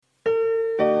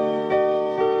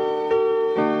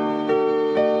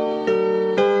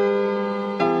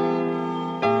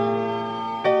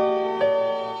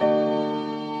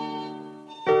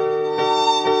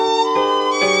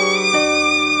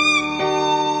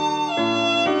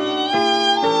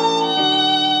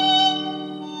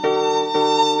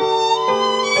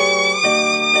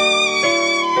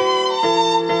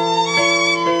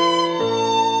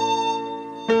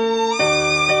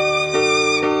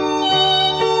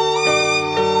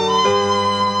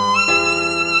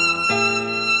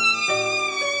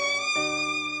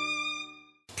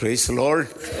Praise the Lord.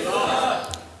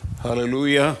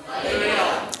 Hallelujah.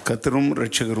 கர்த்தரும்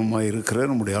இரட்சகருமாய் இருக்கிற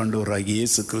நம்முடைய ஆண்டவராகிய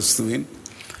இயேசு கிறிஸ்துவின்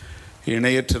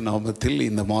இணையற்ற நாமத்தில்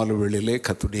இந்த மாலைவேளையிலே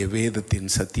கர்த்தருடைய வேதத்தின்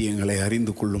சத்தியங்களை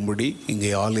அறிந்து கொள்ளும்படி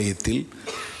இங்கே ஆலயத்தில்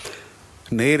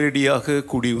நேரடியாக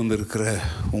கூடி வந்திருக்கிற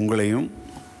உங்களையும்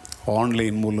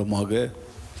ஆன்லைன் மூலமாக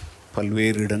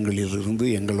பல்வேறு இடங்களிலிருந்து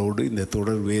எங்களோடு இந்த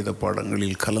தொடர் வேத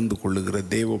பாடங்களில் கலந்து கொள்ளுகிற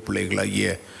தேவ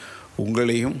பிள்ளைகளாகிய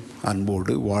உங்களையும்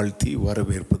அன்போடு வாழ்த்தி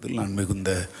வரவேற்பதில் நான்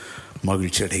மிகுந்த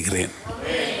மகிழ்ச்சி அடைகிறேன்.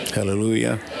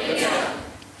 ஹல்லேலூயா.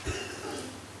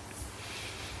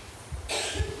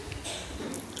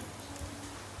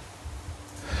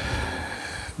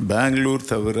 பெங்களூர்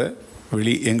தவிர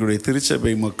எங்களுடைய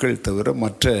திருச்சபை மக்கள் தவிர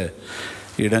மற்ற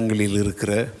இடங்களில்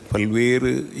இருக்கிற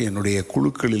பல்வேறு என்னுடைய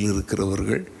குழுக்களில்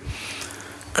இருக்கிறவர்கள்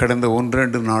கடந்த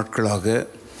 1-2 நாட்களாக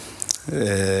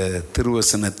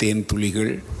திருவசன தேன்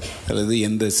துளிகள் அல்லது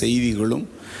எந்த செய்திகளும்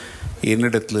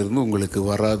என்னிடத்திலிருந்து உங்களுக்கு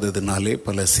வராததினாலே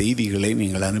பல செய்திகளை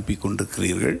நீங்கள் அனுப்பி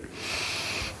கொண்டிருக்கிறீர்கள்.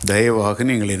 தயவாக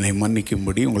நீங்கள் என்னை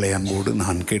மன்னிக்கும்படி உங்களை அன்போடு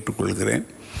நான் கேட்டுக்கொள்கிறேன்.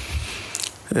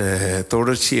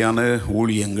 தொடர்ச்சியான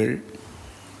ஊழியங்கள்,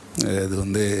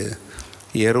 அது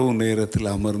இரவு நேரத்தில்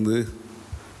அமர்ந்து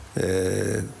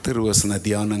திருவசன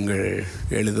தியானங்கள்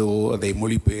எழுதவோ அதை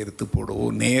மொழிபெயர்த்து போடவோ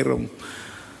நேரம்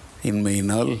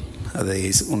இன்மையினால் அதை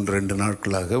 1-2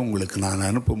 நாட்களாக உங்களுக்கு நான்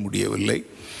அனுப்ப முடியவில்லை.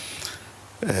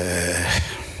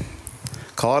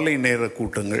 காலை நேர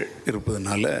கூட்டங்கள்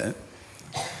இருப்பதனால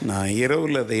நான்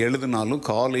இரவில் அதை எழுதினாலும்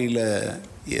காலையில்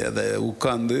அதை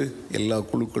உட்கார்ந்து எல்லா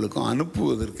குழுக்களுக்கும்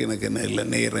அனுப்புவதற்கு எனக்கு என்ன இல்லை,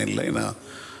 நேரம் இல்லை. நான்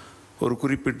ஒரு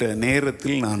குறிப்பிட்ட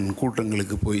நேரத்தில் நான்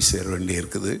கூட்டங்களுக்கு போய் சேர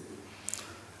வேண்டியிருக்குது.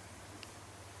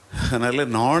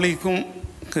 அதனால் நாளைக்கும்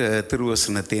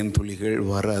திருவசன தேன் துளிகள்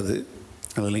வராது.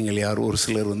 அதில் நீங்கள் யாரும் ஒரு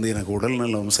சிலர் எனக்கு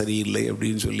உடல்நலம் சரியில்லை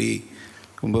அப்படின்னு சொல்லி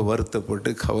ரொம்ப வருத்தப்பட்டு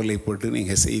கவலைப்பட்டு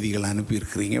நீங்கள் செய்திகள்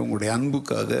அனுப்பியிருக்கிறீங்க. உங்களுடைய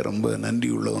அன்புக்காக ரொம்ப நன்றி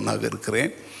உள்ளவனாக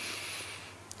இருக்கிறேன்.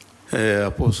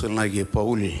 அப்போஸ்தலனாகிய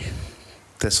பவுல்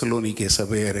தெசலோனிக்கே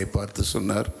சபையாரை பார்த்து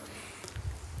சொன்னார்,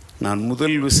 நான்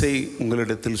முதல் விசை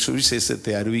உங்களிடத்தில்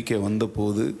சுவிசேஷத்தை அறிவிக்க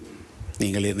வந்தபோது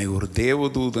நீங்கள் என்னை ஒரு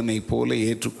தேவதூதனை போல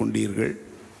ஏற்றுக்கொண்டீர்கள்.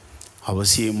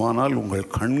 அவசியமானால் உங்கள்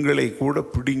கண்களை கூட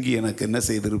பிடுங்கி எனக்கு என்ன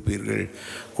செய்திருப்பீர்கள்,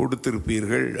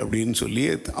 கொடுத்திருப்பீர்கள் அப்படின்னு சொல்லி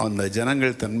அந்த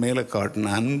ஜனங்கள் தன் மேலே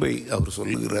காட்டின அன்பை அவர்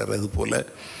சொல்லுகிறார். அதுபோல்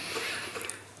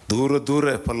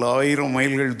தூர பல ஆயிரம்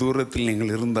மைல்கள் தூரத்தில்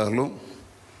நீங்கள் இருந்தாலும்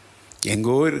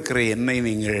எங்கோ இருக்கிற என்னை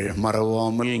நீங்கள்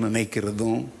மறவாமல்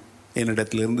நினைக்கிறதும்,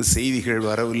 என்னிடத்திலிருந்து செய்திகள்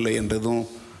வரவில்லை என்றதும்,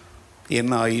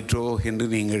 என்ன ஆயிற்றோ என்று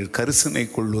நீங்கள் கரிசனை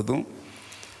கொள்வதும்,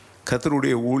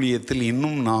 கர்த்தருடைய ஊழியத்தில்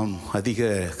இன்னும் நாம் அதிக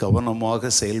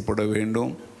கவனமாக செயல்பட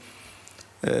வேண்டும்.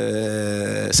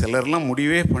 சிலர்லாம்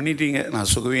முடிவே பண்ணிட்டீங்க, நான்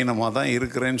சுகவீனமாக தான்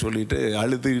இருக்கிறேன்னு சொல்லிட்டு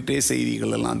அழுதுகிட்டே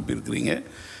செய்திகளெல்லாம் அனுப்பியிருக்கிறீங்க.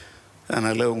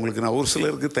 அதனால் உங்களுக்கு நான் ஒரு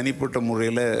சிலருக்கு தனிப்பட்ட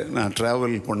முறையில் நான்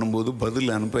ட்ராவல் பண்ணும்போது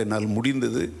பதில் அனுப்ப என்னால்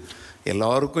முடிந்தது.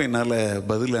 எல்லாருக்கும் என்னால்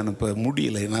பதில் அனுப்ப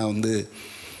முடியலை. நான்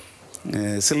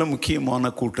சில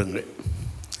முக்கியமான கூட்டங்கள்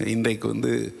இன்றைக்கு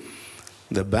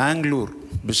இந்த பெங்களூர்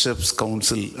பிஷப்ஸ்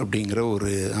கவுன்சில் அப்படிங்கிற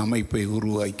ஒரு அமைப்பை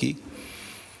உருவாக்கி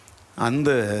அந்த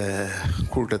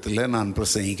கூட்டத்தில் நான்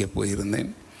பிரசங்கிக்க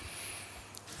போயிருந்தேன்.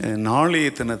 நாளைய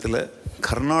தினத்தில்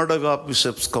கர்நாடகா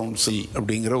பிஷப்ஸ் கவுன்சில்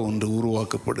அப்படிங்கிற ஒன்று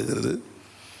உருவாக்கப்படுகிறது.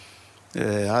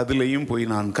 அதுலேயும்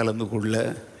போய் நான் கலந்து கொள்ள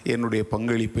என்னுடைய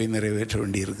பங்களிப்பை நிறைவேற்ற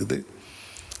வேண்டியிருக்குது.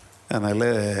 அதனால்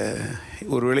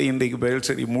ஒருவேளை இன்றைக்கு பைபிள்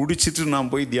ஸ்டடி முடிச்சுட்டு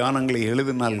நான் போய் தியானங்களை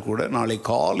எழுதினால் கூட நாளை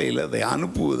காலையில் அதை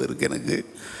அனுப்புவதற்கு எனக்கு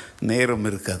நேரம்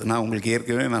இருக்காது. நான் உங்களுக்கு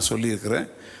ஏற்கனவே நான் சொல்லியிருக்கிறேன்,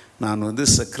 நான்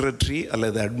செக்ரட்டரி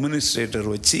அல்லது அட்மினிஸ்ட்ரேட்டர்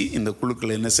வச்சு இந்த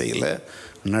குழுக்களை என்ன செய்யலை,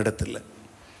 நடத்தலை.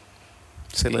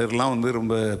 சிலர்லாம்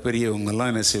ரொம்ப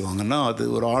பெரியவங்கெல்லாம் என்ன செய்வாங்கன்னா அது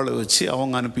ஒரு ஆளை வச்சு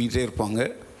அவங்க அனுப்பிக்கிட்டே இருப்பாங்க.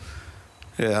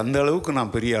 அந்த அளவுக்கு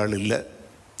நான் பெரிய ஆள் இல்லை.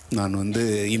 நான்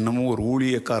இன்னமும் ஒரு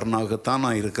ஊழியக்காரனாகத்தான்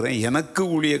நான் இருக்கிறேன். எனக்கு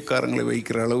ஊழியக்காரங்களை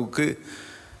வைக்கிற அளவுக்கு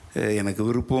எனக்கு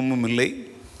விருப்பமும் இல்லை.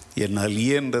 என்னால்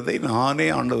இயன்றதை நானே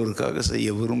ஆண்டவருக்காக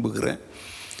செய்ய விரும்புகிறேன்.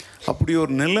 அப்படி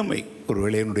ஒரு நிலைமை,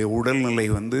 ஒருவேளை என்னுடைய உடல்நிலை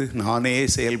நானே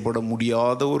செயல்பட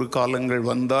முடியாத ஒரு காலங்கள்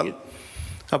வந்தால்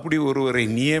அப்படி ஒருவரை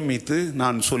நியமித்து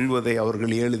நான் சொல்வதை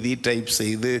அவர்கள் எழுதி டைப்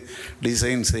செய்து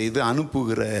டிசைன் செய்து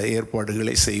அனுப்புகிற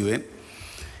ஏற்பாடுகளை செய்வேன்.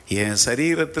 என்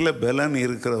சரீரத்தில் பலன்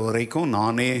இருக்கிற வரைக்கும்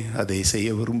நானே அதை செய்ய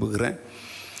விரும்புகிறேன்.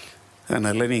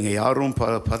 அதனால் நீங்கள் யாரும்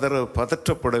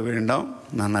பதற்றப்பட வேண்டாம்.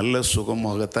 நான் நல்ல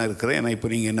சுகமாகத்தான் இருக்கிறேன். ஏன்னா இப்போ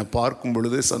நீங்கள் என்னை பார்க்கும்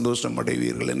பொழுது சந்தோஷம்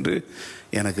அடைவீர்கள் என்று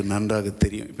எனக்கு நன்றாக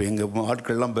தெரியும். இப்போ எங்கள்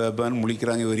ஆட்கள்லாம் பேபான்னு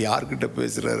முழிக்கிறாங்க, இவர் யார்கிட்ட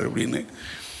பேசுகிறார் அப்படின்னு.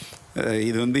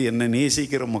 இது என்னை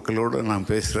நேசிக்கிற மக்களோடு நான்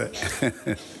பேசுகிறேன்.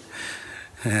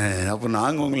 அப்போ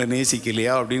நாங்கள் உங்களை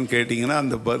நேசிக்கலையா அப்படின்னு கேட்டிங்கன்னா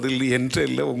அந்த பதில் என்ற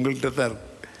இல்லை, உங்கள்கிட்ட தான் இருக்கு.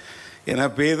 ஏன்னா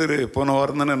பேதுரு போன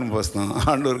வாரம் தானே பேசினான்.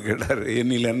 ஆண்டவர் கேட்டார்,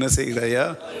 என்னில் என்ன செய்கிறாயா?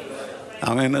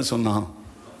 அவன் என்ன சொன்னான்?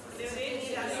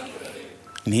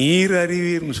 நீர்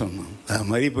அறிவீர்னு சொன்னான். அது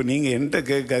மாதிரி இப்போ நீங்கள் என்கிட்ட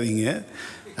கேட்காதீங்க,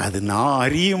 அது நான்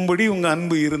அறியும்படி உங்கள்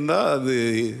அன்பு இருந்தால்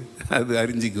அது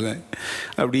அறிஞ்சிக்குவேன்,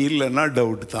 அப்படி இல்லைன்னா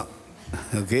டவுட் தான்.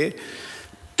 ஓகே,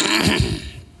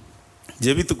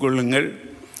 ஜெபித்து கொள்ளுங்கள்.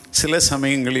 சில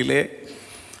சமயங்களிலே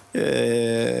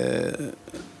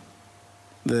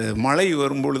இந்த மழை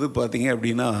வரும்பொழுது பார்த்திங்க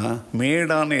அப்படின்னா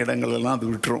மேடான இடங்களெல்லாம் அது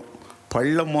விட்டுரும்.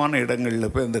 பள்ளமான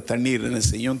இடங்களில் போய் அந்த தண்ணீர் என்ன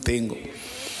செய்யும்? தேங்கும்.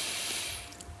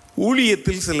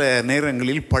 ஊழியத்தில் சில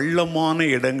நேரங்களில் பள்ளமான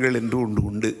இடங்கள் என்று ஒன்று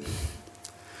உண்டு.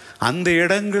 அந்த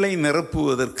இடங்களை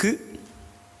நிரப்புவதற்கு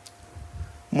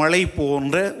மழை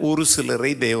போன்ற ஒரு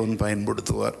சிலரை தேவன்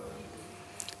பயன்படுத்துவார்.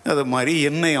 அது மாதிரி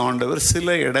என்னை ஆண்டவர்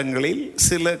சில இடங்களில்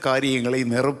சில காரியங்களை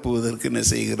நிரப்புவதற்கு என்ன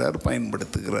செய்கிறார்?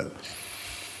 பயன்படுத்துகிறார்.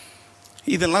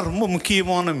 இதெல்லாம் ரொம்ப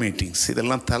முக்கியமான மீட்டிங்ஸ்.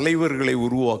 இதெல்லாம் தலைவர்களை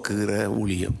உருவாக்குகிற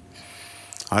ஊழியம்.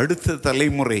 அடுத்த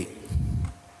தலைமுறை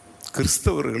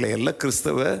கிறிஸ்தவர்களை அல்ல,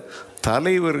 கிறிஸ்தவ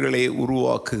தலைவர்களை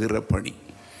உருவாக்குகிற பணி.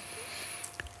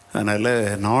 அதனால்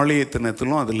நாளைய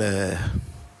தினத்திலும் அதில்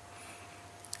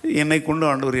என்னை கொண்டு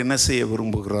ஆண்டவர் என்ன செய்ய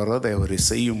விரும்புகிறாரோ அதை அவரை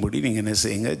செய்யும்படி நீங்கள் என்ன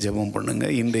செய்யுங்க? ஜெபம்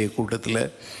பண்ணுங்கள். இன்றைய கூட்டத்தில்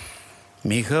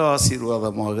மிக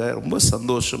ஆசீர்வாதமாக, ரொம்ப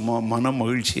சந்தோஷமாக, மன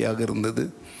மகிழ்ச்சியாக இருந்தது.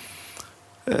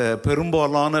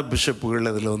 பெரும்பாலான பிஷப்புகள்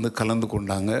அதில் கலந்து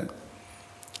கொண்டாங்க.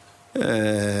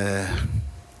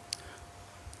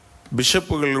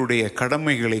 பிஷப்புகளுடைய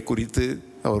கடமைகளை குறித்து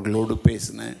அவர்களோடு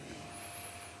பேசினேன்.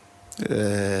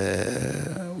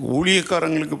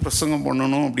 ஊழியக்காரங்களுக்கு பிரசங்கம்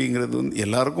பண்ணணும் அப்படிங்கிறது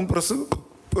எல்லாருக்கும்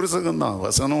பிரசங்கம்தான்,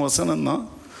 வசனம்தான்.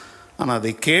 ஆனால்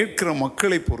அதை கேட்குற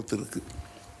மக்களை பொறுத்து இருக்குது.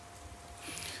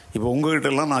 இப்போ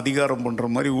உங்கள்கிட்டலாம் நான் அதிகாரம் பண்ணுற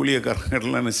மாதிரி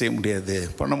ஊழியக்காரங்கள்லாம் என்ன செய்ய முடியாது,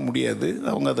 பண்ண முடியாது.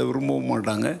 அவங்க அதை விரும்பவும்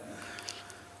மாட்டாங்க.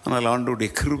 ஆனால் ஆண்டவருடைய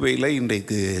கிருபையில்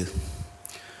இன்றைக்கு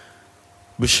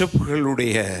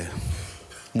பிஷப்புகளுடைய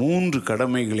 3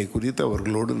 கடமைகளை குறித்து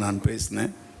அவர்களோடு நான்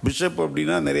பேசினேன். பிஷப்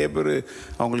அப்படின்னா நிறைய பேர்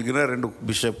அவங்களுக்கு என்ன 2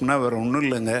 பிஷப்னா வேறு ஒன்றும்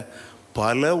இல்லைங்க,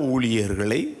 பல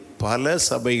ஊழியர்களை பல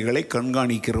சபைகளை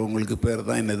கண்காணிக்கிறவங்களுக்கு பேர்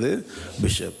தான் என்னது?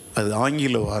 பிஷப். அது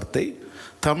ஆங்கில வார்த்தை.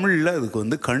 தமிழில்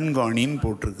அதுக்கு கண்காணின்னு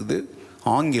போட்டிருக்குது.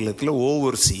 ஆங்கிலத்தில்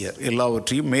ஓவர்சியர்,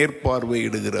 எல்லாவற்றையும்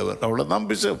மேற்பார்வையிடுகிறவர், அவ்வளோதான்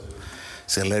பிஷப்.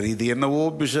 சிலர் இது என்னவோ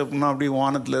பிஷப்னா அப்படி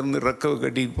வானத்திலேருந்து ரெக்கவை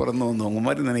கட்டிட்டு பிறந்து வந்தவங்க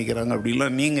மாதிரி நினைக்கிறாங்க.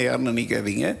 அப்படிலாம் நீங்கள் யாரும்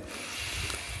நினைக்காதீங்க.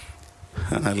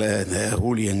 அதனால் இந்த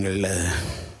ஊழியங்களில்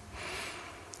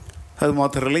அது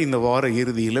மாத்திரமில்லை, இந்த வார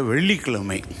இறுதியில்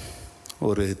வெள்ளிக்கிழமை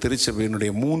ஒரு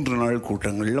திருச்சபையினுடைய 3 நாள்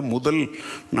கூட்டங்களில் முதல்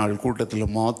நாள்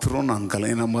கூட்டத்தில் மாத்திரம்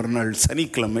நான் மறுநாள்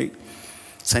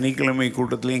சனிக்கிழமை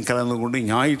கூட்டத்திலையும் கலந்து கொண்டு,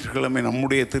 ஞாயிற்றுக்கிழமை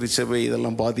நம்முடைய திருச்சபை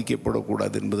இதெல்லாம்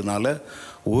பாதிக்கப்படக்கூடாது என்பதனால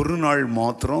ஒரு நாள்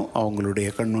மாத்திரம் அவங்களுடைய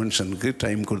கன்வென்ஷனுக்கு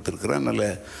டைம் கொடுத்துருக்குறேன்.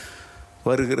 அதனால்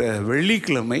வருகிற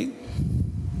வெள்ளிக்கிழமை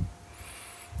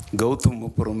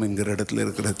கௌதமபுரம் என்கிற இடத்துல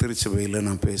இருக்கிற திருச்சபையில்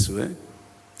நான் பேசுவேன்.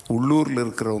 உள்ளூரில்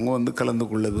இருக்கிறவங்க கலந்து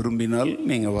கொள்ள விரும்பினால்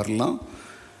நீங்கள் வரலாம்.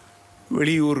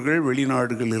 வெளியூர்கள்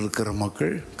வெளிநாடுகள் இருக்கிற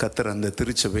மக்கள், கர்த்தர் அந்த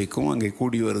திருச்சபைக்கும் அங்கே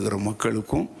கூடி வருகிற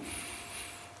மக்களுக்கும்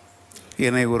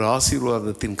என்னை ஒரு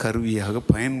ஆசீர்வாதத்தின் கருவியாக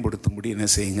பயன்படுத்தும்படி என்ன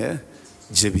செய்யுங்க?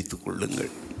 ஜெபித்து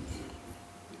கொள்ளுங்கள்.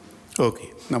 ஓகே,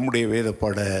 நம்முடைய வேத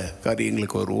பாட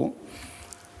காரியங்களுக்கு வருவோம்.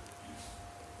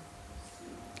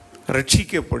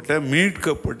 ரட்சிக்கப்பட்ட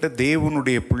மீட்கப்பட்ட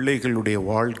தேவனுடைய பிள்ளைகளுடைய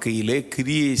வாழ்க்கையிலே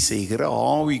கிரியை செய்கிற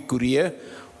ஆவிக்குரிய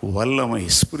வல்லமை,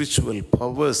 ஸ்பிரிச்சுவல்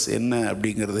பவர்ஸ் என்ன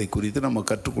அப்படிங்கிறதை குறித்து நம்ம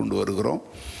கற்றுக்கொண்டு வருகிறோம்.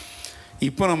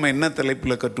 இப்போ நம்ம என்ன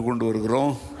தலைப்பில் கற்றுக்கொண்டு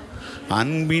வருகிறோம்?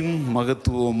 அன்பின்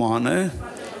மகத்துவமான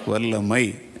வல்லமை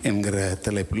என்கிற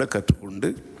தலைப்பில் கற்றுக்கொண்டு,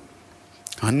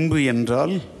 அன்பு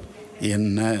என்றால்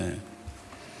என்ன?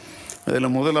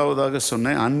 அதில் முதலாவதாக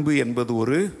சொன்னேன், அன்பு என்பது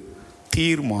ஒரு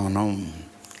தீர்மானம்.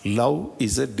 Love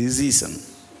is a decision.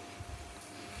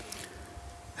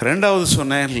 ரெண்டாவது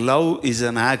சொன்னேன், லவ் இஸ்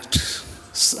அன் ஆக்ட்.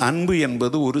 அன்பு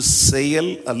என்பது ஒரு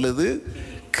செயல் அல்லது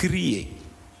கிரியை.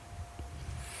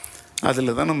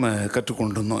 அதில் தான் நம்ம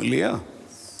கற்றுக்கொண்டிருந்தோம் இல்லையா?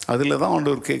 அதில் தான்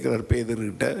ஆண்டவர் கேட்குறார்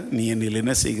பேதுருக்கிட்ட, நீ என்னில்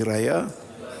என்ன செய்கிறாயா?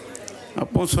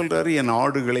 அப்போ சொல்கிறாரு, என்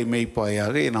ஆடுகளை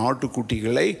மேய்ப்பாயாக, என்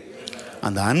ஆட்டுக்குட்டிகளை.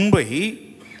 அந்த அன்பை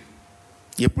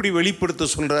எப்படி வெளிப்படுத்த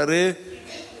சொல்கிறாரு?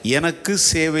 எனக்கு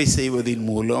சேவை செய்வதின்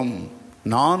மூலம்,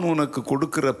 நான் உனக்கு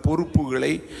கொடுக்கிற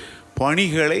பொறுப்புகளை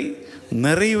பணிகளை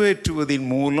நிறைவேற்றுவதின்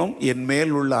மூலம் என்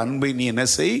மேல் உள்ள அன்பை நீ என்ன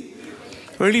செய்?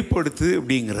 வெளிப்படுத்து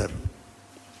அப்படிங்கிறார்.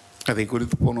 அதை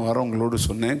குறித்து போன வாரம் உங்களோடு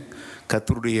சொன்னேன்.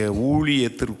 கர்த்தருடைய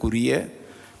ஊழியத்திற்குரிய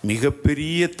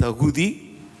மிகப்பெரிய தகுதி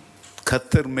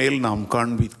கர்த்தர் மேல் நாம்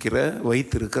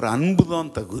வைத்திருக்கிற அன்பு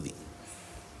தான் தகுதி.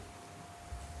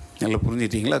 நல்லா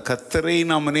புரிஞ்சிட்டிங்களா? கர்த்தரை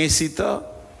நாம் நேசித்தா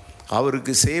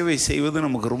அவருக்கு சேவை செய்வது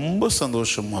நமக்கு ரொம்ப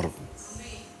சந்தோஷமாக இருக்கும்.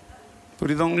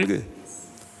 புரியுதா உங்களுக்கு?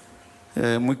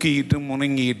 முக்கிக்கிட்டு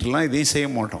முணங்கிக்கிட்டுலாம் இதையும் செய்ய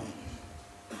மாட்டோம்.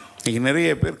 இன்றைக்கி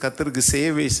நிறைய பேர் கர்த்தருக்கு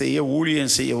சேவை செய்ய,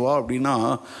 ஊழியம் செய்யவா அப்படின்னா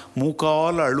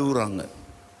மூக்கால் அழுகுறாங்க.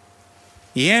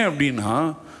 ஏன் அப்படின்னா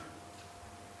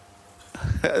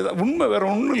உண்மை வேறு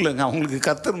ஒன்றும் இல்லைங்க, அவங்களுக்கு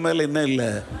கர்த்தர் மேலே என்ன இல்லை,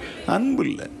 அன்பு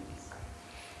இல்லை.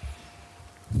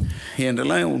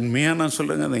 என்றெல்லாம் உண்மையாக நான்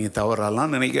சொல்லுங்க, நீங்கள்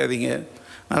தவறாலாம் நினைக்காதீங்க.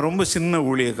 நான் ரொம்ப சின்ன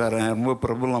ஊழியக்காரன், ரொம்ப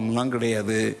பிரபலம்லாம்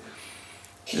கிடையாது.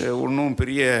 ஒன்றும்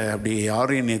பெரிய அப்படி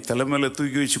யாரையும் என்னை தலைமையில்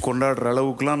தூக்கி வச்சு கொண்டாடுற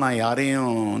அளவுக்குலாம்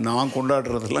நான்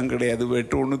கொண்டாடுறதெல்லாம் கிடையாது.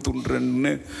 வெட்டு ஒன்று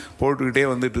துண்டுன்னு போட்டுக்கிட்டே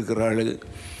வந்துட்டுருக்கிற ஆளு.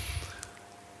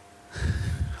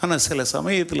 ஆனால் சில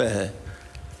சமயத்தில்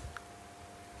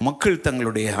மக்கள்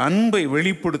தங்களுடைய அன்பை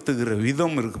வெளிப்படுத்துகிற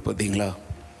விதம் இருக்குது பார்த்தீங்களா?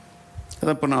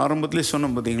 அதான் இப்போ நான் ஆரம்பத்திலே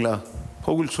சொன்னேன் பார்த்தீங்களா?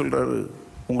 பவுல் சொல்கிறாரு,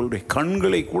 உங்களுடைய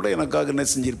கண்களை கூட எனக்காக என்ன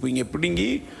செஞ்சுருப்பீங்க, பிடுங்கி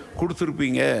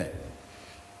கொடுத்துருப்பீங்க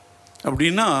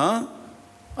அப்படின்னா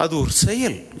அது ஒரு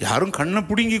செயல். யாரும் கண்ணை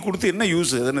பிடுங்கி கொடுத்து என்ன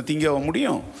யூஸ், எதனை திங்க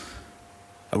முடியும்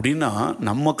அப்படின்னா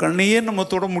நம்ம கண்ணையே நம்ம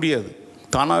தொட முடியாது.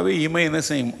 தானாகவே இமை என்ன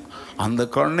செய்யும், அந்த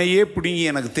கண்ணையே பிடுங்கி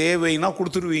எனக்கு தேவைன்னா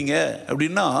கொடுத்துருவீங்க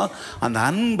அப்படின்னா அந்த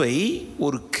அன்பை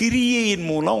ஒரு கிரியையின்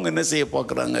மூலம் அவங்க என்ன செய்ய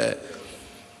பார்க்குறாங்க.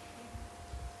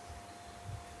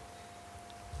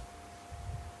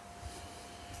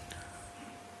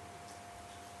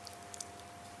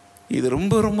 இது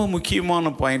ரொம்ப ரொம்ப முக்கியமான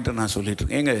பாயிண்ட்டை நான் சொல்லிட்டு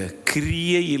இருக்கேன். ஏங்க,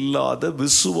 கிரியை இல்லாத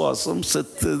விசுவாசம்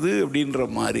செத்தது அப்படின்ற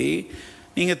மாதிரி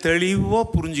நீங்கள் தெளிவாக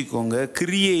புரிஞ்சுக்கோங்க.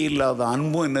 கிரியை இல்லாத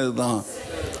அன்பும் என்னது தான்,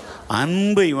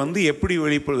 அன்பை எப்படி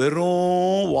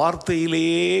வெறும்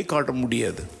வார்த்தையிலேயே காட்ட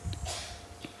முடியாது.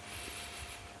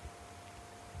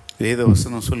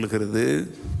 வேதவசனம் சொல்லுகிறது,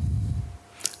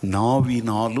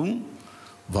 நாவினாலும்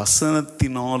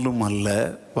வசனத்தினாலும் அல்ல.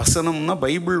 வசனம்னா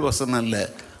பைபிள் வசனம் அல்ல,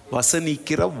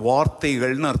 வசனிக்கிற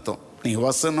வார்த்தைகள்னு அர்த்தம். நீங்கள்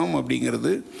வசனம்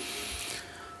அப்படிங்கிறது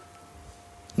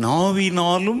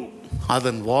நாவினாலும்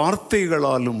அதன்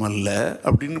வார்த்தைகளாலும் அல்ல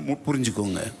அப்படின்னு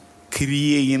புரிஞ்சுக்கோங்க.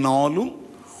 கிரியையினாலும்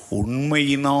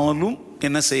உண்மையினாலும்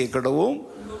என்ன செய்ய கடவோம்,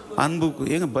 அன்பு.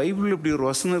 ஏங்க, பைபிள் இப்படி ஒரு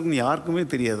வசனம் இருக்குன்னு யாருக்குமே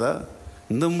தெரியாதா?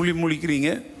 இந்த மொழி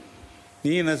முழிக்கிறீங்க.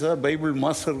 நீ என்ன சார் பைபிள்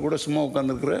மாஸ்டர் கூட சும்மா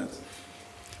உட்காந்துருக்குற?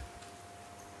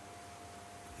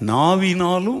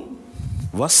 நாவினாலும்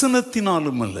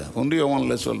வசனத்தினாலும் அல்ல, 1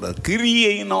 யோவானில் சொல்கிறார்,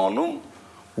 கிரியையினாலும்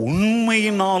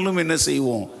உண்மையினாலும் என்ன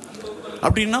செய்வோம்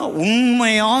அப்படின்னா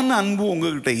உண்மையான அன்பு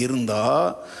உங்ககிட்ட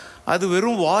இருந்தால் அது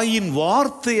வெறும் வாயின்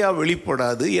வார்த்தையாக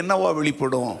வெளிப்படாது. என்னவா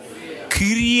வெளிப்படும்,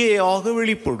 கிரியையாக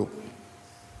வெளிப்படும்.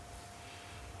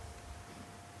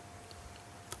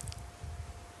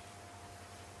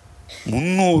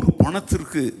 $300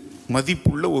 பணத்திற்கு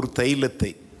மதிப்புள்ள ஒரு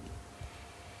தைலத்தை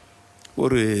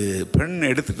ஒரு பெண்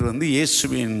எடுத்துகிட்டு வந்து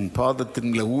இயேசுவின்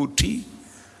பாதத்தின்ல ஊற்றி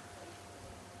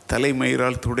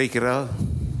தலைமயிரால் துடைக்கிறா.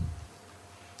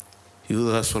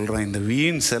 யூதா சொல்கிறான், இந்த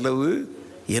வீண் செலவு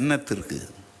என்னத்திற்கு?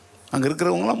 அங்கே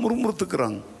இருக்கிறவங்களாம்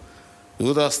முறுமுறுத்துக்கிறாங்க.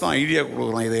 யூதாஸ் தான் ஐடியா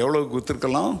கொடுக்குறான், இதை எவ்வளோக்கு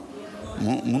விற்றுருக்கலாம்,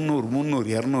 300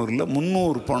 200 இல்லை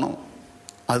 300 பணம்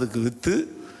அதுக்கு விற்று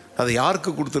அதை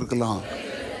யாருக்கு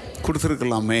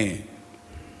கொடுத்துருக்கலாமே.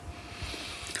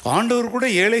 ஆண்டவர் கூட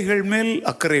ஏழைகள் மேல்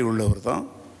அக்கறை உள்ளவர் தான்.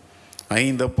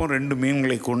 5 அப்பம் 2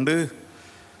 மீன்களை கொண்டு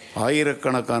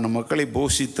ஆயிரக்கணக்கான மக்களை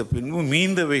போஷித்த பின்பு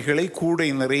மீந்தவைகளை கூடை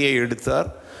நிறைய எடுத்தார்.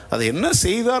 அதை என்ன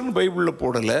செய்தார்னு பைபிளில்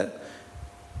போடலை.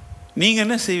 நீங்கள்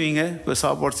என்ன செய்வீங்க? இப்போ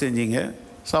சாப்பாடு செஞ்சீங்க,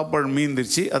 சாப்பாடு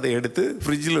மீந்துருச்சு, அதை எடுத்து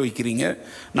ஃப்ரிட்ஜில் வைக்கிறீங்க.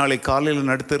 நாளைக்கு காலையில்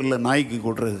நடுத்தரில் நாய்க்கு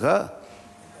கொட்டுறதுக்கா?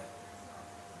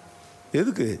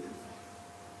 எதுக்கு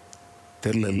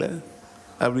தெரில.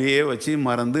 அப்படியே வச்சு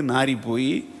மறந்து நாரி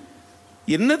போய்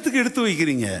என்னத்துக்கு எடுத்து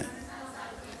வைக்கிறீங்க?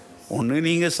 ஒன்று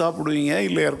நீங்கள் சாப்பிடுவீங்க,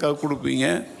 இல்லை யாருக்காக கொடுப்பீங்க.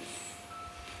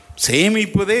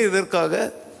 சேமிப்பதே இதற்காக,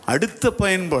 அடுத்த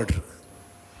பயன்பாடு.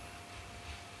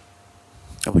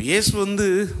 அப்போ இயேசு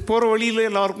போகிற வழியில்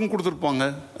எல்லாருக்கும் கொடுத்துருப்பாங்க.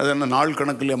 அது என்ன நாள்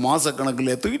கணக்கில் மாத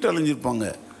கணக்கில் தூக்கிட்டு அலைஞ்சிருப்பாங்க.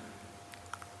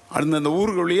 அந்த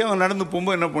ஊருக்கு வழியாக அவங்க நடந்து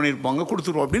போகும்போது என்ன பண்ணியிருப்பாங்க,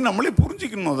 கொடுத்துருவோம் அப்படின்னு நம்மளே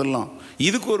புரிஞ்சுக்கணும். அதெல்லாம்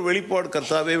இதுக்கு ஒரு வெளிப்பாடு,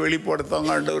 கர்த்தாவே வெளிப்பாடு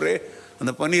தாங்க ஆண்டவரே.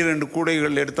 அந்த 12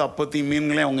 கூடைகள் எடுத்து அப்பத்தையும்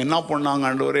மீன்களையும் அவங்க என்ன பண்ணாங்க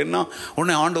ஆண்டவரேன்னா,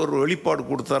 உடனே ஆண்டவர் வெளிப்பாடு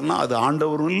கொடுத்தாருன்னா அது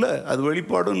ஆண்டவரும் இல்லை, அது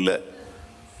வெளிப்பாடும் இல்லை.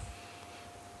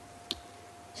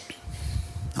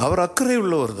 அவர் அக்கறை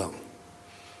உள்ளவர் தான்.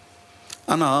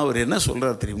 ஆனால் அவர் என்ன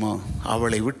சொல்கிறார் தெரியுமா?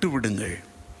 அவளை விட்டு விடுங்கள்,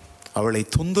 அவளை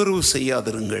தொந்தரவு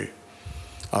செய்யாதிருங்கள்,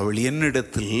 அவள்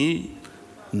என்னிடத்தில்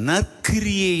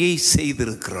நற்கிரியையை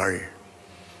செய்திருக்கிறாள்,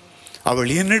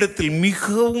 அவள் என்னிடத்தில்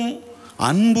மிகவும்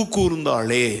அன்பு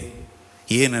கூர்ந்தாளே.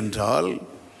 ஏனென்றால்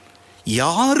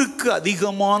யாருக்கு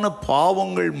அதிகமான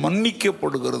பாவங்கள்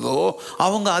மன்னிக்கப்படுகிறதோ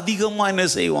அவங்க அதிகமாக என்ன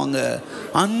செய்வாங்க,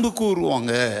 அன்பு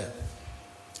கூறுவாங்க.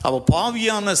 அவள்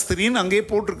பாவியான ஸ்திரீன்னு அங்கே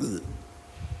போட்டிருக்குது.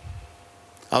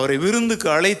 அவரை விருந்துக்கு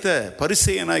அழைத்த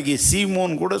பரிசேயனாகிய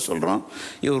சீமோன் கூட சொல்கிறான்,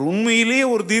 இவர் உண்மையிலேயே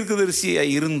ஒரு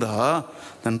தீர்க்கதரிசியாக இருந்தால்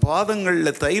தன்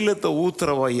பாதங்களில் தைலத்தை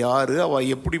ஊத்துறவா யார்,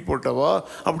 அவள் எப்படி போட்டவா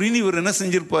அப்படின்னு இவர் என்ன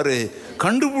செஞ்சிருப்பார்,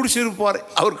 கண்டுபிடிச்சிருப்பார்.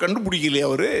 அவர் கண்டுபிடிக்கலையே,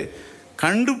 அவர்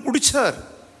கண்டுபிடிச்சார்.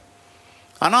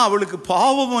 ஆனால் அவளுக்கு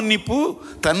பாவ மன்னிப்பு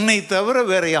தன்னை தவிர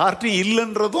வேற யார்ட்டையும்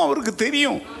இல்லைன்றதும் அவருக்கு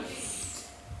தெரியும்.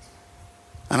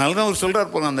 அதனால தான் அவர்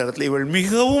சொல்கிறார் போல அந்த இடத்துல, இவள்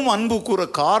மிகவும் அன்பு கூற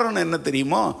காரணம் என்ன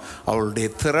தெரியுமா, அவளுடைய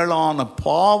திரளான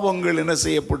பாவங்கள் என்ன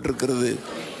செய்யப்பட்டிருக்கிறது.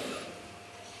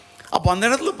 அப்போ அந்த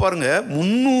இடத்துல பாருங்கள்,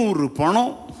 300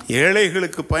 பணம்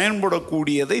ஏழைகளுக்கு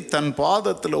பயன்படக்கூடியதை தன்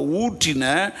பாதத்தில் ஊற்றின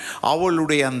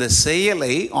அவளுடைய அந்த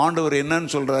செயலை ஆண்டவர்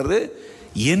என்னன்னு சொல்கிறாரு,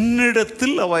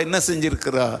 என்னிடத்தில் அவள் என்ன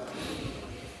செஞ்சிருக்கிறா,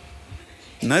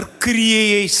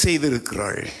 நற்கிரியையை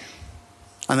செய்திருக்கிறாள்.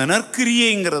 அந்த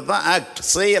நற்கிரியைங்கிறது தான் ஆக்ட்,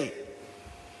 செயல்.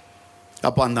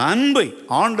 அப்போ அந்த அன்பை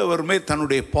ஆண்டவர் மேல்,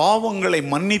 தன்னுடைய பாவங்களை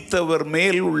மன்னித்தவர்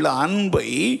மேல் உள்ள அன்பை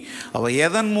அவள்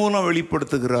எதன் மூலம்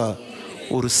வெளிப்படுத்துகிறார்,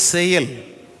 ஒரு செயல்,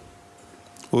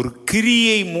 ஒரு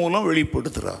கிரியை மூலம்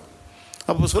வெளிப்படுத்துகிறார்.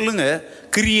 அப்போ சொல்லுங்க,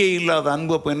 கிரியை இல்லாத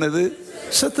அன்பு அப்போ என்னது,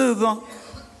 செத்தது தான்.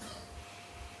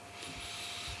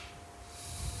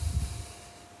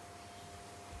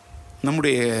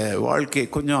 நம்முடைய வாழ்க்கையை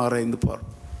கொஞ்சம் ஆராய்ந்து பாருங்க.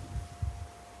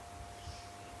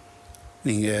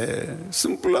 நீங்கள்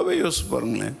சிம்பிளாகவே யோசிச்சு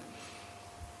பாருங்களேன்.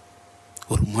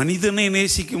 ஒரு மனிதனை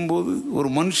நேசிக்கும் போது, ஒரு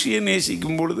மனுஷியை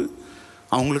நேசிக்கும் பொழுது,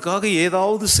 அவங்களுக்காக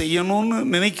ஏதாவது செய்யணும்னு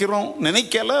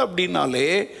நினைக்கல அப்படின்னாலே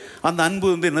அந்த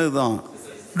அன்பு என்னது தான்,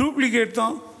 டூப்ளிகேட்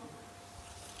தான்.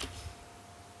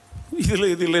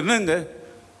 இதில் என்னங்க,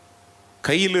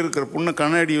 கையில் இருக்கிற பொண்ணை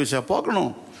கண்ணாடி வச்சா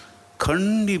பார்க்கணும்,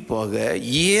 கண்டிப்பாக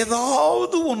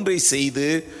ஏதாவது ஒன்றை செய்து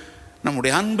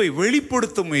நம்முடைய அன்பை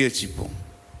வெளிப்படுத்த முயற்சிப்போம்.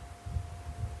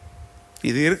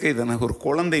 இது இருக்கு தானே, ஒரு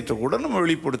குழந்தைகிட்ட கூட நம்ம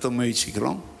வெளிப்படுத்த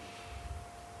முயற்சிக்கிறோம்.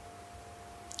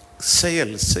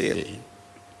 செயல்.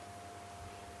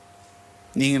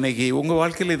 நீங்கள் இன்னைக்கு உங்கள்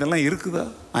வாழ்க்கையில் இதெல்லாம் இருக்குதா,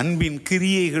 அன்பின்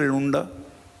கிரியைகள் உண்டா?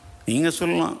 நீங்கள்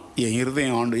சொல்லலாம், என்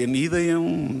இருதயம் ஆண்டு, என்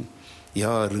இதயம்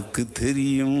யாருக்கு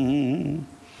தெரியும்,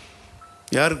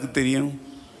 யாருக்கு தெரியும்,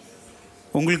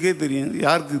 உங்களுக்கே தெரியும்.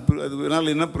 யாருக்கு அதனால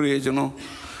என்ன பிரயோஜனம்?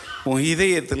 உன்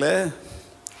இதயத்தில்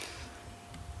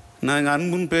நாங்கள்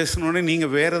அன்புன்னு பேசினோடனே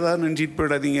நீங்கள் வேறு ஏதாவது நினச்சிட்டு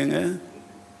போயிடாதீங்க.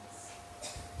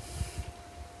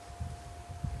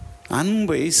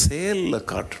 அன்பை செயலில்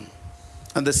காட்டணும்.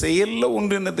 அந்த செயலில்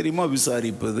ஒன்று என்ன தெரியுமா,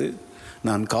 விசாரிப்பது.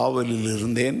 நான் காவலில்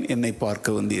இருந்தேன், என்னை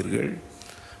பார்க்க வந்தீர்கள்.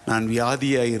 நான்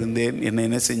வியாதியாக இருந்தேன், என்னை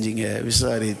என்ன செஞ்சீங்க,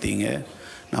 விசாரித்தீங்க.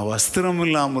 நான் வஸ்திரம்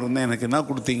இல்லாமல் இருந்தேன், எனக்கு என்ன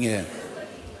கொடுத்தீங்க.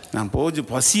 நான்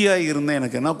பசியாக இருந்தேன்,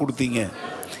 எனக்கு என்ன கொடுத்தீங்க.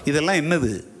 இதெல்லாம்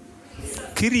என்னது,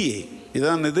 கிரியை.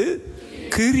 இதான் இது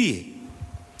கிரியை.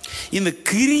 இந்த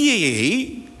கிரியையை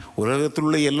உலகத்தில்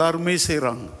உள்ள எல்லாருமே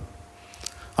செய்கிறாங்க.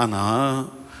 ஆனால்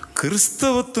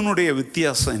கிறிஸ்தவத்தினுடைய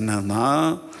வித்தியாசம் என்னன்னா,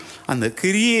 அந்த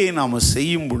கிரியை நாம்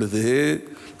செய்யும் பொழுது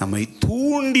நம்மை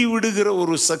தூண்டி விடுகிற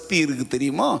ஒரு சக்தி இருக்குது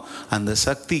தெரியுமா, அந்த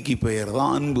சக்திக்கு பெயர்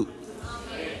தான் அன்பு.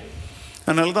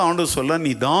 அதனால தான் ஆண்டவர் சொல்ல,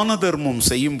 நீ தான தர்மம்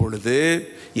செய்யும் பொழுது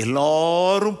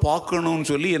எல்லாரும்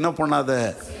பார்க்கணும்னு சொல்லி என்ன பண்ணாத,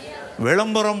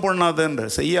 விளம்பரம் பண்ணாதன்ற,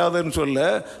 செய்யாதன்னு சொல்ல,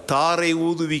 தாரை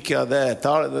ஊதுவிக்காத,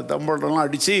 தம்பளெல்லாம்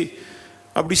அடித்து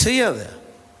அப்படி செய்யாத.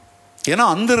 ஏன்னா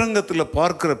அந்தரங்கத்தில்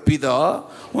பார்க்குற பிதா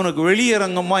உனக்கு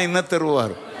வெளியரங்கமாக என்ன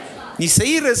தருவார். நீ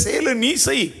செய்கிற செயலை நீ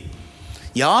செய்.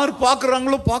 யார்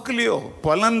பார்க்குறாங்களோ பார்க்கலையோ,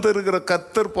 பலன் தருகிற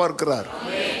கர்த்தர் பார்க்கிறார்.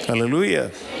 ஹல்லேலூயா.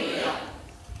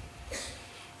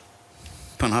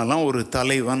 இப்போ நான்லாம் ஒரு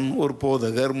தலைவன், ஒரு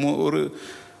போதகர், ஒரு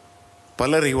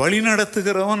பலரை வழி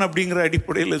நடத்துகிறவன் அப்படிங்கிற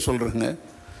அடிப்படையில் சொல்கிறேங்க.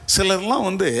 சிலர்லாம்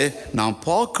நான்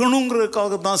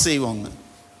பார்க்கணுங்கிறதுக்காக தான் செய்வாங்க.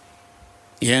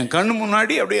 என் கண்ணு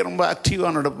முன்னாடி அப்படியே ரொம்ப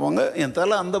ஆக்டிவாக நடப்பாங்க. என்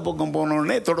தலை அந்த பக்கம்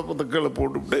போனோடனே தொடப்பத்தை கீழே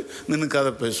போட்டுவிட்டு நின்று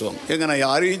கதை பேசுவாங்க. எங்க நான்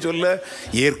யாரையும் சொல்ல,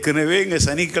 ஏற்கனவே இங்கே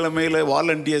சனிக்கிழமையில்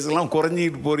வாலண்டியர்ஸ்லாம்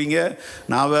குறைஞ்சிக்கிட்டு போகிறீங்க,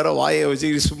 நான் வேறு வாயை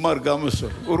வச்சுக்கிட்டு சும்மா இருக்காமல்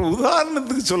ஒரு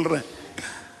உதாரணத்துக்கு சொல்கிறேன்.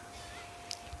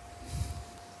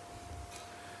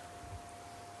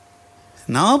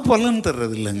 நான் பலன்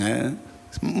தர்றது இல்லைங்க,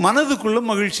 மனதுக்குள்ளே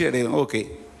மகிழ்ச்சி அடையும். ஓகே,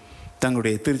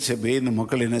 தங்களுடைய திருச்சபையை இந்த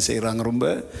மக்கள் என்ன செய்கிறாங்க, ரொம்ப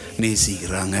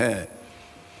நேசிக்கிறாங்க.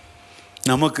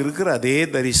 நமக்கு இருக்கிற அதே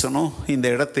தரிசனம் இந்த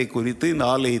இடத்தை குறித்து, இந்த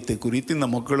ஆலயத்தை குறித்து இந்த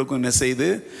மக்களுக்கும் என்ன செய்து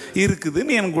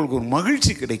இருக்குதுன்னு எனக்கு ஒரு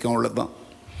மகிழ்ச்சி கிடைக்கும், அவ்வளோதான்.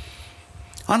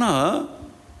 ஆனால்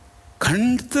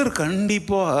கர்த்தர்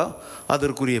கண்டிப்பாக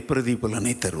அதற்குரிய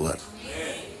பிரதிபலனை தருவார்.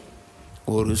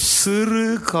 ஒரு சிறு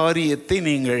காரியத்தை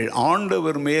நீங்கள்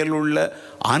ஆண்டவர் மேலுள்ள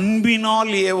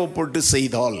அன்பினால் ஏவப்பட்டு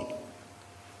செய்தால்,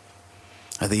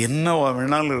 அது என்னவா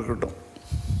வேணாலும் இருக்கட்டும்,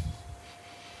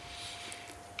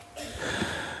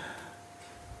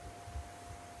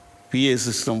 PA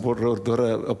சிஸ்டம் போடுற ஒருத்தர்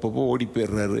அப்பப்போ ஓடி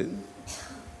போயிடுறாரு.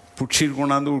 புட்சிட்டு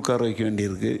கொண்டாந்து உட்கார வைக்க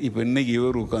வேண்டியிருக்கு. இப்போ இன்றைக்கி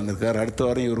இவர் உட்காந்துருக்கார், அடுத்த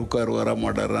வாரம் இவர் உட்கார வர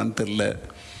மாட்டாரான்னு தெரில.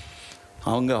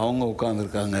 அவங்க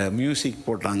உட்காந்துருக்காங்க, மியூசிக்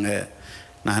போட்டாங்க.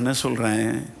 நான் என்ன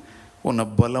சொல்கிறேன், உன்னை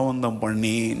பலவந்தம்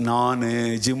பண்ணி நான்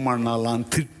ஜிம் அண்ணாலாம்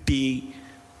திட்டி,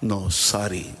 நோ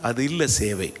சாரி, அது இல்லை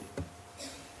சேவை.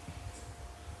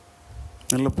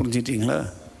 நல்லா புரிஞ்சிட்டிங்களா?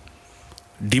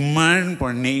 டிமாண்ட்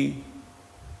பண்ணி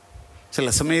சில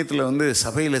சமயத்தில்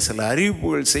சபையில் சில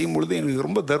அறிவிப்புகள் செய்யும் பொழுது எனக்கு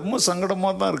ரொம்ப தர்ம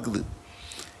சங்கடமாக தான் இருக்குது.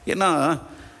 ஏன்னா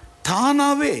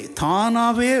தானாக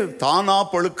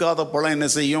பழுக்காத பழம் என்ன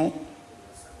செய்யும்?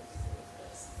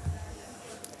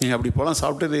 நீங்கள் அப்படி பழம்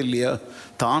சாப்பிட்டதே இல்லையா?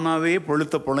 தானாகவே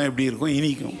பழுத்த பழம் எப்படி இருக்கும்?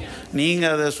 இனிக்கும்.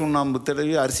 நீங்கள் அதை சுண்ணாம்பு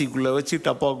தடவி அரிசிக்குள்ளே வச்சு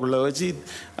டப்பாக்குள்ளே வச்சு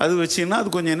அது வச்சிங்கன்னா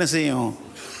அது கொஞ்சம் என்ன செய்யும்?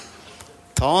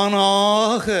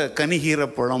 தானாக கனிகிற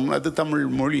பழம். அது தமிழ்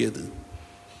மொழி. அது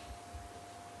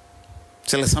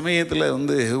சில சமயத்தில்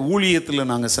ஊழியத்தில்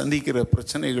நாங்கள் சந்திக்கிற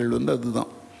பிரச்சனைகள் அதுதான்.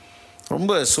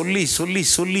 ரொம்ப சொல்லி சொல்லி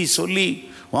சொல்லி சொல்லி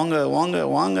வாங்க வாங்க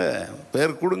வாங்க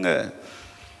பேர் கொடுங்க,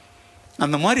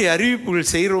 அந்த மாதிரி அறிவிப்புகள்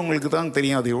செய்கிறவங்களுக்கு தான்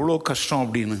தெரியும் அது எவ்வளோ கஷ்டம்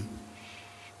அப்படின்னு.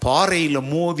 பாறையில்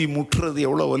மோதி முட்டுறது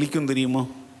எவ்வளோ வலிக்கும் தெரியுமா?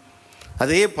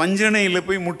 அதே பஞ்சனையில்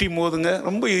போய் முட்டி மோதுங்க,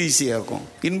 ரொம்ப ஈஸியாக இருக்கும்,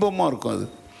 இன்பமாக இருக்கும். அது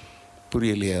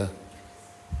புரியலையா?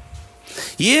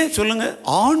 ஏன் சொல்லுங்கள்?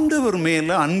 ஆண்டவர்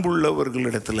மேலே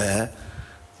அன்புள்ளவர்களிடத்தில்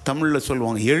தமிழில்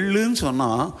சொல்லுவாங்க, எள்ளுன்னு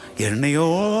சொன்னால் எண்ணெயோ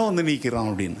நீக்கிறான்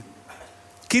அப்படின்னு.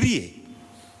 கிரியை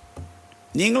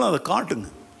நீங்களும் அதை காட்டுங்க.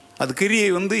 அது கிரியை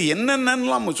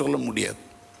என்னென்னலாம் நம்ம சொல்ல முடியாது.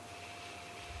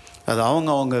 அது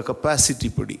அவங்க கெப்பாசிட்டி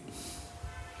படி.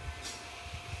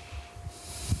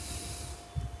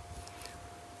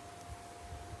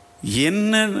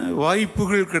 என்ன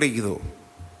வாய்ப்புகள் கிடைக்குதோ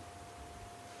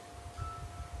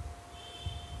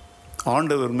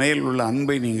ஆண்டவர் மேல் உள்ள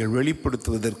அன்பை நீங்கள்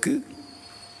வெளிப்படுத்துவதற்கு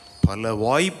பல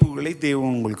வாய்ப்புகளை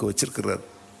தெய்வம் உங்களுக்கு வச்சிருக்கிறார்.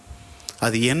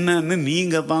 அது என்னன்னு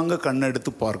நீங்கள் தாங்க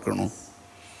கண்ணெடுத்து பார்க்கணும்.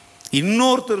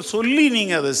 இன்னொருத்தர் சொல்லி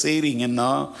நீங்கள் அதை செய்கிறீங்கன்னா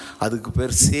அதுக்கு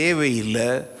பேர் சேவை இல்லை,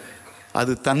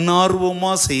 அது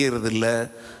தன்னார்வமாக செய்கிறதில்ல,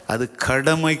 அது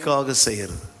கடமைக்காக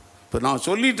செய்கிறது. இப்போ நான்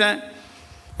சொல்லிட்டேன்,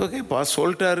 ஓகேப்பா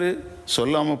சொல்லிட்டாரு,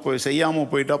 சொல்லாமல் செய்யாமல்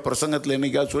போயிட்டா பிரசங்கத்தில்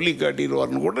என்னைக்கா சொல்லி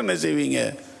காட்டிடுவார்னு கூட என்ன செய்வீங்க?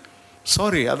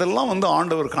 சாரி, அதெல்லாம்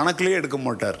ஆண்டவர் கணக்கிலே எடுக்க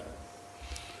மாட்டார்.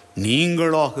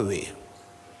 நீங்களாகவே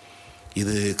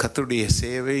இது கர்த்தருடைய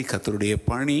சேவை, கர்த்தருடைய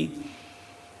பணி,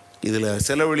 இதில்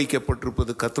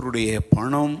செலவழிக்கப்பட்டிருப்பது கர்த்தருடைய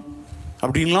பணம்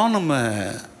அப்படின்லாம் நம்ம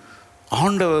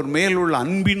ஆண்டவர் மேலுள்ள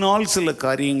அன்பினால் சில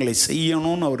காரியங்களை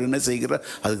செய்யணும்னு அவர் என்ன செய்கிறார்?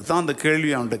 அதுக்கு தான் அந்த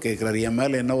கேள்வி அவன்கிட்ட கேட்குறாரு, என்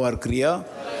மேலே என்னவா இருக்கிறியா?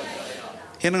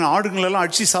 ஏன்னா ஆடுங்களெல்லாம்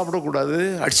அடித்து சாப்பிடக்கூடாது,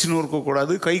 அடிச்சு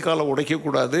நொறுக்கக்கூடாது, கை காலை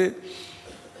உடைக்கக்கூடாது.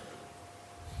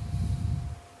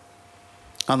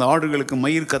 அந்த ஆடுகளுக்கு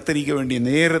மயிர் கத்தரிக்க வேண்டிய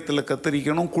நேரத்தில்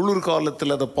கத்தரிக்கணும்.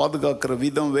 குளிர்காலத்தில் அதை பாதுகாக்கிற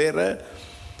விதம் வேறு.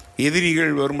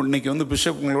 எதிரிகள் வரும். இன்றைக்கி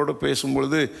பிஷப்புங்களோடு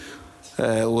பேசும்பொழுது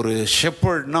ஒரு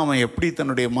ஷெப்பர்ட்னா அவன் எப்படி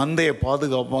தன்னுடைய மந்தையை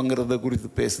பாதுகாப்பாங்கிறத குறித்து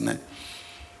பேசினேன்.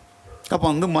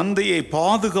 அப்போ மந்தையை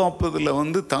பாதுகாப்பதில்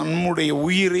தன்னுடைய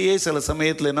உயிரையே சில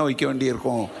சமயத்தில் என்ன வைக்க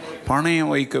வேண்டியிருக்கும்?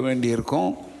 பணயம் வைக்க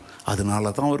வேண்டியிருக்கும்.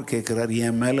 அதனால தான் அவர் கேட்குறார்,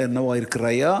 என் மேலே என்னவா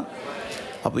இருக்கிறாயா?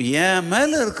 அப்போ என்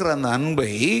மேலே இருக்கிற அந்த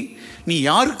அன்பை நீ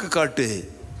யாருக்கு காட்டு?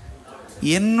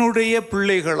 என்னுடைய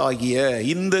பிள்ளைகளாகிய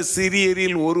இந்த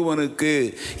சிறியரில் ஒருவனுக்கு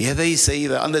எதை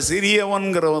செய்த அந்த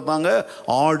சிறியவன்கிறவன் தாங்க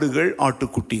ஆடுகள்,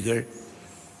 ஆட்டுக்குட்டிகள்.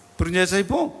 புரிஞ்சாச்சா?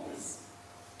 இப்போ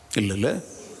இல்லை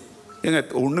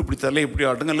ஒன்று இப்படி தலை இப்படி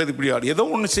ஆட்டுங்க, அல்லது இப்படி ஆடு, ஏதோ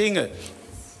ஒன்று செய்யுங்க.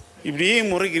 இப்படியே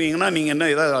முறைக்கிறீங்கன்னா நீங்கள் என்ன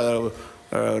ஏதாவது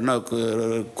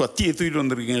கத்தியை தூக்கிட்டு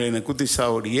வந்திருக்கீங்களே, என்னை குத்தி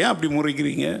சாவடி, ஏன் அப்படி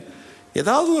முறைக்கிறீங்க?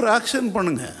 ஏதாவது ஒரு ஆக்ஷன்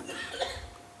பண்ணுங்கள்.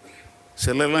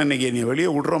 சிலர்லாம் இன்றைக்கி என்னை வெளியே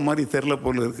விடுற மாதிரி தெரில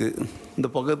போல இருக்குது. இந்த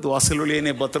பக்கத்து வாசல் வழியே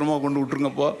என்னை பத்திரமா கொண்டு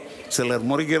விட்ருங்கப்பா. சிலர்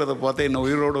முறைக்கிறத பார்த்தா என்னை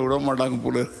உயிரோடு விட மாட்டாங்க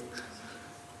போல இருக்கு.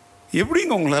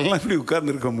 எப்படிங்க உங்களெல்லாம் இப்படி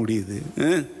உட்கார்ந்துருக்க முடியுது?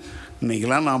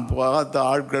 இன்றைக்கெல்லாம் நான் பார்த்த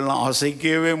ஆட்கள்லாம்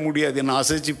அசைக்கவே முடியாது. என்னை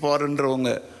அசைச்சு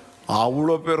பாருன்றவங்க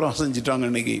அவ்வளோ பேரும்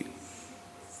அசைஞ்சிட்டாங்க இன்றைக்கி.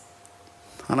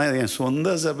 ஆனால் என்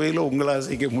சொந்த சபையில் உங்களை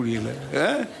அசைக்க முடியல.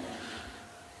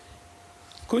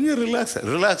 கொஞ்சம்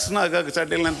ரிலாக்ஸ்னால் அக்கா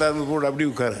சட்டையெல்லாம் திறந்து போட்டு அப்படி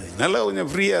உட்காராது. நல்லா கொஞ்சம்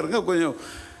ஃப்ரீயாக இருங்க, கொஞ்சம்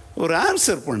ஒரு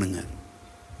ஆன்சர் பண்ணுங்க.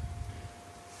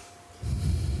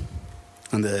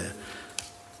 அந்த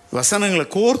வசனங்களை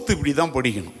கோர்த்து இப்படி தான்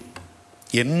படிக்கணும்.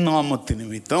 என் நாமத்து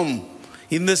நிமித்தம்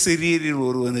இந்த சிறியரில்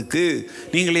ஒருவனுக்கு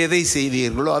நீங்கள் எதை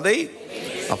செய்தீர்களோ அதை.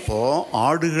 அப்போது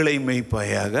ஆடுகளை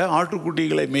மேய்ப்பாயாக,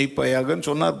 ஆட்டுக்குட்டிகளை மேய்ப்பாயாகன்னு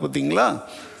சொன்னார் பார்த்தீங்களா?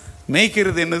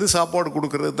 மேய்க்கிறது என்னது? சாப்பாடு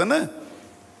கொடுக்கறது தானே.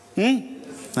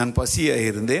 நான் பசியாக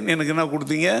இருந்தேன், எனக்கு என்ன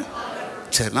கொடுத்தீங்க?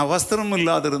 சரி, நான் வஸ்திரம்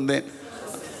இல்லாத இருந்தேன்.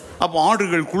 அப்போ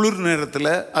ஆடுகள் குளிர் நேரத்தில்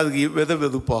அதுக்கு வெத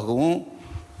வெதுப்பாகவும்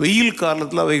வெயில்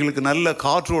காலத்தில் அவைகளுக்கு நல்ல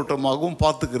காற்றோட்டமாகவும்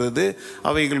பார்த்துக்கிறது,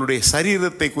 அவைகளுடைய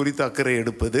சரீரத்தை குறித்து அக்கறை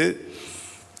எடுப்பது,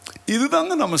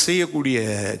 இதுதாங்க நம்ம செய்யக்கூடிய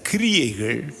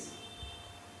கிரியைகள்.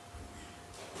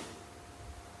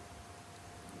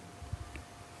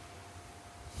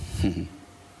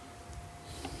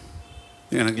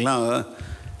 எனக்கெல்லாம்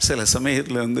சில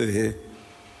சமயத்தில்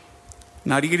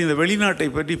நான் அடிக்கடி இந்த வெளிநாட்டை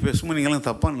பற்றி பேசும்போது நீங்களாம்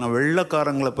தப்பாக, நான்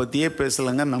வெள்ளைக்காரங்களை பற்றியே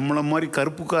பேசலைங்க, நம்மளை மாதிரி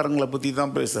கருப்புக்காரங்களை பற்றி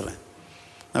தான் பேசுகிறேன்.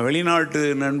 நான் வெளிநாட்டு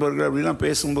நண்பர்கள் அப்படிலாம்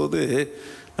பேசும்போது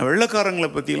நான் வெள்ளைக்காரங்களை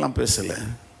பற்றியெல்லாம் பேசலை.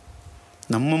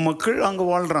 நம்ம மக்கள் அங்கே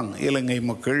வாழ்கிறாங்க, இலங்கை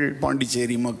மக்கள்,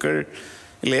 பாண்டிச்சேரி மக்கள்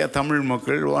இல்லையா, தமிழ்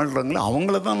மக்கள் வாழ்கிறாங்களே,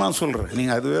 அவங்கள தான் நான் சொல்கிறேன்.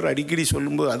 நீங்கள் அது வேறு அடிக்கடி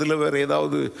சொல்லும்போது அதில் வேறு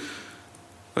ஏதாவது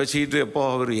வச்சுக்கிட்டு எப்போ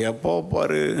அவர் எப்போ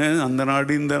பாரு அந்த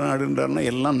நாடு இந்த நாடுன்றாருன்னா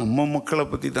எல்லாம் நம்ம மக்களை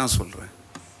பற்றி தான் சொல்கிறேன்.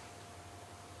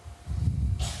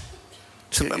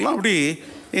 சிலர்லாம் அப்படி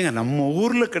நம்ம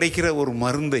ஊரில் கிடைக்கிற ஒரு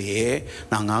மருந்தையே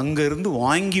நாங்கள் அங்கேருந்து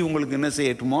வாங்கி உங்களுக்கு என்ன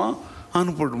செய்யட்டுமா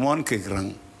அனுப்பட்டுமான்னு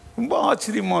கேட்குறாங்க. ரொம்ப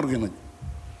ஆச்சரியமாக இருக்குது எனக்கு.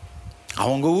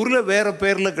 அவங்க ஊரில் வேறு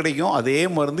பேரில் கிடைக்கும் அதே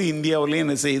மருந்து இந்தியாவிலேயும்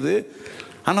என்ன செய்யுது.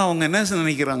 ஆனால் அவங்க என்ன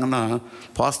நினைக்கிறாங்கன்னா,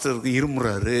 பாஸ்டருக்கு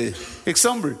இருமுறாரு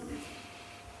எக்ஸாம்பிள்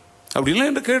அப்படின்லாம்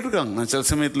என்ன கேட்டிருக்காங்க. நான் சில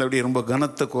சமயத்தில் அப்படி ரொம்ப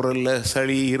கனத்த குரலில்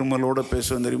சளி இருமலோடு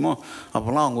பேசுவேன் தெரியுமோ,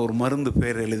 அப்போல்லாம் அவங்க ஒரு மருந்து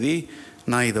பேர் எழுதி,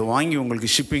 நான் இதை வாங்கி உங்களுக்கு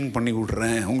ஷிப்பிங் பண்ணி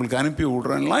விட்றேன், உங்களுக்கு அனுப்பி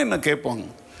விட்றேன்லாம் என்ன கேட்பாங்க.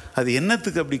 அது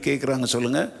என்னத்துக்கு அப்படி கேட்குறாங்க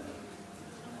சொல்லுங்கள்?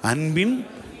 அன்பின்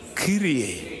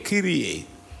கிரியை. கிரியை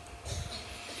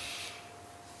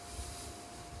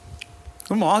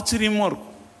ரொம்ப ஆச்சரியமாக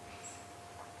இருக்கும்.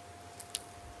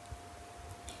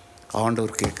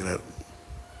 ஆண்டவர் கேட்குறார்,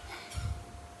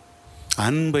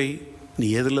 அன்பை நீ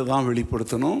எதில் தான்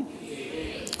வெளிப்படுத்தணும்?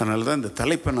 அதனால தான் இந்த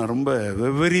தலைப்பை நான் ரொம்ப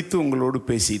விவரித்து உங்களோடு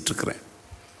பேசிகிட்ருக்கிறேன்.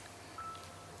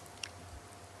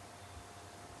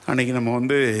 அன்றைக்கி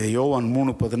நம்ம யோவான்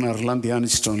 3:16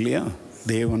 தியானிச்சிட்டோம் இல்லையா?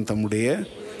 தேவன் தம்முடைய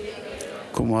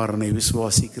குமாரனை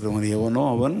விசுவாசிக்கிறவன் எவனோ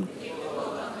அவன்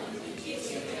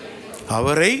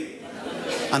அவரை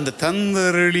அந்த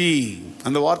தந்தரளி,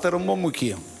 அந்த வார்த்தை ரொம்ப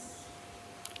முக்கியம்.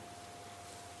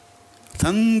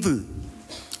 தந்து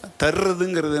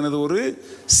தர்றதுங்கிறது என்னது? ஒரு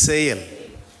செயல்.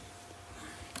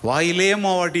 வாயிலே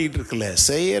மாவாட்டிக்கிட்டு இருக்கல,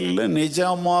 செயலில்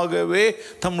நிஜமாகவே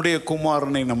தம்முடைய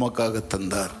குமாரனை நமக்காக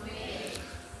தந்தார்.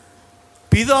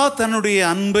 பிதா தன்னுடைய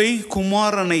அன்பை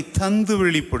குமாரனை தந்து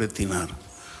வெளிப்படுத்தினார்.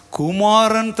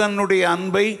 குமாரன் தன்னுடைய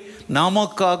அன்பை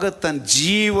நமக்காக தன்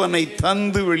ஜீவனை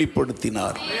தந்து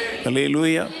வெளிப்படுத்தினார்.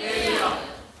 அல்லேலூயா.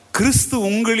 கிறிஸ்து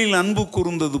உங்களில் அன்பு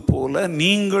கூர்ந்தது போல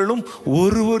நீங்களும்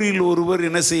ஒருவரில் ஒருவர்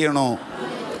என்ன செய்யணும்?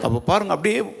 அப்போ பாருங்க,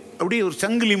 அப்படியே ஒரு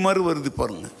சங்கிலி மாதிரி வருது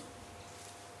பாருங்க.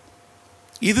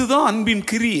 இதுதான் அன்பின்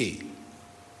கிரியை.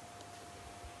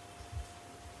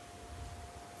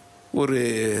 ஒரு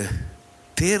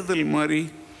தேர்தல் மாதிரி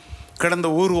கடந்த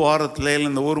ஒரு வாரத்தில் இல்லை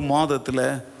இந்த ஒரு மாதத்தில்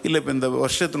இல்லை இப்போ இந்த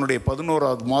வருஷத்தினுடைய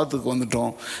 11வது மாதத்துக்கு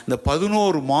வந்துட்டோம். இந்த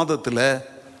 11 மாதத்தில்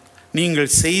நீங்கள்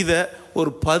செய்த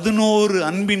ஒரு 11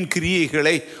 அன்பின்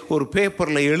கிரியைகளை ஒரு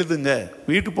பேப்பரில் எழுதுங்க.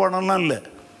 வீட்டு பாடம்லாம் இல்லை.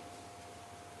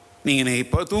 நீங்கள்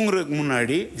இப்போ தூங்குறதுக்கு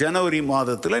முன்னாடி ஜனவரி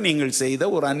மாதத்தில் நீங்கள் செய்த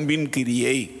ஒரு அன்பின்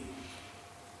கிரியை,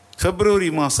 பிப்ரவரி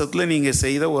மாதத்தில் நீங்கள்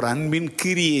செய்த ஒரு அன்பின்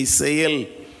கிரியை செயல்,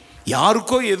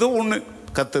 யாருக்கோ ஏதோ ஒன்று,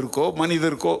 கர்த்தருக்கோ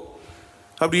மனிதருக்கோ,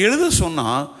 அப்படி எழுத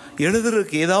சொன்னால்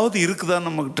எழுதுறதுக்கு ஏதாவது இருக்குதா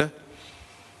நம்மக்கிட்ட?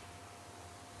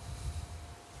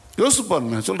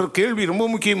 யோசிப்பாருங்க. சொல்கிற கேள்வி ரொம்ப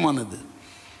முக்கியமானது.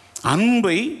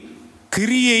 அன்பை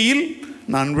கிரியையில்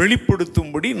நான்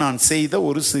வெளிப்படுத்தும்படி நான் செய்த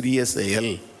ஒரு சிறிய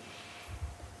செயல்.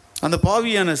 அந்த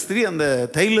பாவியான ஸ்திரீ அந்த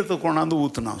தைலத்தை கொண்டாந்து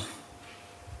ஊற்றுனான்.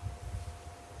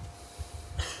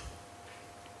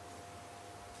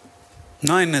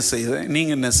 நான் என்ன செய்தேன்,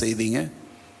 நீங்கள் என்ன செய்தீங்க?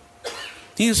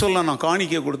 நீங்கள் சொல்ல, நான்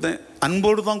காணிக்கை கொடுத்தேன்.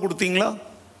 அன்போடு தான் கொடுத்தீங்களா?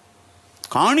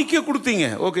 காணிக்கை கொடுத்தீங்க,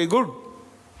 ஓகே குட்.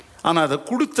 ஆனால் அதை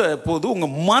கொடுத்த போது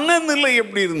உங்கள் மனநிலை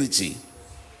எப்படி இருந்துச்சு?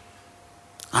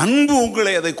 அன்பு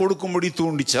உங்களை அதை கொடுக்கும்படி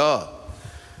தூண்டிச்சா?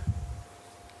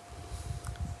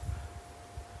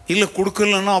 இல்லை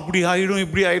கொடுக்கலன்னா அப்படி ஆகிடும்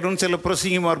இப்படி ஆகிடும் சில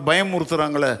பிரசங்கமார்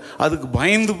பயமுறுத்துறாங்களே, அதுக்கு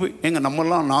பயந்து போய்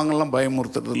நாங்கள்லாம்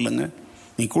பயமுறுத்துறது இல்லைங்க.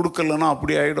 நீ கொடுக்கலன்னா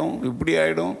அப்படி ஆகிடும் இப்படி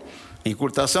ஆகிடும், நீ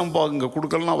தசம்பாக இங்கே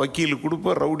கொடுக்கலன்னா வக்கீலுக்கு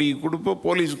கொடுப்ப, ரவுடிக்கு கொடுப்ப,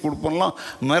 போலீஸுக்கு கொடுப்பெல்லாம்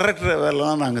மிரட்டுற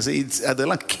வேலைலாம் நாங்கள்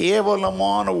அதெல்லாம்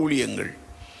கேவலமான ஊழியங்கள்.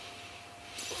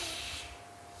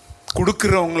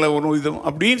 கொடுக்குறவங்கள ஒரு விதம்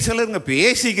அப்படின்னு சிலருங்க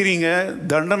பேசிக்கிறீங்க,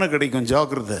 தண்டனை கிடைக்கும்,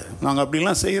 ஜாக்கிரதை. நாங்கள்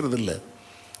அப்படிலாம் செய்கிறதில்ல.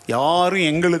 யாரும்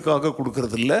எங்களுக்காக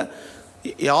கொடுக்கறதில்ல.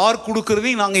 யார்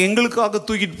கொடுக்குறதையும் நாங்கள் எங்களுக்காக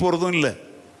தூக்கிட்டு போகிறதும் இல்லை.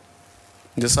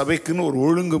 இந்த சபைக்குன்னு ஒரு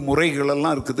ஒழுங்கு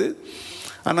முறைகளெல்லாம் இருக்குது.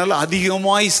 அதனால்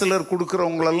அதிகமாய் சிலர்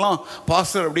கொடுக்குறவங்களெல்லாம்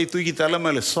பாஸ்டர் அப்படியே தூக்கி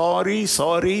தலைமையில் சாரி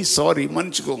சாரி சாரி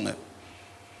மன்னிச்சுக்கோங்க,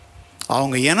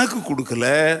 அவங்க எனக்கு கொடுக்கல,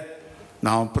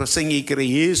 நான் பிரசங்கிக்கிற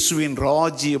இயேசுவின்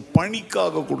ராஜ்ய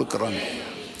பணிக்காக கொடுக்குறாங்க.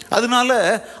 அதனால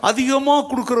அதிகமாக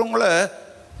கொடுக்குறவங்கள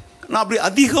நான் அப்படி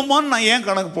அதிகமாக நான் ஏன்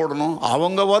கணக்கு போடணும்?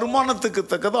 அவங்க வருமானத்துக்கு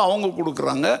தக்கது அவங்க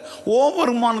கொடுக்குறாங்க, ஓ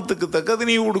வருமானத்துக்கு தக்கது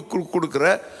நீ கொடுக்குற.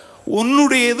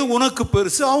 உன்னுடையது உனக்கு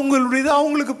பெருசு, அவங்களுடையது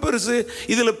அவங்களுக்கு பெருசு.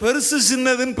 இதில் பெருசு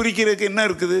சின்னதுன்னு பிரிக்கிறதுக்கு என்ன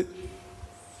இருக்குது?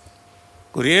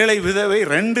 ஒரு ஏழை விதவை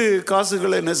 2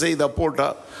 காசுகளை என்ன செய்தா? போட்டா.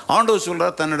 ஆண்டவர் சொல்றா,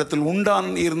 தன்னிடத்தில் உண்டான்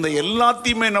இருந்த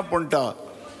எல்லாத்தையுமே என்ன பண்ணிட்டா?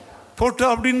 போட்டா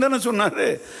அப்படின்னு தானே சொன்னார்.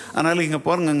 அதனால் இங்கே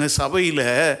பாருங்க, சபையில்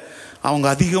அவங்க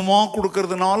அதிகமாக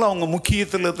கொடுக்கறதுனால அவங்க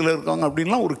முக்கியத்தில் இருக்காங்க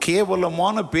அப்படின்லாம் ஒரு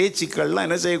கேவலமான பேச்சுக்கள்லாம்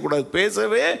என்ன செய்யக்கூடாது?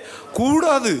 பேசவே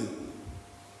கூடாது.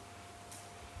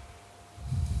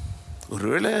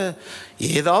 ஒருவேளை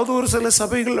ஏதாவது ஒரு சில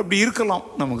சபைகள் அப்படி இருக்கலாம்,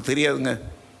 நமக்கு தெரியாதுங்க.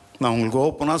 நான் உங்களுக்கு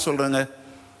ஓப்பனாக சொல்கிறேங்க,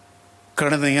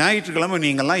 கடந்த ஞாயிற்றுக்கிழமை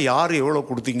நீங்கள்லாம் யார் எவ்வளோ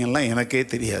கொடுத்தீங்கன்னா எனக்கே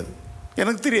தெரியாது.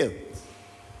 எனக்கு தெரியாது,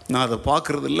 நான் அதை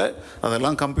பார்க்குறதில்ல.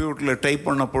 அதெல்லாம் கம்ப்யூட்டரில் டைப்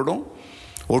பண்ணப்படும்,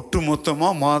 ஒட்டு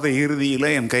மொத்தமாக மாத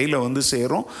இறுதியில் என் கையில் வந்து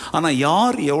சேரும். ஆனால்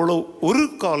யார் எவ்வளோ ஒரு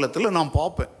காலத்தில் நான்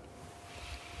பார்ப்பேன்.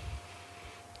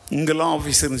 இங்கெல்லாம்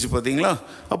ஆஃபீஸ் இருந்துச்சு பார்த்தீங்களா?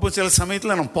 அப்போ சில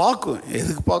சமயத்தில் நான் பார்க்குவேன்.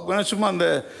 எதுக்கு பார்க்குவேன்? சும்மா அந்த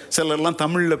சிலர்லாம்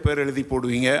தமிழில் பேர் எழுதி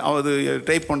போடுவீங்க, அது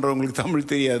டைப் பண்ணுறவங்களுக்கு தமிழ்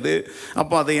தெரியாது.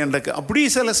 அப்போ அதை என்கிட்ட அப்படி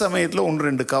சில சமயத்தில்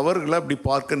 1-2 கவர்களை அப்படி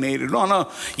பார்க்க நேரிடும். ஆனால்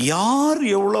யார்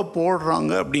எவ்வளோ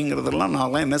போடுறாங்க அப்படிங்கிறதெல்லாம்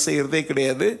நான்லாம் என்ன செய்கிறதே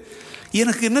கிடையாது.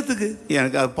 எனக்கு என்னத்துக்கு?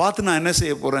 எனக்கு அதை பார்த்து நான் என்ன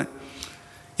செய்ய போகிறேன்?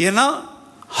 ஏன்னா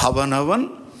அவனவன்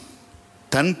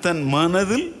தன்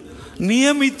மனதில்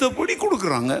நியமித்தபடி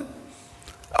கொடுக்குறாங்க.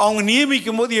 அவங்க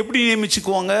நியமிக்கும் போது எப்படி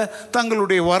நியமிச்சுக்குவாங்க?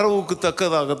 தங்களுடைய வரவுக்கு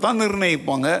தக்கதாகத்தான்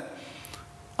நிர்ணயிப்பாங்க.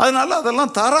 அதனால்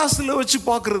அதெல்லாம் தராசில் வச்சு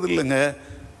பார்க்குறது இல்லைங்க.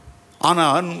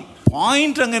 ஆனால்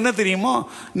பாயிண்ட் அங்கே என்ன தெரியுமா?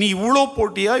 நீ இவ்வளோ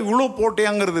போட்டியா இவ்வளோ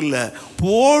போட்டியாங்கிறது இல்லை,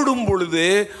 போடும் பொழுது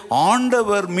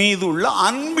ஆண்டவர் மீது உள்ள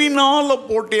அன்பினால்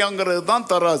போட்டியாங்கிறது தான்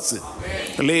தராசு.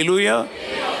 அல்லேலூயா.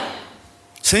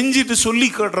 செஞ்சுட்டு சொல்லி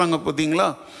காட்டுறாங்க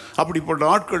பார்த்தீங்களா? அப்படிப்பட்ட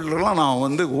ஆட்கள்லாம் நான்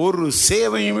வந்து ஒரு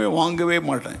சேவையுமே வாங்கவே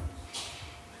மாட்டேன்.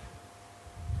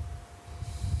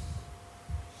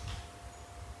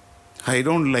 ஐ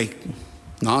டோன்ட் லைக்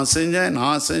நான்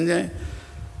செஞ்சேன்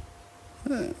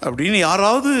அப்படின்னு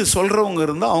யாராவது சொல்கிறவங்க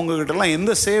இருந்தால் அவங்கக்கிட்டலாம்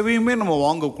எந்த சேவையுமே நம்ம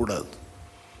வாங்கக்கூடாது.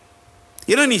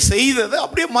 ஏன்னா நீ செய்ததை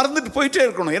அப்படியே மறந்துட்டு போயிட்டே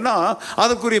இருக்கணும். ஏன்னா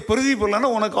அதுக்குரிய பிரதிபலனை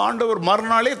உனக்கு ஆண்டவர்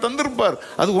மறுநாளே தந்திருப்பார்.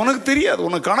 அது உனக்கு தெரியாது,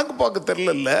 உனக்கு கணக்கு பார்க்க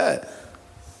தெரியல.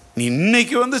 நீ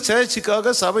இன்னைக்கு வந்து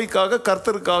சேர்ச்சுக்காக, சபைக்காக,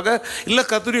 கர்த்தருக்காக, இல்லை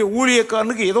கர்த்தருடைய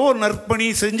ஊழியக்காரனுக்கு ஏதோ ஒரு நற்பணி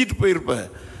செஞ்சுட்டு போயிருப்ப.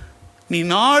 நீ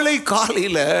நாளை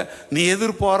காலையில் நீ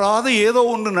எதிர்பாராத ஏதோ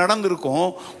ஒன்று நடந்திருக்கும்.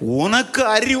 உனக்கு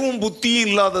அறிவும் புத்தியும்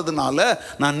இல்லாததுனால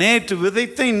நான் நேற்று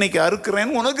விதைத்த இன்னைக்கு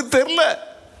அறுக்கிறேன்னு உனக்கு தெரில.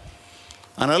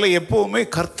 அதனால் எப்போவுமே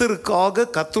கர்த்தருக்காக,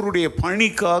 கர்த்தருடைய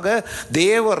பணிக்காக,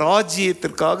 தேவ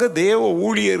ராஜ்யத்திற்காக, தேவ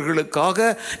ஊழியர்களுக்காக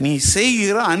நீ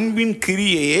செய்கிற அன்பின்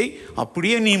கிரியையை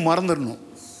அப்படியே நீ மறந்துடணும்.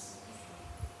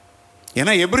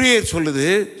 ஏன்னா எபிரேயர் சொல்லுது,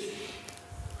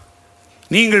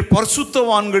 நீங்கள்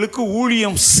பரிசுத்தவான்களுக்கு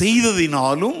ஊழியம்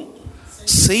செய்ததினாலும்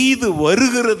செய்து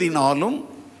வருகிறதினாலும்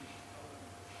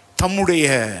தம்முடைய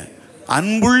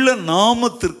அன்புள்ள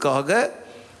நாமத்திற்காக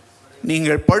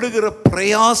நீங்கள் படுகிற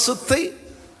பிரயாசத்தை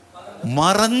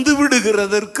மறந்து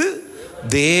விடுகிறதற்கு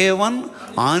தேவன்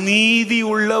அநீதி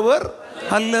உள்ளவர்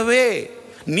அல்லவே.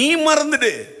 நீ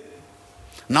மறந்துடு.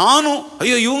 நானும்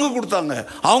ஐயோ இவங்க கொடுத்தாங்க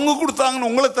அவங்க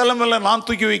கொடுத்தாங்கன்னு உங்களை தலைமையில் நான்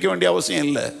தூக்கி வைக்க வேண்டிய அவசியம்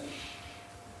இல்லை.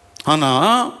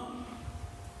 ஆனால்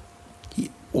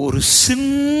ஒரு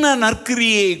சின்ன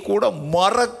நற்கிரியை கூட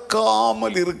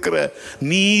மறக்காமல் இருக்கிற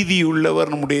நீதி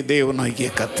உள்ளவர் நம்முடைய தேவனாகிய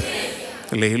கர்த்தர்.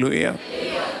 அல்லேலூயா.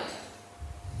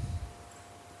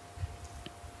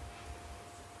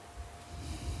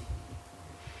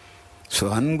 ஸோ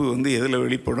அன்பு வந்து எதில்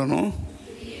வெளிப்படணும்?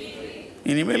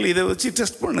 இனிமேல் இதை வச்சு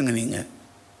டெஸ்ட் பண்ணுங்க. நீங்கள்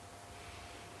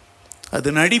அது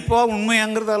நடிப்பா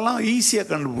உண்மையாங்கிறதெல்லாம்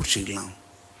ஈஸியாக கண்டுபிடிச்சிக்கலாம்.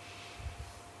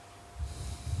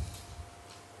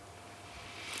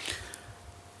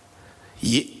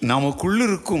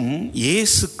 நமக்குள்ளிருக்கும்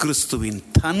இயேசு கிறிஸ்துவின்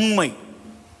தன்மை,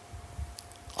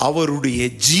 அவருடைய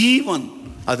ஜீவன்,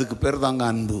 அதுக்கு பேர் தாங்க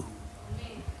அன்பு.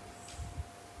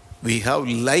 We have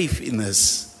life in us.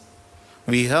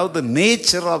 We have the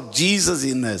nature of Jesus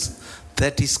in us.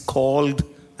 That is called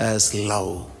as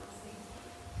love.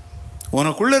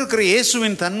 உனக்குள்ள இருக்கிற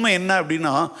இயேசுவின் தன்மை என்ன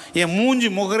அப்படின்னா, என் மூஞ்சி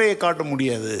முகரையை காட்ட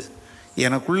முடியாது.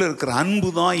 எனக்குள்ள இருக்கிற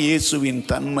அன்பு தான் இயேசுவின்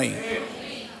தன்மை.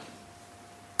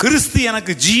 கிறிஸ்து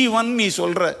எனக்கு ஜீவன் நீ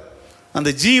சொல்ற, அந்த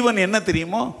ஜீவன் என்ன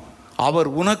தெரியுமோ? அவர்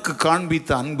உனக்கு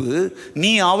காண்பித்த அன்பு,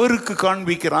 நீ அவருக்கு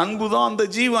காண்பிக்கிற அன்பு தான் அந்த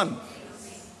ஜீவன்.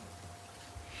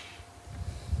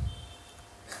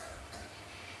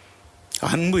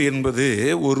 அன்பு என்பது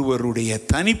ஒருவருடைய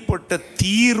தனிப்பட்ட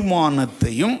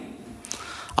தீர்மானத்தையும்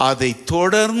அதை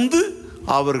தொடர்ந்து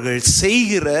அவர்கள்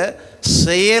செய்கிற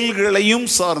செயல்களையும்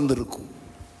சார்ந்திருக்கும்.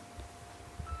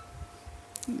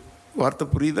 வார்த்தை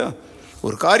புரியுதா?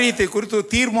 ஒரு காரியத்தை குறித்து ஒரு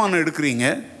தீர்மானம் எடுக்கிறீங்க,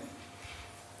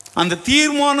 அந்த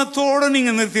தீர்மானத்தோடு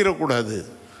நீங்கள் நிறுத்திடக்கூடாது.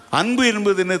 அன்பு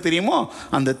என்பது என்ன தெரியுமோ,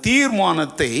 அந்த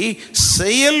தீர்மானத்தை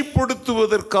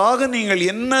செயல்படுத்துவதற்காக நீங்கள்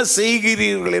என்ன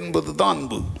செய்கிறீர்கள் என்பது தான்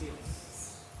அன்பு.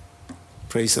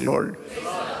 Praise the Lord.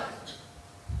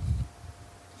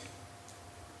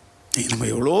 நம்ம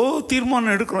எவ்வளோ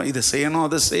தீர்மானம் எடுக்கிறோம், இதை செய்யணும்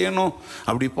அதை செய்யணும்,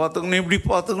 அப்படி பார்த்துக்கணும் இப்படி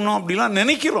பார்த்துக்கணும் அப்படிலாம்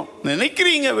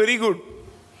நினைக்கிறீங்க. Very good.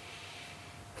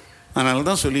 அதனால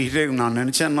தான் சொல்லிக்கிட்டே நான்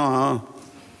நினச்சேன்னா,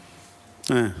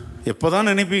 எப்போ தான்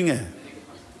நினைப்பீங்க?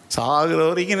 சாகிற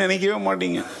வரைக்கும் நினைக்கவே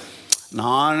மாட்டீங்க.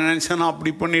 நான் நினச்சேன்னா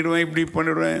அப்படி பண்ணிவிடுவேன் இப்படி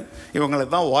பண்ணிவிடுவேன். இவங்களை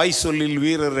தான் வாய் சொல்லில்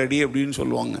வீரர் அடி அப்படின்னு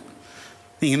சொல்லுவாங்க.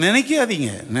 நீங்கள்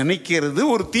நினைக்காதீங்க. நினைக்கிறது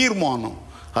ஒரு தீர்மானம்.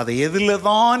 அதை எதில்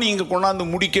தான் நீங்கள் கொண்டாந்து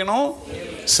முடிக்கணும்?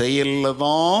 செயலில்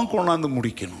தான் கொண்டாந்து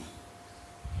முடிக்கணும்.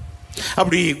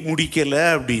 அப்படி முடிக்கலை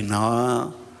அப்படின்னா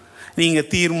நீங்கள்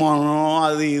தீர்மானம்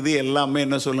அது இது எல்லாமே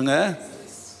என்ன சொல்லுங்கள்,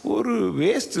 ஒரு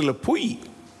வேஸ்ட்டில் பொய்.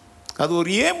 அது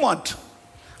ஒரு ஏமாற்றம்.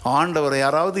 ஆண்டவரை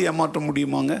யாராவது ஏமாற்ற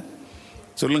முடியுமாங்க?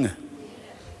 சொல்லுங்கள்,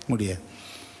 முடியாது.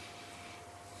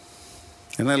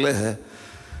 அதனால்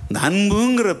இந்த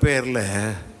அன்புங்கிற பேரில்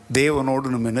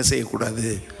தேவனோடு நம்ம என்ன செய்யக்கூடாது?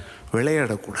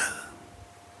 விளையாடக்கூடாது.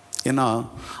 ஏன்னா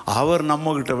அவர்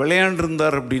நம்மக்கிட்ட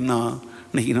விளையாண்டுருந்தார் அப்படின்னா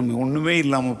இன்றைக்கி நம்ம ஒன்றுமே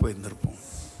இல்லாமல் போயிருந்திருப்போம்.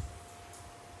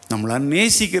 நம்மளை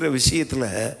நேசிக்கிற விஷயத்தில்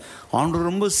ஆண்டவர்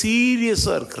ரொம்ப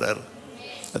சீரியஸாக இருக்கிறார்.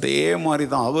 அதே மாதிரி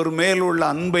தான் அவர் மேல் உள்ள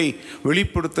அன்பை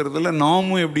வெளிப்படுத்துறதுல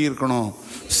நாமும் எப்படி இருக்கணும்?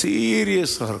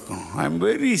 சீரியஸாக இருக்கணும். I am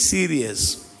very serious.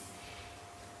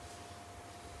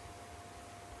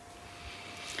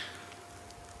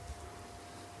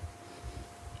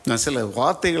 நான் சில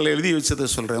வார்த்தைகள் எழுதி வச்சதை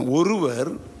சொல்கிறேன்.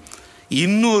 ஒருவர்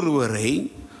இன்னொருவரை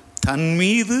தன்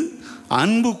மீது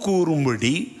அன்பு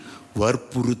கூறும்படி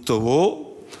வற்புறுத்தவோ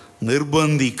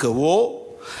நிர்பந்திக்கவோ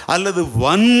அல்லது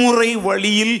வன்முறை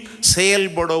வழியில்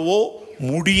செயல்படவோ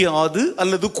முடியாது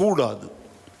அல்லது கூடாது.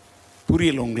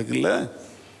 புரியல உங்களுக்கு? இல்லை,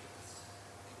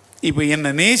 இப்போ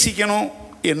என்னை நேசிக்கணும்,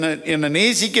 என்னை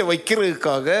நேசிக்க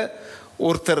வைக்கிறதுக்காக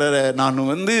ஒருத்தரை நான்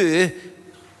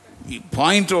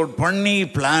பாயிண்ட் அவுட் பண்ணி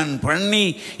பிளான் பண்ணி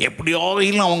எப்படியாவது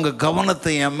அவங்க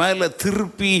கவனத்தை என் மேலே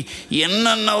திருப்பி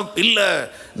என்னென்ன இல்லை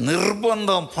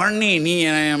நிர்பந்தம் பண்ணி நீ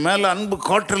என் மேலே அன்பு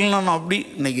காட்டலன்னா நான் அப்படி.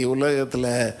 இன்றைக்கி உலகத்தில்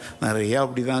நிறையா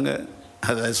அப்படி தாங்க.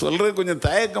 அதை சொல்கிறது கொஞ்சம்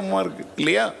தயக்கமாக இருக்குது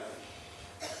இல்லையா?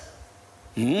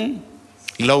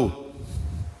 லவ்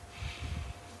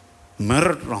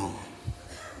மிரட்டுறோம்,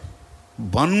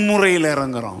 வன்முறையில்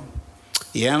இறங்குறோம்,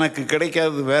 எனக்கு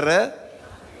கிடைக்காது வேற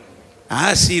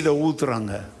ஆசிடை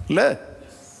ஊற்றுறாங்க. இல்லை,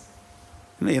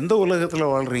 இன்னும் எந்த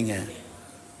உலகத்தில் வாழ்கிறீங்க?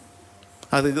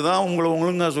 அதுக்கு தான் உங்களை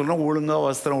ஒழுங்காக சொல்கிறேன், ஒழுங்காக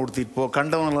வஸ்திரம் உடுத்திட்டு போ.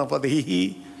 கண்டவங்களாம் பார்த்து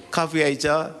காஃபி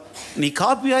ஆயிடுச்சா, நீ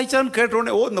காஃபி ஆயிடுச்சான்னு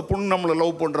கேட்டோடனே ஓ இந்த பொண்ணு நம்மளை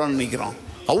லவ் பண்ணுறான்னு நினைக்கிறோம்.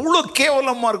 அவ்வளோ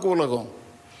கேவலமாக இருக்குது உலகம்.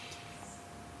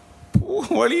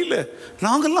 வழியில்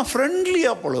நாங்கள்லாம்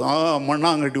ஃப்ரெண்ட்லியாக போடுவோம்.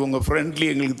 மண்ணாங்கட்டி உங்கள்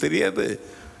ஃப்ரெண்ட்லி எங்களுக்கு தெரியாது.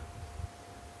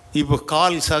 இப்போ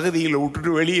கால் சகதியில்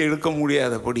விட்டுட்டு வெளியே எடுக்க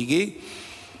முடியாதபடிக்கு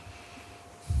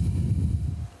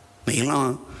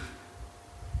நீங்களாம்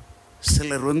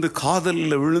சிலர்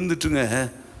காதலில் விழுந்துட்டுங்க,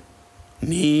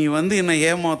 நீ என்னை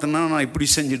ஏமாத்தினா நான் இப்படி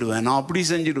செஞ்சிடுவேன், நான் அப்படி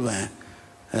செஞ்சிடுவேன்,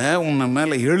 உன்னை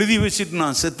மேலே எழுதி வச்சுட்டு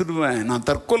நான் செத்துடுவேன், நான்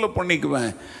தற்கொலை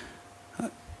பண்ணிக்குவேன்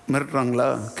மிரட்டுறாங்களா?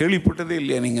 கேள்விப்பட்டதே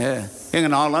இல்லையா நீங்கள்?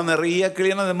 எங்கள் நான்லாம் நிறையா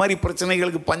கேள்வினா இந்த மாதிரி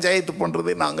பிரச்சனைகளுக்கு பஞ்சாயத்து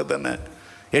பண்ணுறதே நாங்கள் தானே.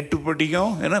 8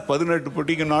 பட்டிக்கும் 18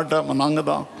 பட்டிக்கும் நாட்டாமல் நாங்கள்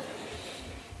தான்.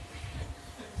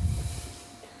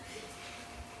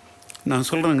 நான்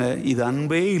சொல்கிறேங்க, இது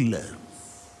அன்பே இல்லை.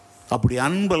 அப்படி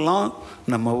அன்பெல்லாம்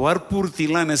நம்ம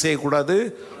வற்புறுத்திலாம் என்ன செய்யக்கூடாது?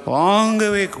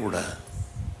 வாங்கவே கூடாது.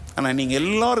 ஆனால் நீங்கள்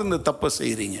எல்லோரும் இந்த தப்பை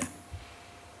செய்கிறீங்க.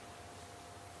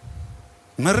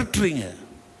 மிரட்டுறீங்க,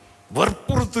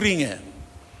 வற்புறுத்துறீங்க,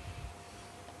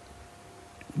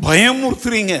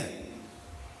 பயமுறுத்துறீங்க.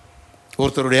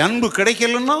 ஒருத்தருடைய அன்பு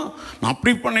கிடைக்கலன்னா நான்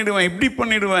அப்படி பண்ணிடுவேன் இப்படி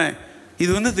பண்ணிடுவேன்.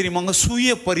 இது தெரியுமாங்க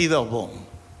சுய பரிதாபம்.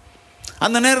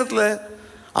 அந்த நேரத்தில்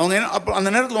அவங்க அப்போ அந்த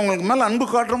நேரத்தில் உங்களுக்கு மேலே அன்பு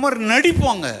காட்டுற மாதிரி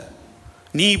நடிப்பாங்க,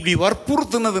 நீ இப்படி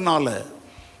வற்புறுத்துனதுனால.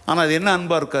 ஆனால் அது என்ன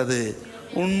அன்பாக இருக்காது?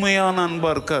 உண்மையான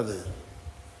அன்பாக இருக்காது.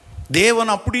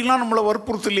 தேவன் அப்படிலாம் நம்மளை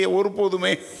வற்புறுத்தலையே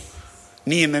ஒருபோதுமே.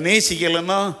 நீ என்னை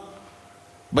நேசிக்கலைன்னா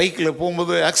பைக்கில்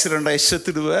போகும்போது ஆக்சிடெண்ட் ஆகி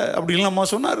செத்துடுவ அப்படின்லாமா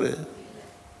சொன்னார்?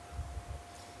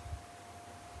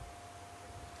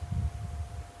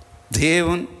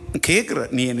 தேவன்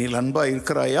கேட்குறார், நீ என்னில் அன்பாக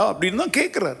இருக்கிறாயா அப்படின்னு தான்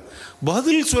கேட்குறார்.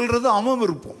 பதில் சொல்கிறது அவன்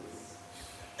விருப்பம்.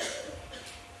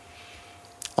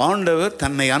 ஆண்டவர்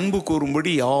தன்னை அன்பு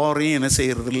கூறும்படி யாரையும் என்ன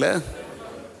செய்யறதில்ல,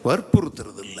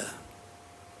 வற்புறுத்துறதில்ல.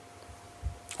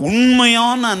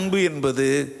 உண்மையான அன்பு என்பது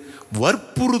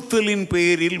வற்புறுத்தலின்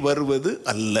பெயரில் வருவது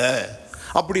அல்ல.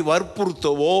 அப்படி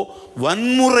வற்புறுத்தவோ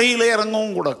வன்முறையில்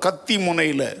இறங்கவும் கூட. கத்தி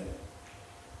முனையில்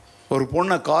ஒரு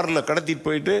பொண்ணை காரில் கடத்திட்டு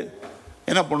போயிட்டு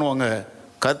என்ன பண்ணுவாங்க,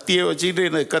 கத்தியை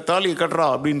வச்சுக்கிட்டு தாலியை கட்டுறா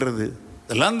அப்படின்றது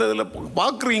இதெல்லாம் இந்த இதில்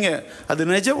பார்க்குறீங்க. அது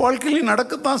நிஜ வாழ்க்கையிலையும்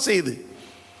நடக்கத்தான் செய்யுது.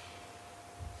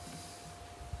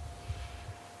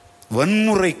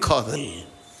 வன்முறை காதல்,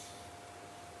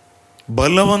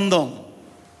 பலவந்தம்.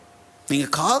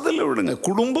 நீங்கள் காதலை விடுங்க,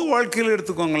 குடும்ப வாழ்க்கையில்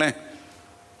எடுத்துக்கோங்களேன்.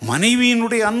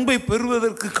 மனைவியினுடைய அன்பை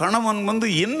பெறுவதற்கு கணவன்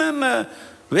என்னென்ன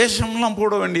வேஷம்லாம்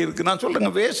போட வேண்டியிருக்கு. நான்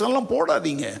சொல்கிறேங்க, வேஷம்லாம்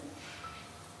போடாதீங்க.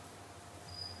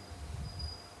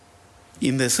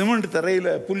 இந்த சிமெண்ட்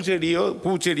தரையில் புல்செடியோ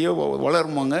பூச்செடியோ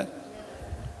வளருமாங்க?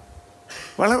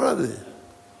 வளராது.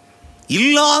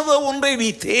 இல்லாத ஒன்றை நீ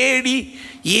தேடி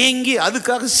ஏங்கி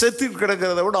அதுக்காக செத்து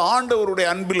கிடக்கிறத விட ஆண்டவருடைய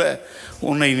அன்பில்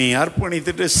உன்னை நீ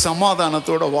அர்ப்பணித்துட்டு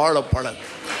சமாதானத்தோட வாழ பழகு.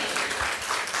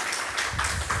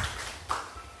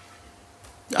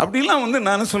 அப்படிலாம்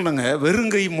நான் சொல்லுங்க,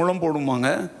 வெறுங்கை முழம் போடுமாங்க?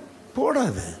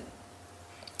 போடாது.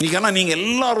 ஆனால் நீங்கள்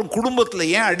எல்லாரும் குடும்பத்தில்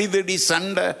ஏன் அடிதடி,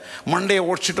 சண்டை, மண்டையை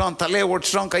உடைச்சிட்டான், தலையை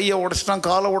உடைச்சிட்டான், கையை உடைச்சிட்டான்,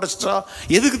 காலை உடைச்சிட்டா,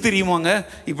 எதுக்கு தெரியுமாங்க?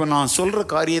 இப்போ நான் சொல்கிற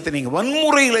காரியத்தை நீங்கள்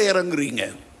வன்முறையில் இறங்குறீங்க.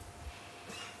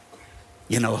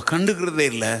 என்னை கண்டுக்கிறதே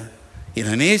இல்லை,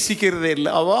 என்னை நேசிக்கிறதே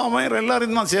இல்லை. அவன்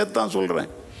எல்லாரையும் நான் சேர்த்தான் சொல்கிறேன்.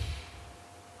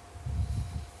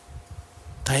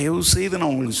 தயவு செய்து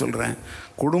நான் உங்களுக்கு சொல்கிறேன்,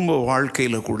 குடும்ப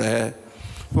வாழ்க்கையில் கூட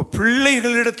இப்போ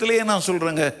பிள்ளைகளிடத்துலேயே நான்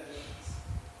சொல்கிறேங்க,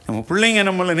 நம்ம பிள்ளைங்க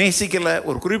நம்மளை நேசிக்கலை,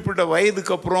 ஒரு குறிப்பிட்ட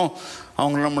வயதுக்கு அப்புறம்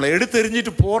அவங்க நம்மளை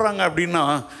எடுத்தெறிஞ்சிட்டு போகிறாங்க அப்படின்னா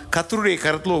கர்த்தருடைய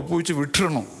கரத்தில் ஒப்புவிச்சு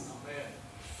விட்டுறணும்.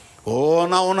 ஓ,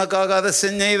 நான் உனக்காக அதை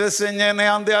செஞ்சேன், இதை செஞ்சேன்,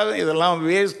 அந்த இதெல்லாம்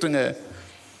வேஸ்ட்டுங்க.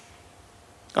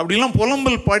 அப்படிலாம்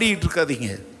புலம்பல் பாடிக்கிட்டு இருக்காதீங்க.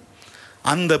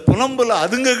 அந்த புலம்பலை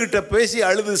அதுங்கக்கிட்ட பேசி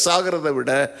அழுது சாகிறத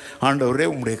விட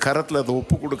ஆண்டவரே உங்களுடைய கரத்தில் அதை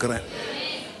ஒப்பு கொடுக்குறேன்.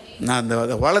 நான்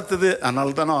அதை வளர்த்தது,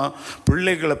 அதனால தான் நான்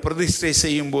பிள்ளைகளை பிரதிஷ்டை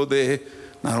செய்யும்போது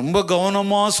நான் ரொம்ப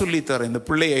கவனமாக சொல்லித்தரேன். இந்த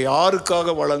பிள்ளையை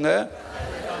யாருக்காக வளங்க?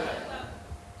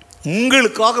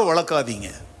 உங்களுக்காக வளர்க்காதீங்க.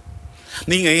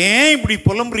 நீங்கள் ஏன் இப்படி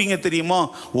புலம்புறீங்க தெரியுமா?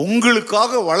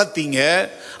 உங்களுக்காக வளர்த்தீங்க,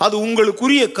 அது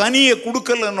உங்களுக்குரிய கனியை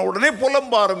கொடுக்கலன்னு உடனே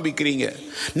புலம்ப ஆரம்பிக்கிறீங்க.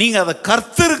 நீங்கள் அதை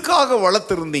கர்த்தருக்காக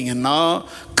வளர்த்துருந்தீங்கன்னா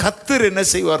கர்த்தர் என்ன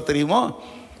செய்வார் தெரியுமா?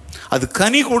 அது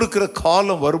கனி கொடுக்குற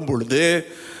காலம் வரும் பொழுது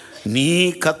நீ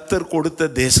கர்த்தர் கொடுத்த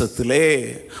தேசத்திலே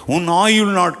உன்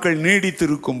ஆயுள் நாட்கள்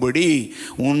நீடித்திருக்கும்படி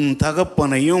உன்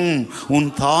தகப்பனையும் உன்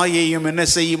தாயையும் என்ன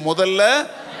செய்யும்? முதல்ல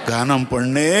கனம்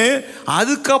பண்ணு,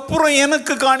 அதுக்கப்புறம்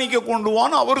எனக்கு காணிக்க கொண்டு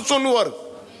வான்னு அவர் சொல்லுவார்.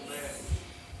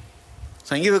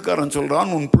 சங்கீதக்காரன்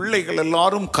சொல்றான், உன் பிள்ளைகள்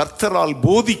எல்லாரும் கர்த்தரால்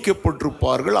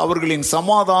போதிக்கப்பட்டிருப்பார்கள், அவர்களின்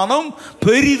சமாதானம்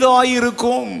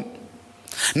பெரிதாயிருக்கும்.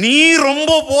 நீ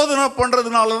ரொம்ப போதனை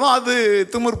பண்றதுனால தான் அது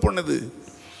திமிர் பண்ணுது.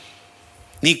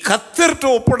 நீ கர்த்தர்கிட்ட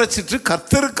ஒப்படைச்சிட்டு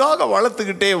கர்த்தருக்காக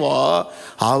வளர்த்துக்கிட்டே வா,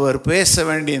 அவர் பேச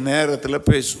வேண்டிய நேரத்தில்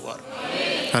பேசுவார்.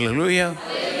 ஹல்லேலூயா.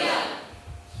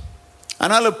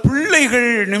 அதனால் பிள்ளைகள்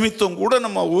நிமித்தம் கூட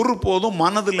நம்ம ஒருபோதும்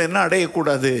மனதில் என்ன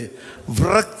அடையக்கூடாது?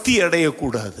 விரக்தி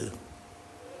அடையக்கூடாது.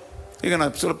 இங்க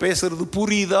நான் சொல்ல பேசுறது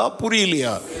புரியுதா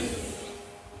புரியலையா?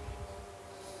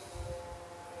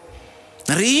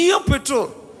 நிறைய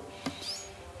பெற்றோர்,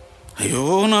 ஐயோ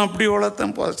நான் அப்படி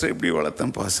வளர்த்தேன் பாச, இப்படி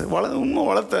வளர்த்தேன் பாச, உண்மை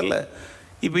வளர்த்தல.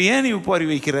 இப்போ ஏன் நீ உப்பாரி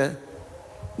வைக்கிற?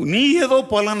 நீ ஏதோ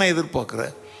பலனை எதிர்பார்க்குற.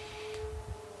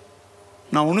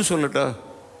 நான் ஒன்று சொல்லட்டா,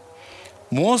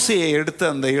 மோசையை எடுத்த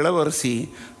அந்த இளவரசி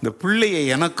இந்த பிள்ளையை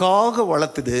எனக்காக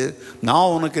வளர்த்துடு,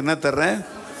 நான் உனக்கு என்ன தர்றேன்?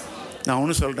 நான்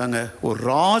ஒன்று சொல்லிட்டாங்க, ஒரு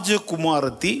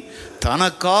ராஜகுமாரத்தி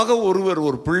தனக்காக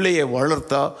ஒரு பிள்ளையை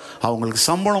வளர்த்தா அவங்களுக்கு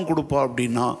சம்பளம் கொடுப்பா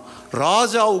அப்படின்னா,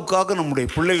 ராஜாவுக்காக நம்முடைய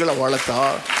பிள்ளைகளை வளர்த்தா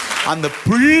அந்த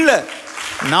பிள்ளை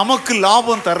நமக்கு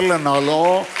லாபம்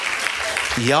தரலனாலும்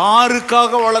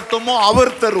யாருக்காக வளர்த்தோமோ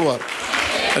அவர் தருவார்.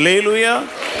 அல்லேலூயா.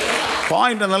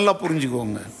 பாயிண்ட்டை நல்லா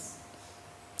புரிஞ்சுக்கோங்க.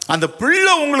 அந்த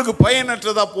பிள்ளை உங்களுக்கு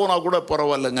பயனற்றதா போனால் கூட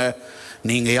பரவாயில்லைங்க,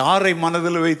 நீங்கள் யாரை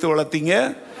மனதில் வைத்து வளர்த்தீங்க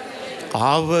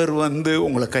அவர்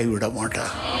உங்களை கைவிட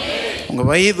மாட்டார். உங்கள்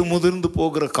வயது முதிர்ந்து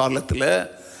போகிற காலத்தில்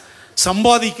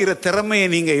சம்பாதிக்கிற திறமையை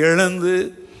நீங்கள் இழந்து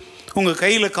உங்கள்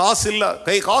கையில் காசு இல்லை,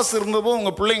 காசு இருந்தப்போ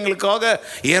உங்கள் பிள்ளைங்களுக்காக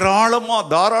ஏராளமாக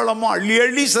தாராளமாக அள்ளி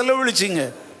அள்ளி செலவழிச்சிங்க.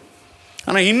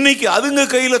 ஆனால் இன்றைக்கி அதுங்க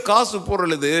கையில் காசு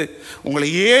பொருளுது, உங்களை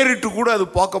ஏறிட்டு கூட அது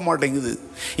பார்க்க மாட்டேங்குது.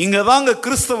 இங்கே தாங்க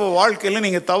கிறிஸ்தவ வாழ்க்கையில்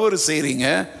நீங்கள் தவறு செய்கிறீங்க.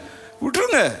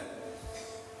 விட்டுருங்க.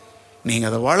 நீங்கள்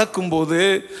அதை வளர்க்கும்போது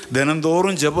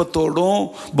தினந்தோறும் ஜெபத்தோடும்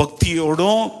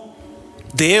பக்தியோடும்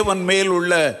தேவன் மேல்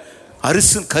உள்ள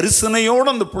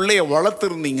கரிசனையோடு அந்த பிள்ளைய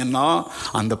வளர்த்துருந்தீங்கன்னா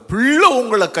அந்த பிள்ளை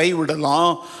உங்களை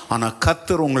கைவிடலாம், ஆனால்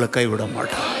கர்த்தர் உங்களை கைவிட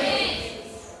மாட்டார்.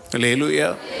 அல்லேலூயா.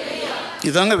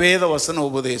 இதாங்க வேத வசன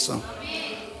உபதேசம்.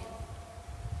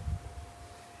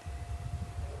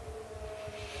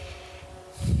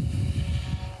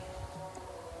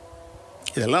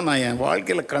 இதெல்லாம் நான் என்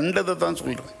வாழ்க்கையில் கண்டதை தான்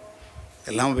சொல்கிறேன்.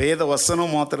 எல்லாம் வேத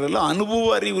வசனம் மாத்திரம் இல்லை, அனுபவ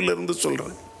அறிவிலிருந்து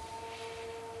சொல்கிறேன்.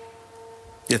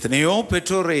 எத்தனையோ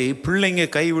பெற்றோரை பிள்ளைங்க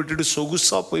கைவிட்டுட்டு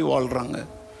சொகுசாக போய் வாழ்கிறாங்க.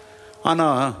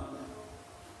 ஆனால்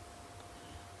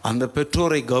அந்த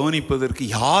பெற்றோரை கவனிப்பதற்கு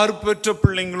யார் பெற்ற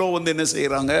பிள்ளைங்களோ என்ன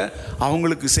செய்கிறாங்க,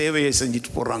 அவங்களுக்கு சேவையை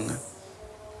செஞ்சுட்டு போகிறாங்க.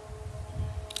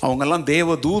 அவங்கெல்லாம்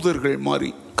தேவ தூதர்கள்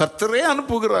மாதிரி கர்த்தரே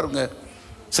அனுப்புகிறாருங்க.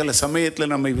 சில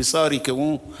சமயத்தில் நம்மை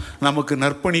விசாரிக்கவும், நமக்கு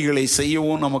நற்பணிகளை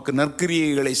செய்யவும், நமக்கு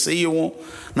நற்கிரியைகளை செய்யவும்,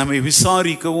 நம்மை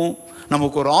விசாரிக்கவும்,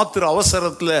 நமக்கு ஒரு ஆத்திர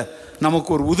அவசரத்தில் நமக்கு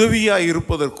ஒரு உதவியாக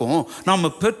இருப்பதற்கும்,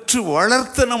 நம்ம பெற்று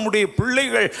வளர்த்த நம்முடைய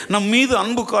பிள்ளைகள் நம் மீது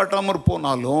அன்பு காட்டாமற்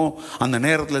போனாலும் அந்த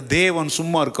நேரத்தில் தேவன்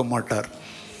சும்மா இருக்க மாட்டார்.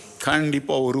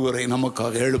 கண்டிப்பாக ஒருவரை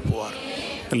நமக்காக எழுப்புவார்.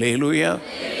 அல்லேலூயா.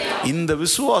 இந்த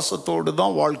விசுவாசத்தோடு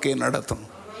தான் வாழ்க்கையை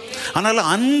நடத்தணும். அதனால்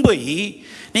அன்பை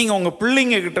நீங்கள் உங்கள்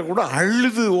பிள்ளைங்க கிட்ட கூட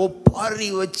அழுது ஒப்பாரி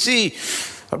வச்சு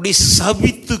அப்படி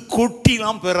சபித்து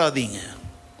கொட்டிலாம் பெறாதீங்க.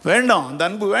 வேண்டாம், அந்த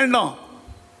அன்பு வேண்டாம்.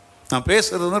 நான்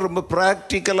பேசுகிறது ரொம்ப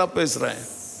ப்ராக்டிக்கலாக பேசுகிறேன்.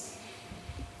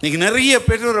 இன்றைக்கி நிறைய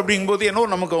பெற்றோர் அப்படிங்கும்போது என்னோ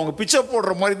நமக்கு அவங்க பிச்சை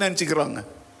போடுற மாதிரி தான் நினச்சிக்கிறாங்க.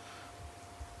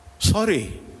 சாரி,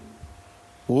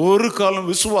 ஒரு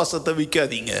காலம் விசுவாசத்தை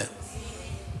விற்காதீங்க.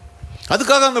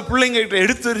 அதுக்காக அந்த பிள்ளைங்ககிட்ட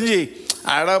எடுத்தெறிஞ்சு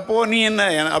அடப்போ நீ என்ன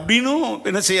அப்படின்னு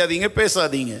என்ன செய்யாதீங்க,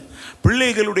 பேசாதீங்க.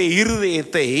 பிள்ளைகளுடைய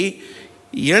இருதயத்தை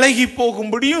இளகி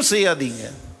போகும்படியும் செய்யாதீங்க.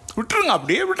 விட்டுருங்க,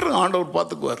 அப்படியே விட்டுருங்க, ஆண்டவர்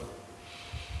பார்த்துக்குவார்.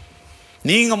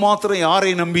 நீங்கள் மாத்திரம் யாரை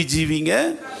நம்பி ஜீவிங்க?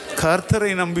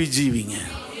 கர்த்தரை நம்பி ஜீவிங்க.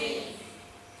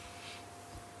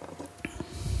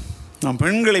 நான்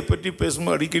பெண்களை பற்றி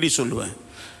பேசும்போது அடிக்கடி சொல்லுவேன்,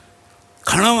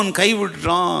 கணவன்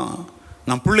கைவிட்டுட்டான்,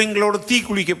 நான் பிள்ளைங்களோட தீ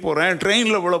குளிக்க போகிறேன்,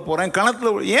 ட்ரெயினில் விழ போகிறேன்,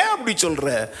 கணத்தில் ஏன் அப்படி சொல்கிற?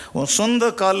 உன்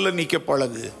சொந்த காலில் நிற்க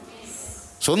பழகு.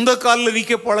 சொந்த காலில்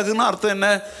நிற்க பழகுன்னா அர்த்தம் என்ன?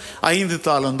 5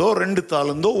 தாளந்தோ 2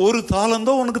 தாளந்தோ 1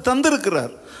 தாளந்தோ உனக்கு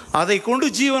தந்திருக்கிறார், அதை கொண்டு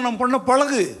ஜீவனம் பண்ண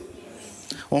பழகு.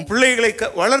 உன் பிள்ளைகளை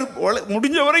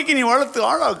முடிஞ்ச வரைக்கும் நீ வளர்த்து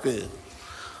ஆளாக்கு.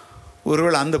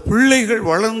 ஒருவேளை அந்த பிள்ளைகள்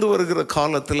வளர்ந்து வருகிற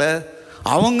காலத்தில்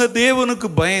அவங்க தேவனுக்கு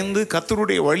பயந்து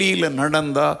கர்த்தருடைய வழியில்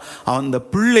நடந்தா அந்த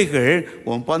பிள்ளைகள்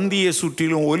உன் பந்தியை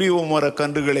சுற்றிலும் ஒலிவ மர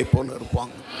கன்றுகளை போல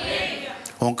இருப்பாங்க.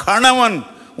 உன் கணவன்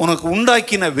உனக்கு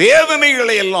உண்டாக்கின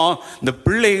வேதனைகளை எல்லாம் இந்த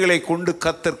பிள்ளைகளை கொண்டு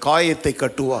கர்த்தர் காயத்தை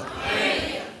கட்டுவார்.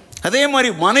 அதே மாதிரி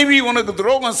மனைவி உனக்கு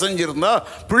துரோகம் செஞ்சிருந்தா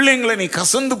பிள்ளைங்களை நீ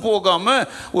கசந்து போகாம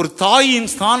ஒரு தாயின்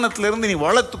ஸ்தானத்திலிருந்து நீ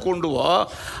வளர்த்து கொண்டு வா.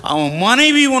 அவன்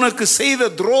மனைவி உனக்கு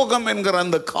செய்த துரோகம் என்கிற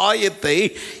அந்த காயத்தை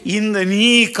இந்த நீ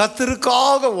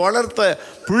கர்த்தருக்காக வளர்த்த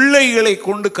பிள்ளைகளை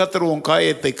கொண்டு கர்த்தர் உன்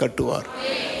காயத்தை கட்டுவார்.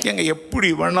 எங்க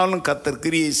எப்படி வேணாலும் கர்த்தர்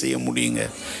கிரியை செய்ய முடியுங்க.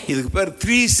 இதுக்கு பேர்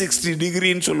 360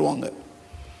 டிகிரின்னு சொல்லுவாங்க.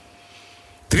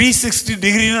 360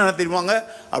 டிகிரின்னு என்ன தெரியுமாங்க?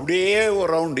 அப்படியே ஒரு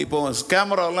ரவுண்டு. இப்போ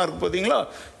கேமராலாம் இருக்குது பார்த்தீங்களா,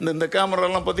 இந்த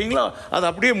கேமராலாம் பார்த்தீங்களா, அது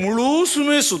அப்படியே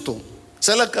முழுசுமே சுற்றும்.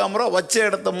 சில கேமரா வச்ச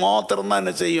இடத்த மாத்திரம்தான்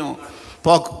என்ன செய்யும்,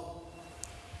 பார்க்கும்.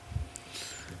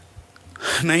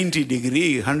 90 டிகிரி,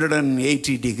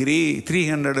 180 டிகிரி,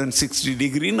 360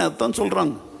 டிகிரின்னு அதுதான்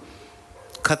சொல்கிறாங்க.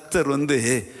 கர்த்தர்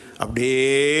அப்படியே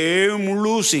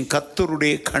முழுசும்,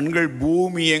 கர்த்தருடைய கண்கள்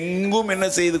பூமி எங்கும் என்ன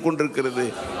செய்து கொண்டிருக்கிறது.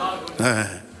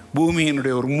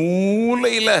 பூமியினுடைய ஒரு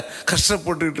மூலையில்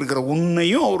கஷ்டப்பட்டு இருக்கிற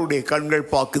உன்னையும் அவருடைய கண்கள்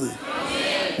பார்க்குது.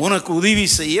 உனக்கு உதவி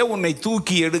செய்ய, உன்னை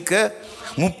தூக்கி எடுக்க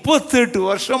 38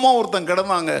 வருஷமாக ஒருத்தன்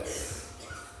கிடந்தாங்க.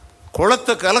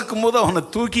 குளத்தை கலக்கும் போது அவனை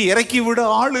தூக்கி இறக்கி விட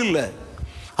ஆள் இல்லை.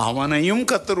 அவனையும்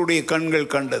கர்த்தருடைய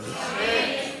கண்கள் கண்டது.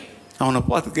 அவனை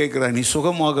பார்த்து கேட்குறா, நீ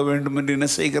சுகமாக வேண்டும் என்று என்ன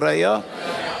செய்கிறாயா?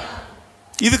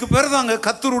 இதுக்கு பிறதாங்க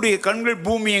கர்த்தருடைய கண்கள்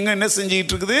பூமி எங்க என்ன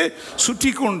செஞ்சுக்கிட்டு இருக்குது,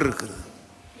 சுற்றி கொண்டிருக்குது.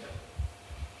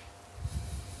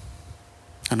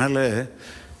 அதனால்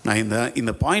நான்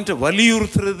இந்த பாயிண்ட்டை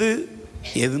வலியுறுத்துறது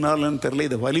எதுனாலன்னு தெரியல,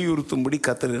 இதை வலியுறுத்தும்படி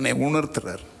கர்த்தர் என்னை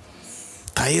உணர்த்துறார்.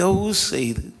 தயவு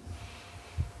செய்து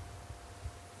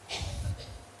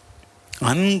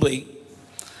அன்பை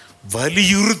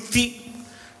வலியுறுத்தி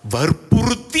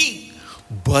வற்புறுத்தி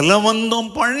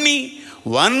பலவந்தம் பண்ணி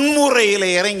வன்முறையில்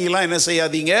இறங்கிலாம் என்ன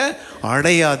செய்யாதீங்க,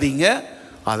 அடையாதீங்க.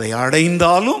 அதை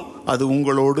அடைந்தாலும் அது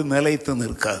உங்களோடு நிலைத்து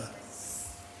நிற்காது.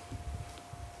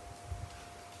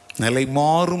 நிலை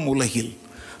மாறும் உலகில்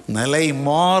நிலை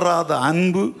மாறாத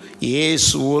அன்பு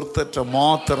இயேசு ஒருத்தற்ற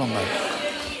மாத்திரம்தான்.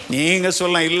 நீங்கள்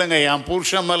சொல்லலாம், இல்லைங்க என்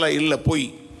புருஷன் மேலே இல்லை, போய்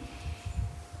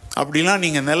அப்படிலாம்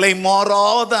நீங்கள் நிலை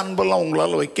மாறாத அன்பெல்லாம்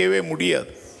உங்களால் வைக்கவே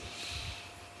முடியாது.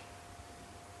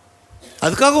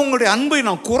 அதுக்காக உங்களுடைய அன்பை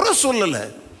நான் குறை சொல்லலை.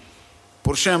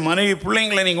 புருஷன் மனைவி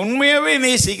பிள்ளைங்களை நீங்கள் உண்மையாகவே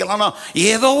நேசிக்கலாம். ஆனால்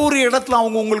ஏதோ ஒரு இடத்துல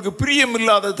அவங்க உங்களுக்கு பிரியம்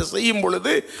இல்லாததை செய்யும்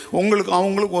பொழுது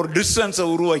அவங்களுக்கு ஒரு டிஸ்டன்ஸை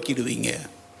உருவாக்கிடுவீங்க.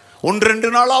 1-2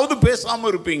 நாளாவது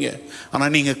பேசாமல் இருப்பீங்க.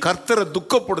 ஆனால் நீங்கள் கர்த்தரை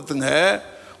துக்கப்படுத்துங்க,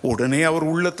 உடனே அவர்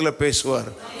உள்ளத்தில் பேசுவார்.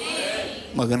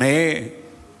 மகனே,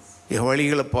 என்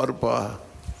வழிகளை பாருப்பா.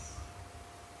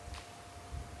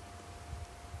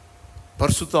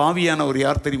 பரிசுத்த ஆவியானவர்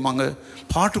யார் தெரியுமாங்க?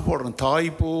 பாட்டு போடுறேன்,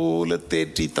 தாய் போல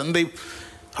தேற்றி தந்தை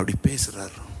அப்படி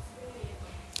பேசுகிறார்.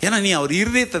 ஏன்னா நீ அவர்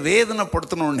இருதயத்தை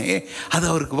வேதனைப்படுத்தினோடனே அது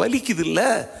அவருக்கு வலிக்குது இல்லை,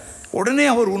 உடனே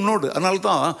அவர் உன்னோடு.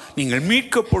 அதனால்தான் நீங்கள்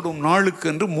மீட்கப்படும் நாளுக்கு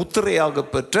என்று முத்திரையாக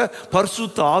பெற்ற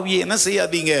பரிசுத்த ஆவியை என்ன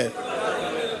செய்யாதீங்க,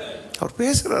 அவர்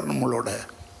பேசுகிறார் நம்மளோட.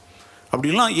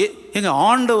 அப்படிலாம் எங்கள்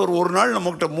ஆண்டவர் ஒரு நாள்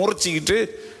நம்மகிட்ட முறைச்சிக்கிட்டு,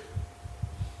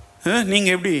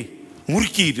 நீங்கள் எப்படி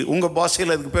முறுக்கிக்கிட்டு, உங்கள்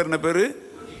பாஷையில் அதுக்கு பேர் என்ன பேர்,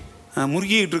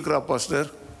 முறுக்கிக்கிட்டு இருக்கிறா பாஸ்டர்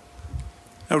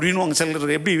அப்படின்னு அவங்க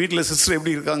சொல்கிறது. எப்படி வீட்டில் சிஸ்டர்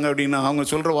எப்படி இருக்காங்க அப்படின்னா அவங்க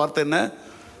சொல்கிற வார்த்தை என்ன,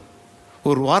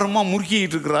 ஒரு வாரமாக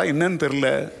முறுக்கிக்கிட்டு இருக்கிறா, என்னன்னு தெரில.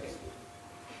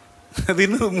 அது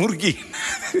என்ன முறுக்கி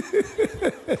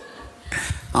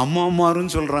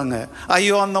அம்மாமாருன்னு சொல்கிறாங்க.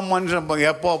 ஐயோ அந்த மனுஷன்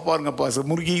எப்போ பாருங்க பாச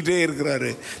முறுக்கிக்கிட்டே இருக்கிறாரு.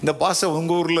 இந்த பாசை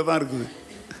உங்கள் ஊரில் தான் இருக்குது.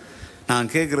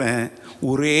 நான் கேட்குறேன்,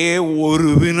 ஒரே ஒரு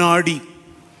வினாடி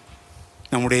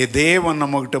நம்முடைய தேவன்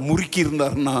நம்மக்கிட்ட முறுக்கி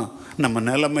இருந்தார்னா நம்ம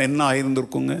நிலைமை என்ன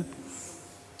ஆயிருந்திருக்குங்க?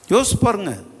 யோசிச்சு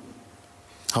பாருங்க.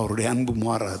 அவருடைய அன்பு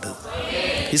மாறாது.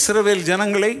 இஸ்ரவேல்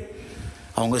ஜனங்களை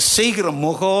அவங்க செய்கிற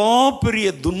பெரிய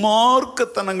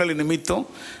துன்மார்க்கத்தனங்களை நிமித்தம்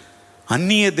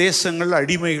அந்நிய தேசங்கள்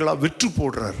அடிமைகளாக விற்று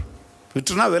போடுறார்.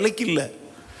 விற்றுனா விலைக்கு இல்லை.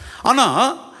 ஆனால்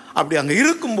அப்படி அங்கே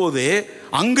இருக்கும்போதே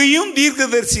அங்கேயும்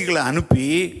தீர்க்கதரிசிகளை அனுப்பி,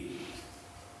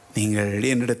 நீங்கள்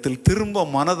என்னிடத்தில் திரும்ப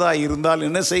மனதாக இருந்தால்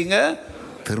என்ன செய்யுங்க,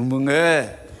 திரும்புங்க,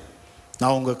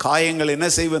 நான் உங்கள் காயங்கள் என்ன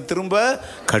செய்வேன், திரும்ப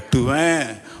கட்டுவேன்,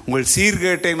 உங்கள்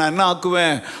சீர்கேட்டை நான் என்ன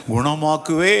ஆக்குவேன்,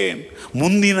 குணமாக்குவேன்,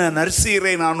 முந்தின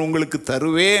நற்சீரை நான் உங்களுக்கு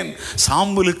தருவேன்,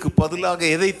 சாம்பலுக்கு பதிலாக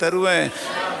எதை தருவேன்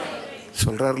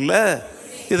சொல்கிறார்ல.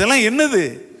 இதெல்லாம் என்னது?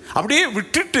 அப்படியே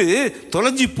விட்டுட்டு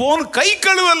தொலைஞ்சி போன கை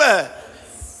கழுவல,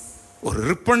 ஒரு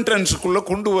ரிப்பன்டன்ஸுக்குள்ளே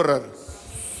கொண்டு வர்றார்.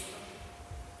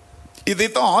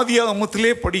 இதைத்தான்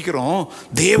ஆதியாகமத்திலே படிக்கிறோம்.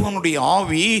 தேவனுடைய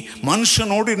ஆவி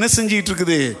மனுஷனோடு என்ன செஞ்சிட்டு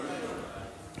இருக்குது,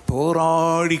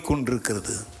 போராடி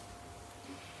கொண்டிருக்கிறது.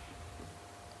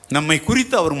 நம்மை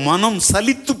குறித்து அவர் மனம்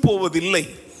சலித்து போவதில்லை.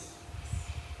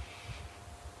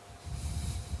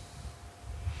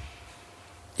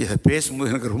 இதை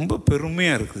பேசும்போது எனக்கு ரொம்ப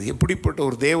பெருமையாக இருக்குது. எப்படிப்பட்ட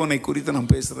ஒரு தேவனை குறித்து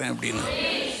நான் பேசுகிறேன் அப்படின்னு.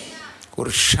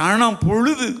 ஒரு க்ஷணம்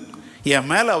பொழுது என்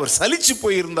மேலே அவர் சலிச்சு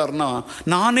போயிருந்தார்னா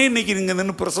நானே இன்னைக்கு நீங்கள்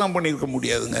நின்று பிரசங்கம் பண்ணியிருக்க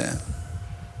முடியாதுங்க.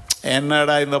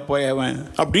 என்னடா இந்த போயவன்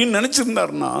அப்படின்னு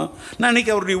நினச்சிருந்தாருன்னா நான்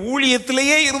இன்னைக்கு அவருடைய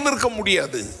ஊழியத்திலேயே இருந்திருக்க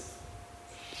முடியாது.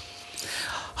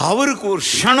 அவருக்கு ஒரு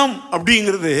க்ஷணம்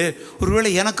அப்படிங்கிறது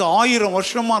ஒருவேளை எனக்கு 1000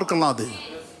 வருஷமாக இருக்கலாம். அது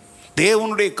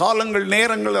தேவனுடைய காலங்கள்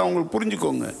நேரங்கள் அவங்களுக்கு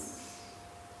புரிஞ்சுக்கோங்க.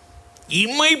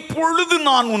 இமை பொழுது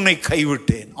நான் உன்னை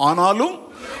கைவிட்டேன், ஆனாலும்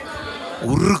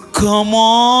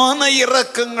உருக்கமான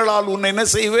இரக்கங்களால் உன்னை என்ன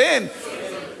செய்வேன்.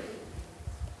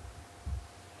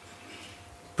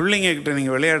 பிள்ளைங்க கிட்ட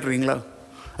நீங்கள் விளையாடுறீங்களா?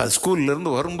 அது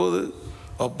ஸ்கூல்லேருந்து வரும்போது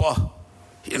அப்பா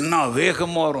என்ன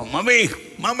வேகமாக வரும், மமை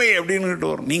மமை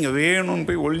அப்படின்னுட்டு வரும். நீங்கள் வேணும்னு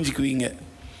போய் ஒளிஞ்சிக்குவீங்க.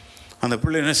 அந்த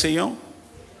பிள்ளை என்ன செய்யும்,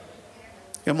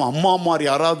 ஏமா அம்மா மாதிரி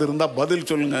யாராவது இருந்தால் பதில்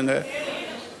சொல்லுங்க,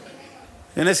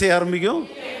 என்ன செய்ய ஆரம்பிக்கும்,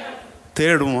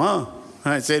 தேடுமா.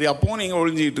 சரி, அப்போவும் நீங்கள்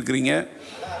ஒளிஞ்சிக்கிட்டு இருக்கிறீங்க,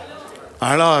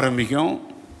 அழ ஆரம்பிக்கும்.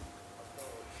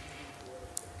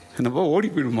 என்னப்பா ஓடி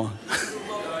போயிடுமா?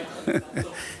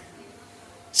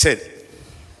 சரி,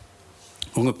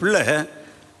 உங்கள் பிள்ளை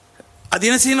அது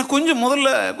என்ன செய்யணும், கொஞ்சம் முதல்ல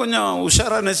கொஞ்சம்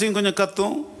உஷாராக என்ன செய்யும், கொஞ்சம்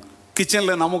கத்தும்.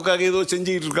 கிச்சனில் நமக்காக ஏதோ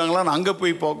செஞ்சுக்கிட்டு இருக்காங்களான்னு அங்கே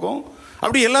போய் பார்க்கும்.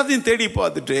 அப்படி எல்லாத்தையும் தேடி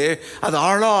பார்த்துட்டு அது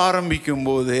ஆழ ஆரம்பிக்கும்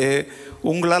போது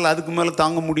உங்களால் அதுக்கு மேலே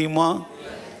தாங்க முடியுமா?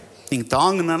 நீங்கள்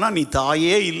தாங்கினா நீ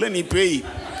தாயே இல்லை, நீ பேய்.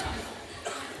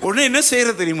 உடனே என்ன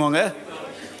செய்கிற தெரியுமாங்க,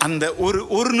 அந்த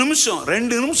ஒரு நிமிஷம்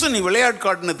 2 நிமிஷம் நீ விளையாட்டு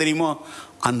காட்டின தெரியுமா,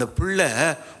 அந்த பிள்ளை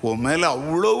உன் மேலே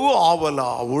அவ்வளவு ஆவலா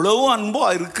அவ்வளவு அன்பா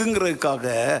இருக்குங்கிறதுக்காக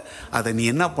அதை நீ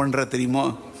என்ன பண்ணுற தெரியுமா,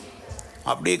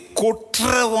 அப்படியே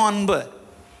கொட்டுறவ அன்பை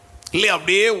இல்லையா,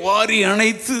 அப்படியே வாரி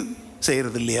அணைத்து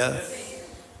செய்கிறது இல்லையா.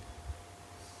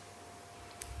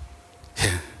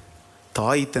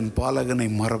 தாய் தன் பாலகனை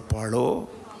மறப்பாளோ,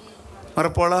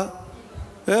 மறப்பாளா?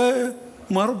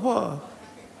 மறப்பா.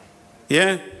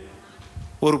 ஏன்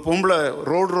ஒரு பொம்பளை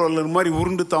ரோடு ரோலர் மாதிரி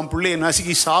உருண்டு தான் பிள்ளையை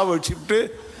நசுக்கி சாவ வச்சுக்கிட்டு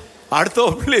அடுத்த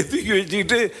பிள்ளையை தூக்கி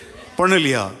வச்சுக்கிட்டு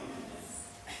பண்ணலையா?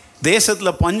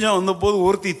 தேசத்தில் பஞ்சம் வந்தபோது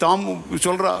ஒருத்தி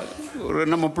சொல்கிறா,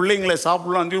 நம்ம பிள்ளைங்களை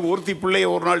சாப்பிட்லான்னு சொல்லி ஒருத்தி பிள்ளைய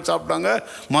ஒரு நாள் சாப்பிட்டாங்க.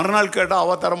 மறுநாள் கேட்டால்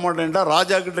அவள் தரமாட்டேன்ட்டா.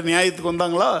 ராஜா கிட்ட நியாயத்துக்கு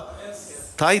வந்தாங்களா?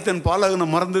 தாய் தன் பாலகனை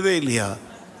மறந்ததே இல்லையா?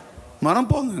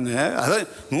 மறப்பாங்கங்க. அதான்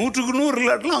 100க்கு 100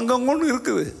 இல்லாட்டிலும் அங்கங்க ஒன்று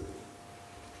இருக்குது.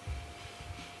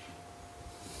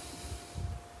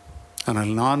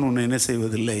 ஆனால் நான் உன்னை என்ன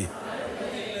செய்வதில்லை.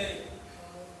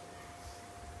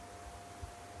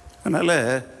 அதனால்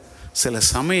சில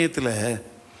சமயத்தில்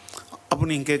அப்போ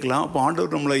நீங்கள் கேட்கலாம், அப்போ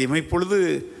ஆண்டவர் நம்மளை இமைப்பொழுது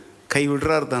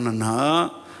கைவிடுறார் தானேன்னா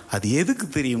அது எதுக்கு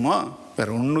தெரியுமா?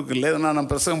 வேறு ஒன்றுக்கு இல்லை.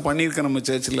 நான் பிரசங்கம் பண்ணியிருக்கேன் நம்ம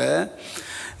சர்ச்சில்.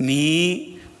 நீ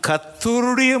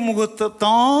கர்த்தருடைய முகத்தை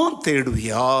தான்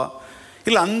தேடுவியா,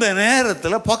 இல்லை அந்த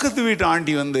நேரத்தில் பக்கத்து வீட்டு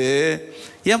ஆண்டி வந்து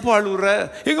ஏன் அழுவுற,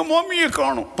 எங்கள் மம்மியை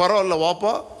காணும், பரவாயில்ல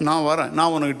வாப்பா நான் வரேன்,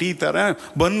 நான் உனக்கு டீ தரேன்,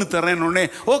 பன்னு தரேன்னு உடனே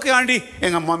ஓகே ஆண்டி,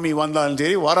 எங்கள் மம்மி வந்தாலும்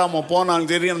சரி வராமல்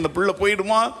போனாலும் சரி அந்த பிள்ளை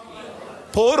போயிடுமா?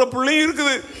 போகிற பிள்ளையும்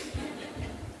இருக்குது,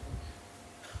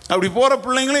 அப்படி போகிற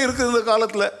பிள்ளைங்களும் இருக்குது இந்த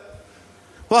காலத்தில்.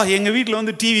 வா எங்கள் வீட்டில்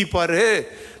வந்து டிவி பாரு,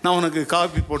 நான் உனக்கு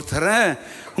காஃபி போட்டு தரேன்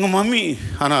உங்கள் மம்மி.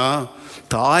 ஆனால்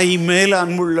தாய் மேலே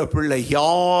அன்புள்ள பிள்ளை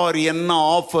யார் என்ன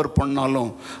ஆஃபர் பண்ணாலும்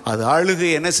அது அழுகை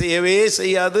என்ன செய்யவே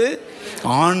செய்யாது.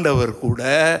 ஆண்டவர் கூட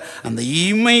அந்த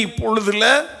இமை பொழுதுல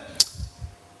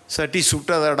சட்டி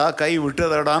சுட்டதடா கை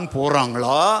விட்டதடான்னு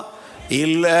போகிறாங்களா,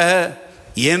 இல்லை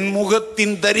என்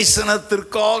முகத்தின்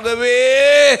தரிசனத்திற்காகவே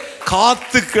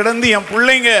காத்து கிடந்து என்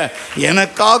பிள்ளைங்க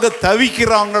எனக்காக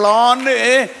தவிக்கிறாங்களான்னு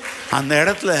அந்த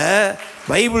இடத்துல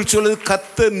பைபிள் சொல்லுது.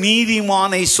 கர்த்தர்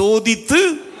நீதிமானை சோதித்து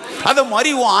அதை மாதிரி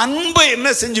உன் அன்பை என்ன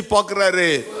செஞ்சு பார்க்குறாரு.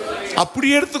 அப்படி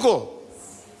எடுத்துக்கோ.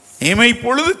 இமை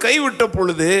பொழுது கைவிட்ட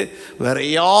பொழுது வேற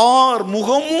யார்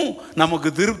முகமும் நமக்கு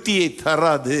திருப்தியை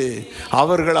தராது.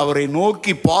 அவர்கள் அவரை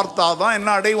நோக்கி பார்த்தாதான்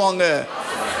என்ன அடைவாங்க.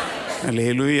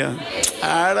 அல்லேலூயா.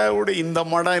 அடவுடு இந்த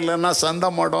மடம் இல்லைன்னா சந்த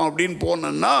மடம் அப்படின்னு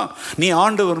போனன்னா நீ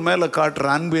ஆண்டவர் மேலே காட்டுற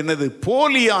அன்பு என்னது?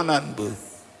 போலியான அன்பு.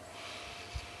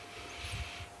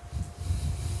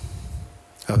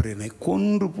 அவர் என்னை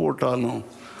கொன்று போட்டாலும்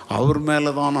அவர் மேலே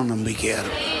தான் நான் நம்பிக்கையாக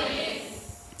இருக்கேன்.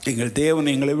 எங்கள்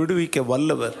தேவன் எங்களை விடுவிக்க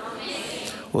வல்லவர்.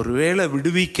 ஒருவேளை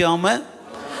விடுவிக்காமல்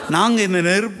நாங்கள் இந்த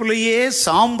நெருப்பிலேயே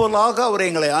சாம்பலாக அவர்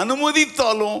எங்களை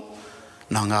அனுமதித்தாலும்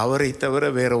நாங்கள் அவரை தவிர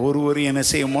வேற ஒருவரையும் என்ன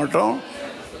செய்ய மாட்டோம்.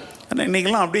 ஆனால்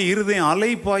இன்றைக்கெல்லாம் அப்படியே இருதயம்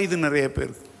அலை பாயுது நிறைய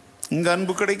பேர். இங்கே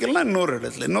அன்பு கிடைக்கலாம், இன்னொரு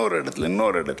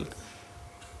இடத்துல.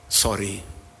 சாரி,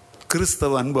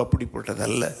 கிறிஸ்தவ அன்பு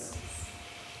அப்படிப்பட்டதல்ல.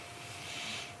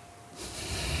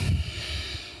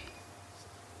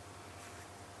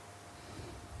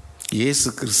 இயேசு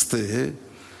கிறிஸ்து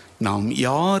நாம்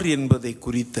யார் என்பதை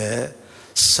குறித்த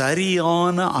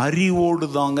சரியான அறிவோடு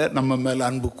தாங்க நம்ம மேலே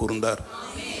அன்பு கூர்ந்தார்.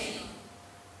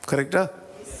 கரெக்டா?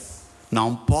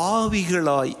 நாம்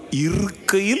பாவிகளாய்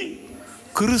இருக்கையில்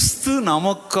கிறிஸ்து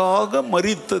நமக்காக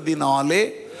மரித்ததினாலே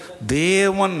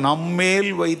தேவன்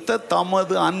நம்மேல் வைத்த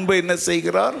தமது அன்பை என்ன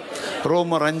செய்கிறார்?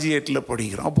 ரோமர் 5:8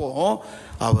 படிக்கிறோம். அப்போது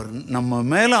அவர் நம்ம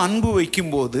மேலே அன்பு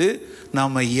வைக்கும்போது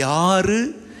நம்ம யார்,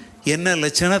 என்ன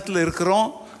லட்சணத்தில் இருக்கிறோம்,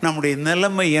 நம்முடைய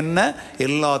நிலைமை என்ன,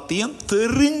 எல்லாத்தையும்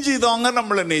தெரிஞ்சுதாங்க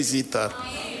நம்மளை நேசித்தார்.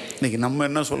 இன்னைக்கு நம்ம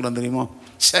என்ன சொல்கிறோம் தெரியுமா?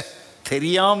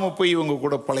 தெரியாமல் போய் இவங்க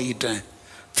கூட பழகிட்டேன்,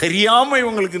 தெரியாமல்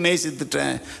இவங்களுக்கு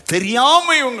நேசித்துட்டேன்,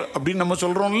 தெரியாமல் இவங்க அப்படின்னு நம்ம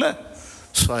சொல்கிறோம்ல.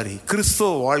 சாரி,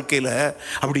 கிறிஸ்தவ வாழ்க்கையில்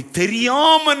அப்படி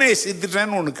தெரியாமல்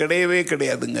நேசித்துட்டேன்னு ஒன்று கிடையவே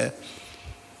கிடையாதுங்க.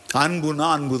 அன்புனா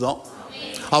அன்பு தான்.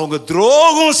 அவங்க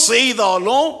துரோகம்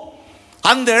செய்தாலும்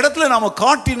அந்த இடத்துல நம்ம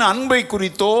காட்டின அன்பை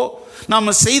குறித்தோ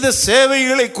நம்ம செய்த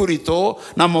சேவைகளை குறித்தோ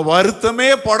நம்ம வருத்தமே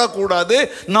படக்கூடாது.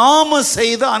 நாம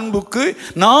செய்த அன்புக்கு,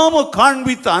 நாம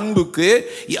காண்பித்த அன்புக்கு,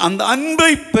 அந்த அன்பை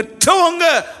பெற்றவங்க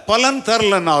பலன்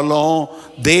தரலனாலும்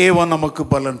தேவன் நமக்கு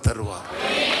பலன் தருவார்.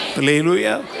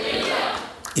 அல்லேலூயா.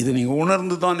 இது நீங்க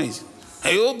உணர்ந்து தானே,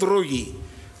 ஐயோ துரோகி,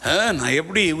 நான்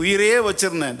எப்படி உயிரையே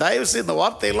வச்சிருந்தேன். தயவு செய்து இந்த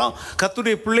வார்த்தையெல்லாம்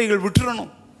கர்த்தருடைய பிள்ளைகள்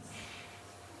விட்டுறணும்.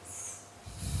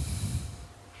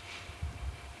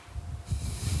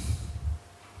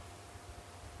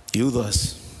 யூதாஸ்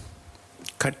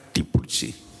கட்டி பிடிச்சி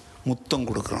முத்தம்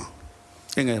கொடுக்குறான்.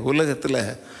 எங்க உலகத்தில்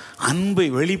அன்பை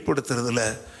வெளிப்படுத்துறதுல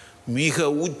மிக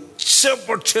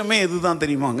உச்சபட்சமே இதுதான்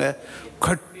தெரியுமாங்க?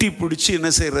 கட்டி பிடிச்சி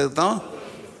என்ன செய்கிறது தான்.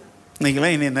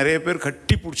 இன்றைக்கெல்லாம் என்னை நிறைய பேர்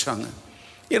கட்டி பிடிச்சாங்க.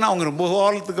 ஏன்னா அவங்க ரொம்ப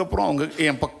காலத்துக்கு அப்புறம் அவங்க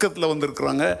என் பக்கத்தில்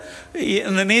வந்திருக்குறாங்க.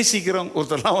 என்னை நேசிக்கிறவங்க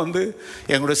ஒருத்தர்லாம் வந்து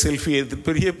எங்களோட செல்ஃபி எடுத்து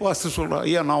பெரிய பாஸ்டர் சொல்கிறான்,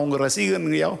 ஐயா நான் உங்கள்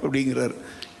ரசிகனுங்கய்யா அப்படிங்கிறாரு.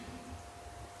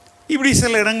 இப்படி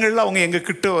சில இடங்களில் அவங்க எங்கள்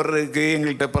கிட்ட வர்றதுக்கு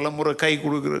எங்கள்கிட்ட பல முறை கை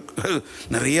கொடுக்குறதுக்கு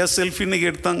நிறையா செல்ஃபி இன்றைக்கி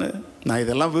எடுத்தாங்க. நான்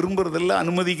இதெல்லாம் விரும்புறதில்ல,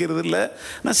 அனுமதிக்கிறது இல்லை.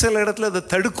 நான் சில இடத்துல அதை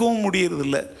தடுக்கவும்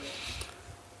முடியறதில்ல.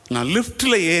 நான்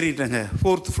லிஃப்ட்டில் ஏறிட்டேங்க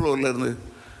 4th ஃப்ளோர்லேருந்து.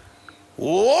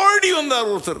 ஓடி வந்தார்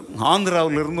ஒருத்தர்,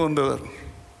 ஆந்திராவிலிருந்து வந்தவர்.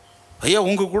 ஐயா,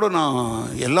 உங்கள் கூட நான்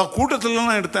எல்லா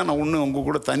கூட்டத்திலலாம் எடுத்தேன், நான் ஒன்று உங்கள்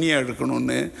கூட தனியாக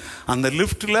எடுக்கணும்னு. அந்த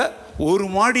லிஃப்ட்டில் ஒரு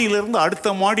மாடியிலேருந்து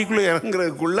அடுத்த மாடிக்குள்ளே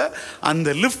இறங்குறதுக்குள்ளே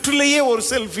அந்த லிஃப்ட்லேயே ஒரு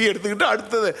செல்ஃபி எடுத்துக்கிட்டு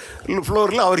அடுத்த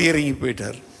ஃப்ளோரில் அவர் இறங்கி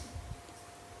போயிட்டார்.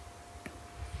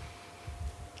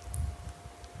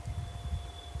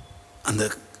 அந்த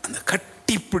அந்த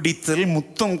கட்டி பிடித்தல்,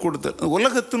 முத்தம் கொடுத்தல்,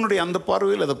 உலகத்தினுடைய அந்த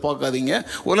பார்வையில் அதை பார்க்காதீங்க.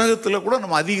 உலகத்தில் கூட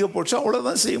நம்ம அதிகபட்சம்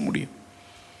அவ்வளோதான் செய்ய முடியும்.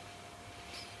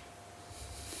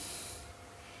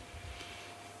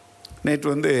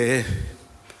 நேற்று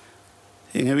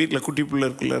எங்கள் வீட்டில் குட்டி பிள்ளை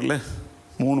இருக்குல்ல,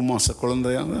 3 மாத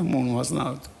குழந்தையாங்க, 3 மாதம் தான்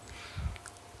ஆகுது.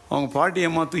 அவங்க பாட்டி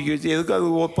அம்மா தூக்கி வச்சு எதுக்கு அது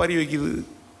ஒப்பாரி வைக்குது,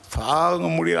 தாங்க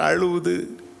முடியல, அழுவுது.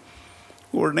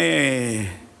 உடனே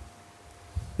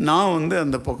நான்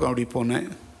அந்த பக்கம் அப்படி போனேன்.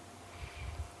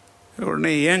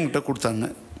 உடனே என்கிட்ட கொடுத்தாங்க.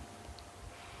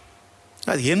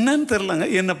 அது என்னன்னு தெரிலங்க,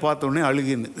 என்னை பார்த்தோடனே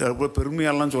அழுகுன்னு.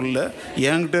 பெருமையெல்லாம் சொல்ல,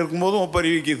 என்கிட்ட இருக்கும்போதும் ஒப்பாரி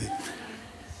வைக்குது.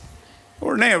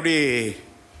 உடனே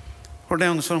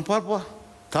அவங்க சொன்ன, பாப்பா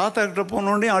தாத்தா கிட்ட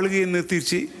போனோடனே அழுகையை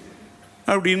நிறுத்திடுச்சு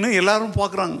அப்படின்னு எல்லாரும்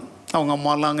பார்க்குறாங்க. அவங்க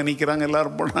அம்மாலாம் அங்கே நிற்கிறாங்க,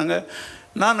 எல்லோரும் போனாங்க.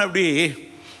 நான் அப்படி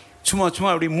சும்மா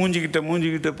அப்படி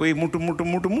மூஞ்சிக்கிட்ட போய்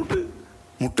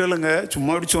முட்டலைங்க,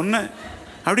 சும்மா அப்படி சொன்னேன்.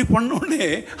 அப்படி பண்ணோடனே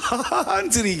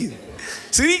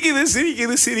சிரிக்குது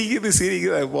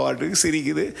பாட்டுக்கு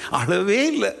சிரிக்குது, அழவே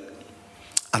இல்லை.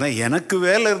 ஆனால் எனக்கு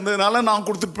வேலை இருந்ததுனால நான்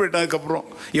கொடுத்துட்டு போயிட்டேன். அதுக்கப்புறம்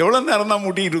எவ்வளோ நேரம் தான்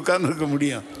முட்டிக்கிட்டு உட்கார்ந்துருக்க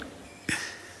முடியும்?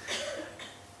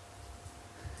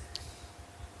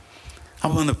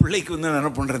 அப்போ அந்த பிள்ளைக்கு நான்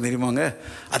என்ன பண்ணுறேன் தெரியுமாங்க,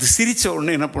 அது சிரித்த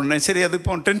உடனே என்ன பண்ணேன், சரி அது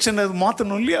இப்போ டென்ஷன் அது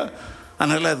மாற்றணும் இல்லையா,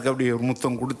 அதனால் அதுக்கு அப்படியே ஒரு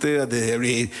முத்தம் கொடுத்து, அது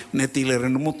அப்படியே நெத்தியில்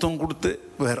 2 முத்தம் கொடுத்து,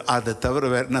 வேறு அதை தவிர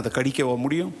வேறு என்ன, அதை கடிக்கவா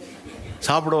முடியும்,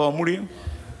 சாப்பிடவா முடியும்?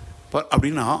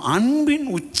 அப்படின்னா அன்பின்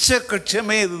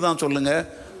உச்சகட்சமே இதுதான். சொல்லுங்கள்,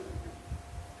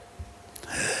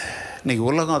 இன்றைக்கி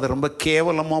உலகம் அதை ரொம்ப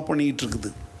கேவலமாக பண்ணிக்கிட்டு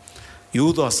இருக்குது.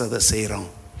 யூதாஸ் அதை செய்கிறான்.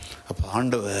 அப்போ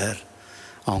ஆண்டவர்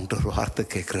அவங்கள்ட்ட ஒரு வார்த்தை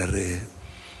கேட்குறாரு,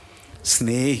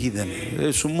 ஸ்நேகிதனே.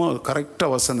 சும்மா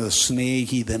கரெக்டாக வசன,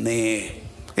 ஸ்நேகிதனே.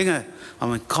 ஏங்க,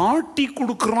 அவன் காட்டி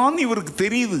கொடுக்குறான்னு இவருக்கு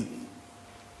தெரியுது,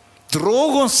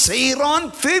 துரோகம் செய்கிறான்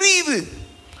தெரியுது.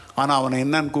 ஆனால் அவனை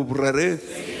என்னன்னு கூப்பிடுறாரு?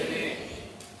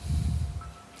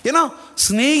 ஏன்னா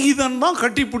ஸ்நேகிதன் தான்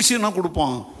கட்டி பிடிச்சி என்ன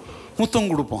கொடுப்பான்,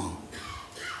 முத்தம் கொடுப்பான்.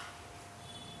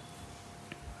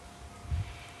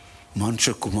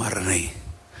 மனுஷகுமாரனை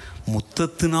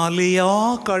முத்தத்தினாலேயா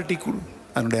காட்டி கொடு.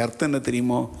 அதனுடைய அர்த்தம் என்ன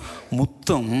தெரியுமோ?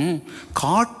 முத்தம்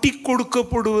காட்டி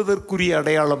கொடுக்கப்படுவதற்குரிய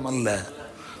அடையாளம் அல்ல,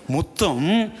 முத்தம்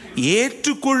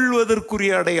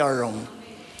ஏற்றுக்கொள்வதற்குரிய அடையாளம்.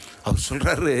 அவர்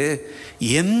சொல்றாரு,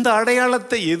 எந்த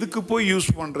அடையாளத்தை எதுக்கு போய்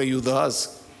யூஸ் பண்ற யூதாஸ்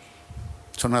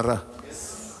சொன்னாரா?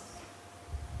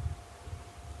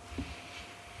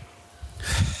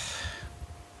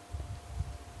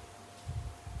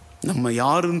 நம்ம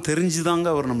யாருன்னு தெரிஞ்சுதாங்க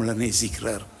அவர் நம்மளை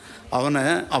நேசிக்கிறார்.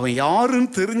 அவன் யாருன்னு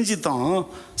தெரிஞ்சு தான்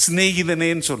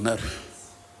சிநேகிதனேன்னு சொன்னார்.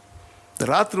 இந்த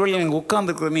ராத்திரி வேலை எனக்கு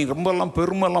உட்காந்துருக்குற, நீ ரொம்பலாம்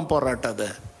பெருமைலாம் பாராட்டாத,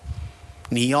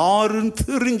 நீ யாருன்னு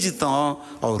தெரிஞ்சு தான்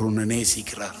அவர் உன்னை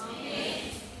நேசிக்கிறார்.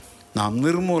 நாம்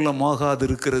நிர்மூலமாகாது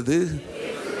இருக்கிறது,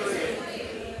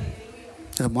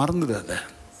 இதை மறந்துடாத.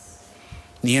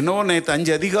 நீ என்னவோ நேற்று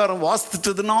 5 அதிகாரம்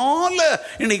வாசித்துட்டதுனால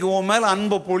இன்னைக்கு உன் மேலே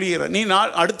அன்பை பொழியிற, நீ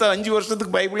அடுத்த 5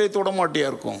 வருஷத்துக்கு பைபிளே தொட மாட்டியா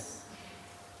இருக்கும்.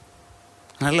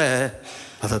 அதனால்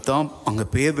அதைத்தான் அங்கே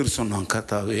பேதுரு சொன்னான்,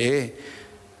 கர்த்தாவே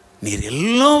நீர்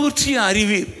எல்லாவற்றையும்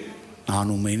அறிவீர்,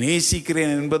 நான் உம்மை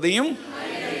நேசிக்கிறேன் என்பதையும்.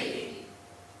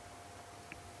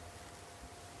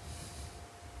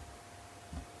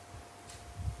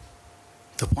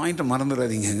 இந்த பாயிண்ட்டை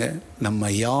மறந்துடாதீங்க.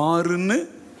 நம்ம யாருன்னு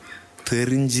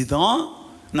தெரிஞ்சுதான்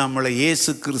நம்மளை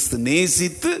இயேசு கிறிஸ்து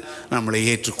நேசித்து நம்மளை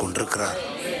ஏற்றுக்கொண்டிருக்கிறார்.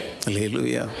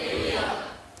 அல்லேலூயா.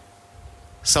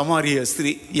 சமாரிய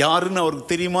ஸ்திரீ யாருன்னு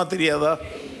அவருக்கு தெரியுமா தெரியாதா?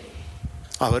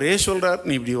 அவரே சொல்றார்,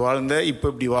 நீ இப்படி வாழ்ந்த, இப்போ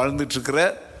இப்படி வாழ்ந்துட்டு இருக்கிற,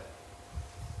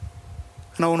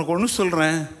 நான் உனக்கு ஒன்று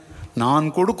சொல்கிறேன்,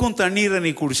 நான் கொடுக்கும் தண்ணீரை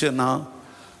நீ குடிச்சேன்னா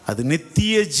அது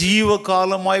நித்திய ஜீவ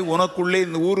காலமாய் உனக்குள்ளே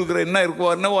இந்த ஊருகிற என்ன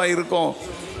இருக்கும், என்னவா இருக்கும்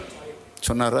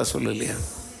சொன்னாரா? சொல்லலையா?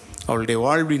 அவளுடைய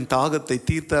வாழ்வின் தாகத்தை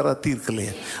தீர்த்தாரா?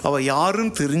 தீர்க்கலையா? அவள்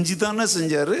யாருன்னு தெரிஞ்சு தானே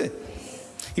செஞ்சார்.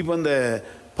 இப்போ அந்த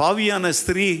பாவியான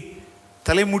ஸ்திரீ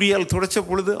தலைமுடியால் துடைச்ச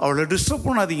பொழுது அவளை டிஸ்டர்ப்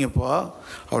பண்ணாதீங்கப்பா,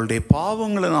 அவளுடைய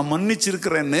பாவங்களை நான்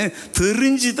மன்னிச்சிருக்கிறேன்னு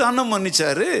தெரிஞ்சு தானே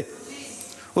மன்னிச்சாரு.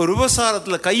 ஒரு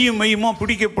விபசாரத்தில் கையும் மையுமா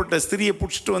பிடிக்கப்பட்ட ஸ்திரியை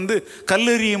பிடிச்சிட்டு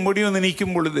கல்லெறியும்படி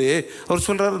நிற்கும் பொழுது அவர்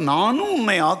சொல்கிறாரு, நானும்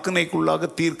உன்னை ஆக்கினைக்குள்ளாக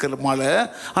தீர்க்கமால,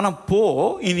 ஆனால் போ,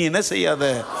 இனி என்ன செய்யாத.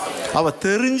 அவள்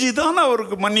தெரிஞ்சுதான்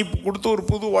அவருக்கு மன்னிப்பு கொடுத்து ஒரு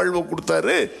புது வாழ்வை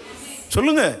கொடுத்தாரு.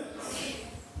 சொல்லுங்க.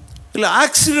 இல்லை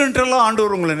ஆக்சிடென்டெல்லாம்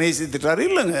ஆண்டவர் உங்களை நேசித்துட்டார்,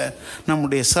 இல்லைங்க.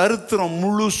 நம்முடைய சரித்திரம்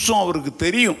முழுசும் அவருக்கு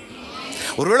தெரியும்.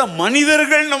 ஒருவேளை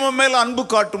மனிதர்கள் நம்ம மேலே அன்பு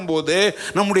காட்டும் போது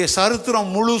நம்முடைய சரித்திரம்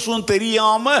முழுசும்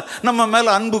தெரியாமல் நம்ம மேலே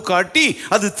அன்பு காட்டி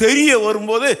அது தெரிய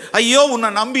வரும்போது, ஐயோ உன்னை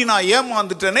நம்பி நான்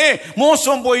ஏமாந்துட்டேனே,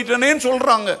 மோசம் போயிட்டேனேன்னு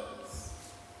சொல்கிறாங்க.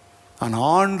 ஆனால்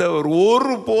ஆண்டவர்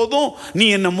ஒரு போதும் நீ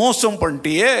என்னை மோசம்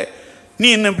பண்ணிட்டியே, நீ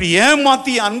என்னை இப்படி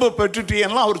ஏமாற்றி அன்பை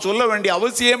பெற்றுட்டியெல்லாம் அவர் சொல்ல வேண்டிய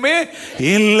அவசியமே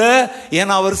இல்லை.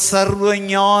 ஏன்னா அவர் சர்வ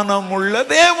ஞானம் உள்ள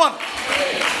தேவன்,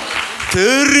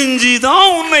 தெரிஞ்சுதான்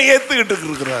உன்னை ஏற்றுக்கிட்டு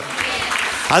இருக்கிறார்.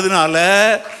 அதனால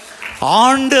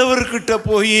ஆண்டவர்கிட்ட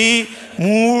போய்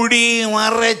மூடி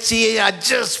மறைச்சி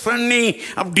அட்ஜஸ்ட் பண்ணி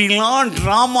அப்படிலாம்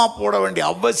ட்ராமா போட வேண்டிய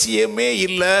அவசியமே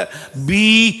இல்லை. Be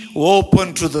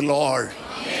open to the Lord.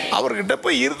 அவர்கிட்ட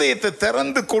போய் இருதயத்தை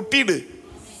திறந்து கொட்டிடு.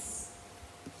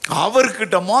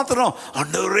 அவர்கிட்ட மாத்திரம்,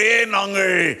 ஆண்டவரே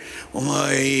நாங்கள்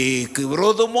உமக்கு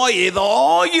விரோதமாக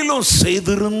ஏதாயிலும்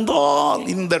செய்திருந்தால்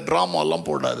இந்த ட்ராமாலாம்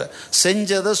போடாத,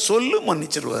 செஞ்சதை சொல்லு,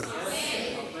 மன்னிச்சிருவார்.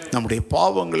 நம்முடைய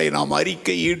பாவங்களை நாம்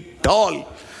அறிக்கையிட்டால்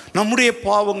நம்முடைய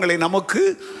பாவங்களை நமக்கு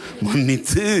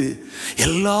மன்னித்து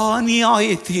எல்லா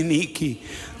நியாயத்தையும் நீக்கி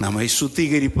நம்மை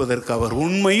சுத்திகரிப்பதற்கு அவர்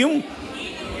உண்மையும்.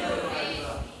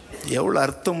 எவ்வளோ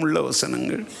அர்த்தமுள்ள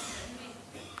வசனங்கள்.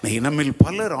 நம்மில்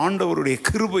பலர் ஆண்டவருடைய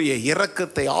கிருபையை,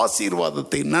 இரக்கத்தை,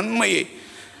 ஆசீர்வாதத்தை, நன்மையை,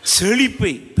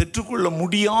 செழிப்பை பெற்றுக்கொள்ள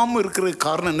முடியாமல் இருக்கிற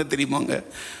காரணம் என்ன தெரியுமாங்க?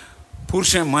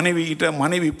 புருஷன் மனைவி கிட்ட,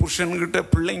 மனைவி புருஷன்கிட்ட,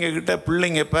 பிள்ளைங்க கிட்ட,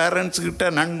 பிள்ளைங்க பேரண்ட்ஸ்கிட்ட,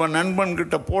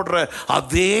 நண்பன்கிட்ட போடுற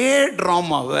அதே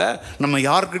ட்ராமாவை நம்ம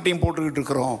யார்கிட்டையும் போட்டுக்கிட்டு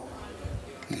இருக்கிறோம்.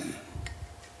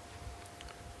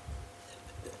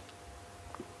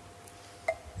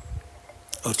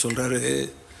 அவர் சொல்றாரு,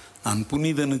 நான்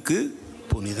புனிதனுக்கு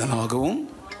புனிதனாகவும்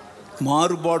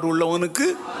மாறுபாடு உள்ளவனுக்கு.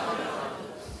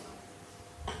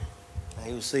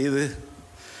 தயவு செய்து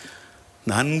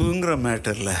இந்த அன்புங்கிற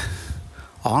மேட்டரில்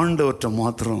ஆண்டவற்றை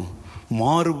மாத்திரம்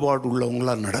மாறுபாடு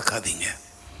உள்ளவங்களா நடக்காதீங்க.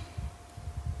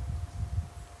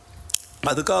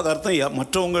 அதுக்காக அர்த்தம்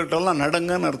மற்றவங்கள்ட்டெல்லாம்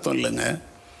நடங்கன்னு அர்த்தம் இல்லைங்க.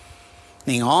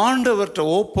 நீங்கள் ஆண்டவர்கிட்ட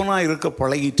ஓப்பனாக இருக்க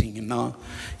பழகிட்டீங்கன்னா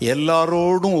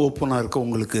எல்லாரோடும் ஓப்பனாக இருக்க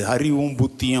உங்களுக்கு அறிவும்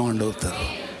புத்தியும் ஆண்டவர்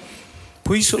தரும்.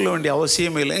 பொய் சொல்ல வேண்டிய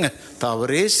அவசியமே இல்லைங்க.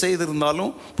 தவறே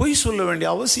செய்திருந்தாலும் பொய் சொல்ல வேண்டிய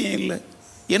அவசியம் இல்லை.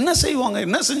 என்ன செய்வாங்க,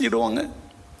 என்ன செஞ்சிடுவாங்க?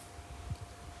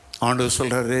 ஆண்டவர்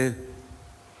சொல்கிறாரு,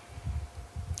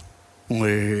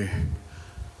 உங்கள்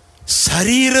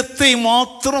சரீரத்தை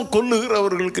மாத்திரம்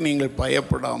கொல்லுகிறவர்களுக்கு நீங்கள்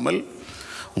பயப்படாமல்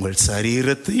உங்கள்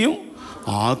சரீரத்தையும்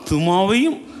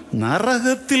ஆத்துமாவையும்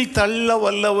நரகத்தில் தள்ள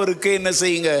வல்லவருக்கு என்ன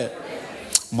செய்யுங்க.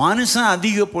 மனுஷன்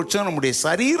அதிகபட்சம் நம்முடைய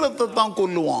சரீரத்தை தான்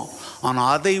கொல்லுவான்.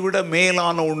 ஆனால் அதை விட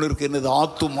மேலான ஒன்று இருக்குது, என்னது?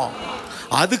 ஆத்துமா.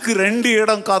 அதுக்கு 2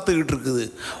 இடம் காத்துக்கிட்டு இருக்குது.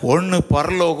 ஒன்று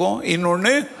பரலோகம்,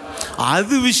 இன்னொன்று.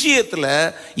 அது விஷயத்தில்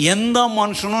எந்த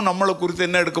மனுஷனும் நம்மளை குறித்து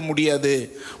என்ன எடுக்க முடியாது,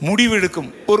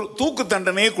 முடிவெடுக்கும். ஒரு தூக்கு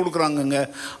தண்டனையே கொடுக்குறாங்கங்க,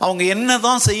 அவங்க என்ன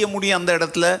தான் செய்ய முடியும் அந்த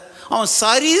இடத்துல? அவன்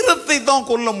சரீரத்தை தான்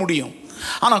கொல்ல முடியும்.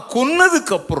 ஆனால்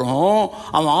கொன்னதுக்கப்புறம்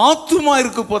அவன் ஆத்துமா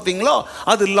இருக்கு பார்த்தீங்களா,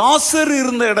 அது லாசர்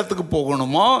இருந்த இடத்துக்கு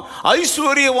போகணுமா,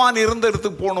 ஐஸ்வர்யவான் இருந்த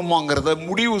இடத்துக்கு போகணுமாங்கிறத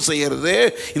முடிவு செய்யறது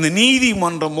இந்த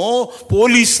நீதிமன்றமோ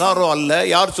போலீஸாரோ அல்ல.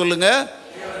 யார் சொல்லுங்க?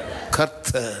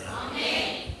 கர்த்தர்.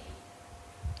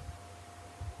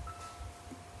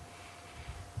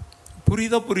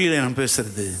 புரியல நான்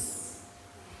பேசுறது?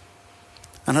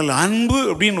 ஆனால் அன்பு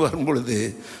அப்படின்னு வரும்பொழுது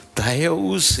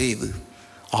தயவு செய்து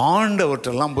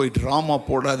ஆண்டவற்றெல்லாம் போயிட்டு ராமா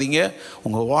போடாதீங்க.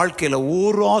 உங்கள் வாழ்க்கையில்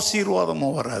ஒரு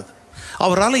ஆசீர்வாதமும் வராது.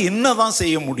 அவரால் என்ன தான்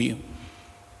செய்ய முடியும்?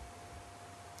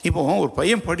 இப்போ ஒரு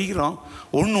பையன் படிக்கிறான்,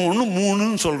 1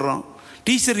 3ன்னு சொல்கிறான்.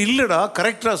 டீச்சர் இல்லைடா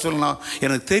கரெக்டாக சொல்லலாம்,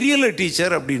 எனக்கு தெரியலை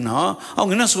டீச்சர் அப்படின்னா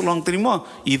அவங்க என்ன சொல்லுவாங்க தெரியுமா?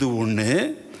 இது 1,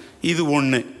 இது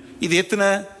 1, இது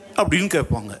எத்தனை அப்படின்னு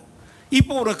கேட்பாங்க.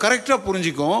 இப்போ ஒரு கரெக்டாக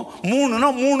புரிஞ்சுக்கும். 3னா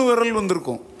 3 விரல்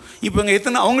வந்திருக்கும். இப்போ இங்கே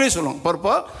எத்தனை அவங்களே சொல்லுவாங்க,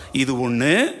 பாருப்பா இது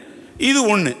 1, இது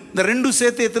 1, இந்த 2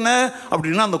 சேர்த்து எத்தனை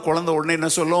அப்படின்னா அந்த குழந்தை உடனே என்ன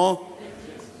சொல்லும்?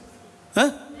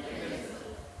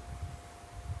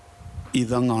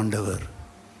 இதுதாங்க ஆண்டவர்.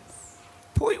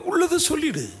 போய் உள்ளதை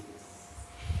சொல்லிடு.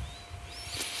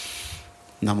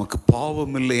 நமக்கு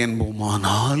பாவம் இல்லை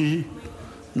என்போமானால்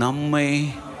நம்மை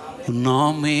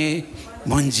நாமே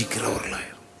வஞ்சிக்கிறவர்களாய்.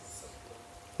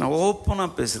 நான்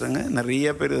ஓப்பனாக பேசுகிறேங்க.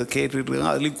 நிறைய பேர் இதை கேட்டுட்டு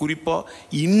இருக்காங்க. அதுலேயும் குறிப்பாக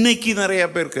இன்னைக்கு நிறையா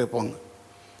பேர் கேட்பாங்க.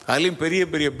 அதுலேயும் பெரிய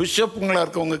பெரிய பிஷப்புங்களாக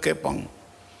இருக்கவங்க கேட்பாங்க.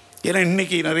 ஏன்னா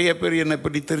இன்றைக்கி நிறைய பேர் என்னை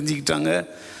பற்றி தெரிஞ்சுக்கிட்டாங்க.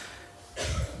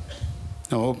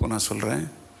 நான் ஓப்பனாக சொல்கிறேன்,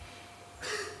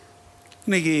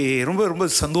 இன்றைக்கி ரொம்ப ரொம்ப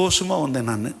சந்தோஷமாக வந்தேன்.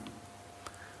 நான்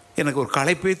எனக்கு ஒரு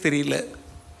களைப்பே தெரியல.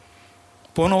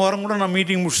 போன வாரம் கூட நான்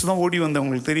மீட்டிங் முடிச்சு தான் ஓடி வந்தேன்.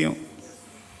 உங்களுக்கு தெரியும்.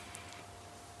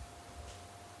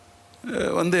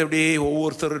 வந்து அப்படியே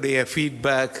ஒவ்வொருத்தருடைய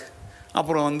ஃபீட்பேக்,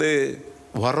 அப்புறம்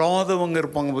வராதவங்க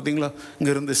இருப்பாங்க பார்த்தீங்களா,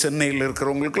 இங்கேருந்து சென்னையில்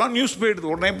இருக்கிறவங்களுக்கெல்லாம் நியூஸ்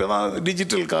போயிடுது உடனே. இப்போ தான்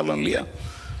டிஜிட்டல் காலம் இல்லையா?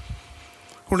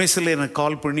 உடனே சில எனக்கு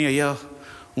கால் பண்ணி, ஐயா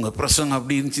உங்கள் பிரசங்கம்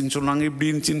அப்படி இருந்துச்சின்னு சொன்னாங்க, இப்படி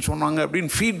இருந்துச்சின்னு சொன்னாங்க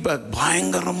அப்படின்னு ஃபீட்பேக்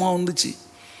பயங்கரமாக வந்துச்சு.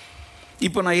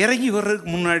 இப்போ நான் இறங்கி வர்றதுக்கு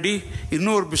முன்னாடி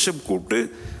இன்னொரு பிஷப் கூப்பிட்டு,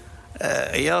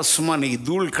 ஐயா சும்மா இன்றைக்கி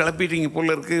தூள் கிளப்பிட்டீங்க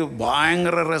போல இருக்குது,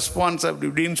 பயங்கர ரெஸ்பான்ஸ் அப்படி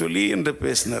இப்படின்னு சொல்லி என்கிட்ட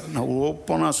பேசினார். நான்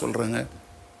ஓப்பனாக சொல்கிறேங்க,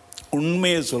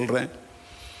 உண்மையை சொல்கிறேன்.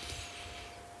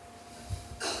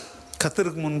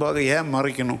 கர்த்தருக்கு முன்பாக ஏன்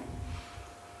மறைக்கணும்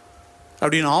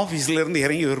அப்படின்னு ஆஃபீஸ்லேருந்து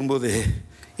இறங்கி வரும்போது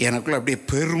எனக்குள்ள அப்படியே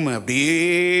பெருமை அப்படியே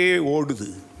ஓடுது,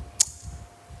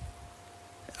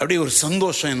 அப்படியே ஒரு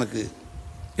சந்தோஷம் எனக்கு.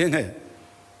 ஏங்க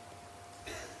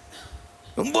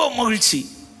ரொம்ப மகிழ்ச்சி.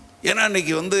 ஏன்னா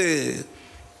இன்னைக்கு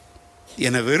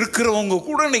என்னை வெறுக்கிறவங்க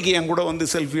கூட இன்னைக்கு என் கூட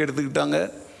செல்ஃபி எடுத்துக்கிட்டாங்க.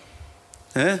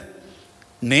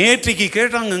 நேற்றைக்கு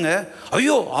கேட்டாங்கங்க,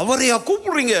 ஐயோ அவரையா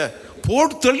கூப்பிடுறீங்க,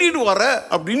 போட்டு தள்ளிட்டு வர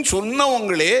அப்படின்னு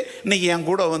சொன்னவங்களே இன்னைக்கு என்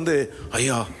கூட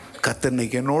ஐயா கர்த்தர்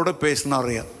இன்னைக்கு என்னோட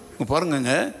பேசினாரையா.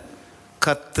 பாருங்கங்க,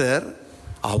 கர்த்தர்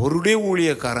அவருடைய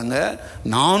ஊழியக்காரங்க,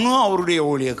 நானும் அவருடைய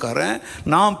ஊழியக்காரன்,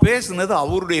 நான் பேசுனது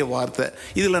அவருடைய வார்த்தை.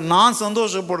 இதில் நான்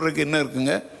சந்தோஷப்படுறதுக்கு என்ன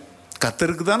இருக்குங்க?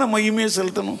 கர்த்தருக்கு தானே மகிமையை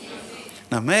செலுத்தணும்.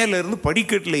 நான் மேலேருந்து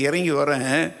படிக்கட்டில் இறங்கி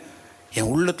வரேன்,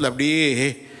 என் உள்ளத்தில் அப்படியே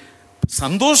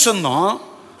சந்தோஷம்தான்.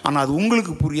 ஆனால் அது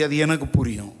உங்களுக்கு புரியாது, எனக்கு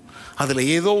புரியும். அதில்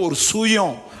ஏதோ ஒரு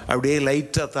சுயம் அப்படியே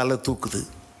லைட்டாக தலை தூக்குது.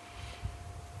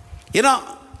 ஏன்னா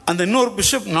அந்த இன்னொரு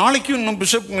பிஷப் நாளைக்கும் இன்னும்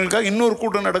பிஷப்புங்களுக்காக இன்னொரு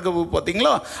கூட்டம் நடக்க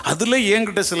பார்த்தீங்களா, அதில்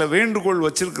என்கிட்ட சில வேண்டுகோள்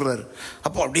வச்சிருக்கிறாரு.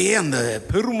 அப்போ அப்படியே அந்த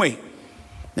பெருமை,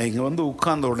 இங்கே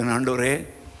உட்கார்ந்த உடனே, ஆண்டவரே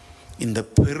இந்த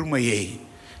பெருமையை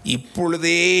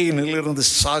இப்பொழுதே நிலிருந்து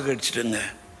சாகடிச்சிடுங்க.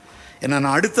 ஏன்னா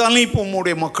நான் அடுத்தாலும் இப்போ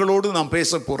உங்களுடைய மக்களோடு நான்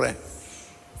பேச போகிறேன்.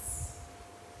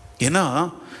 ஏன்னா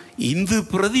இந்த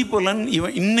பிரதிபலன்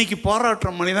இவன் இன்னைக்கு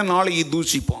பாராட்டுற மனிதன் நாளைக்கு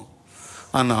தூசிப்பான்.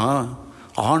 ஆனால்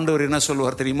ஆண்டவர் என்ன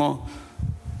சொல்லுவார் தெரியுமா?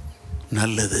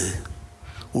 நல்லது,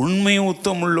 உண்மையும்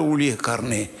உத்தமுள்ள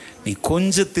ஊழியக்காரனே, நீ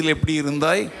கொஞ்சத்தில் எப்படி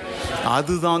இருந்தாய்,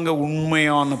 அதுதாங்க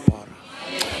உண்மையான பார்.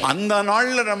 அந்த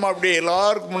நாளில் நம்ம அப்படியே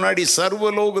எல்லாருக்கும் முன்னாடி,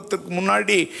 சர்வலோகத்துக்கு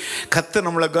முன்னாடி கர்த்தர்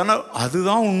நம்மளை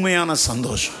அதுதான் உண்மையான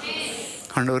சந்தோஷம்.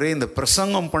 ஆண்டவரே இந்த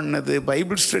பிரசங்கம் பண்ணது,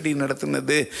 பைபிள் ஸ்டடி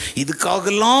நடத்தினது,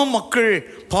 இதுக்காகலாம் மக்கள்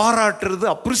பாராட்டுறது,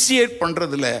 அப்ரிசியேட்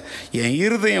பண்ணுறதில்ல என்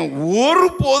இருதயம்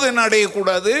ஒருபோது என்ன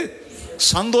அடையக்கூடாது,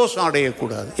 சந்தோஷம்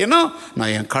அடையக்கூடாது. ஏன்னா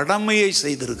நான் என் கடமையை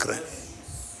செய்திருக்கிறேன்.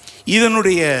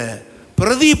 இதனுடைய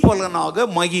பிரதிபலனாக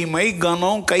மகிமை,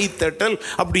 கனம், கைத்தட்டல்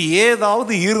அப்படி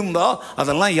ஏதாவது இருந்தால்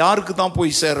அதெல்லாம் யாருக்கு தான்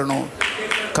போய் சேரணும்?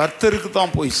 கர்த்தருக்கு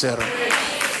தான் போய் சேரணும்.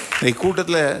 இந்த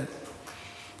கூட்டத்தில்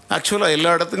ஆக்சுவலாக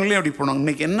எல்லா இடத்துங்களையும் அப்படி போனாங்க.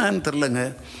 இன்றைக்கி என்னன்னு தெரிலங்க,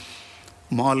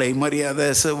 மாலை மரியாதை,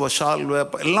 ஷால்வை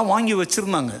எல்லாம் வாங்கி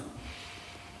வச்சுருந்தாங்க.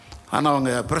 ஆனால்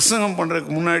அவங்க பிரசங்கம்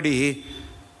பண்ணுறதுக்கு முன்னாடி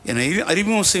என்னை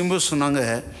அறிமுகம் செய்யும்போது சொன்னாங்க,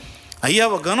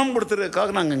 ஐயாவை கனம்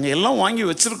கொடுத்துறதுக்காக நாங்கள் இங்கே எல்லாம் வாங்கி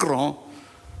வச்சுருக்குறோம்,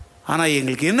 ஆனால்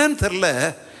எங்களுக்கு என்னன்னு தெரில,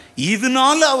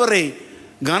 இதனால் அவரை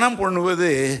கனம்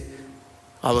பண்ணுவது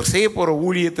அவர் செய்ய போகிற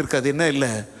ஊழியத்திற்கு அது என்ன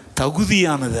இல்லை,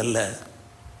 தகுதியானது அல்ல.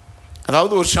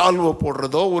 அதாவது ஒரு ஷால்வை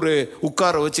போடுறதோ, ஒரு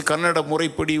உட்கார வச்சு கன்னட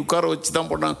முறைப்படி உட்கார வச்சு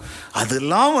தான் போட்டாங்க.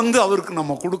 அதெல்லாம் அவருக்கு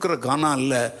நம்ம கொடுக்குற கனம்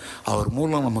இல்லை, அவர்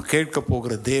மூலம் நம்ம கேட்க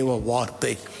போகிற தேவ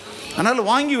வார்த்தை. அதனால்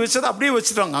வாங்கி வச்சதை அப்படியே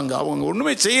வச்சுட்டாங்க. அங்கே அவங்க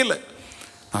ஒன்றுமே செய்யலை.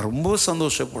 நான் ரொம்ப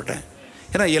சந்தோஷப்பட்டேன்.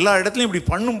 ஏன்னா எல்லா இடத்துலையும் இப்படி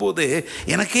பண்ணும்போது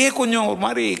எனக்கே கொஞ்சம் ஒரு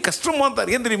மாதிரி கஷ்டமாக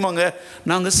தான். ஏன் தெரியுமாங்க,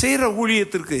 நாங்கள் செய்கிற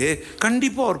ஊழியத்திற்கு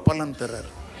கண்டிப்பாக அவர் பலன் தர்றார்.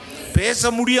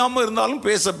 பேச முடியாமல் இருந்தாலும்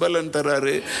பேச பலன்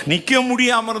தர்றாரு, நிற்க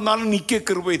முடியாமல் இருந்தாலும் நிற்க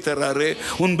கிருபை தர்றாரு.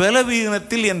 உன்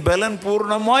பலவீனத்தில் என் பலன்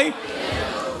பூர்ணமாய்.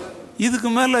 இதுக்கு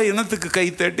மேலே என்னத்துக்கு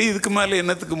கைத்தட்டு, இதுக்கு மேலே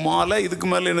என்னத்துக்கு மாலை, இதுக்கு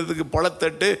மேலே என்னத்துக்கு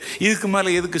பழத்தட்டு, இதுக்கு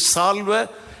மேலே எதுக்கு சால்வை?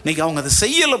 இன்னைக்கு அவங்க அதை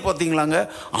செய்யலை பார்த்தீங்களாங்க.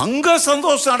 அங்கே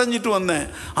சந்தோஷம் அடைஞ்சிட்டு வந்தேன்,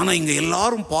 ஆனால் இங்கே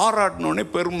எல்லாரும் பாராட்டினோடனே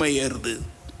பெருமை ஏறுது.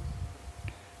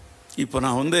 இப்போ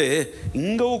நான்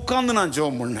இங்கே உட்காந்து நான்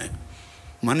ஜெபம் பண்ணேன்,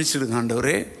 மன்னிச்சிடுங்க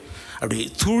ஆண்டவரே, அப்படி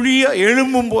துளியாக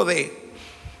எழும்பும் போதே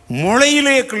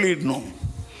முளையிலே கிள்ளிடணும்.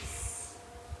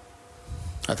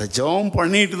 அதை ஜெபம்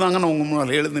பண்ணிட்டு தாங்க நான் உங்கள்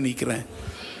முன்னால் எழுந்து நிற்கிறேன்.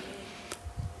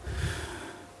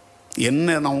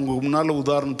 என்ன நான் உங்கள் முன்னால்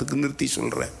உதாரணத்துக்கு நிறுத்தி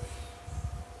சொல்கிறேன்.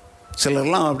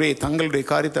 சிலர்லாம் அப்படியே தங்களுடைய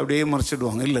காரியத்தை அப்படியே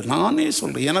மறைச்சிடுவாங்க. இல்லை, நானே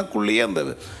சொல்கிறேன், எனக்குள்ளேயே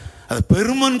அது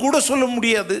பெருமன் கூட சொல்ல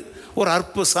முடியாது, ஒரு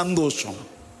அற்ப சந்தோஷம்.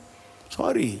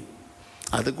 சாரி,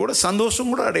 அது கூட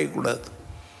சந்தோஷம் கூட அடையக்கூடாது.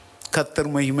 கர்த்தர்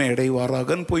மகிமை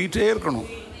அடைவாராகன்னு போயிட்டே இருக்கணும்.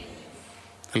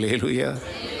 அல்லேலூயா.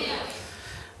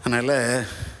 அதனால்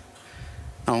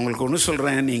நான் உங்களுக்கு ஒன்று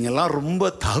சொல்கிறேன், நீங்கள்லாம்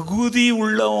ரொம்ப தகுதி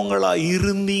உள்ளவங்களாக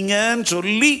இருந்தீங்கன்னு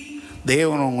சொல்லி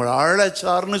தேவன் உங்களை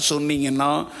அழைச்சார்னு சொன்னீங்கன்னா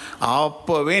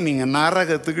அப்போவே நீங்கள்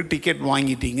நரகத்துக்கு டிக்கெட்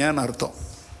வாங்கிட்டீங்கன்னு அர்த்தம்.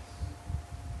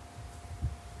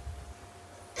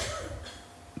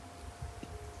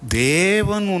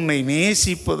 தேவன் உன்னை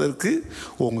நேசிப்பதற்கு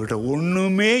உங்கள்கிட்ட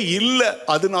ஒன்றுமே இல்லை,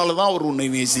 அதனால தான் அவர் உன்னை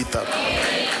நேசித்தார்.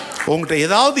 உங்கள்கிட்ட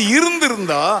ஏதாவது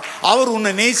இருந்திருந்தா அவர்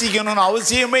உன்னை நேசிக்கணும்னு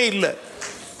அவசியமே இல்லை.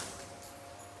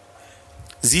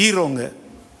 ஜீரோங்க,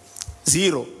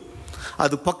 ஜீரோ.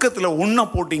 அது பக்கத்தில் ஒன்றை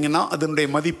போட்டிங்கன்னா அதனுடைய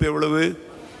மதிப்பு எவ்வளவு?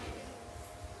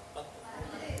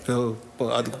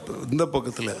 அது இந்த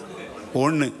பக்கத்தில்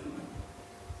ஒன்று.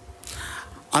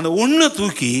 அந்த ஒன்றை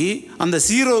தூக்கி அந்த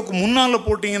ஜீரோவுக்கு முன்னால்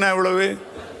போட்டிங்கன்னா எவ்வளவு?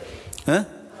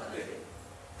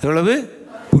 எவ்வளவு?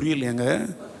 புரியலையாங்க?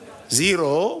 ஜீரோ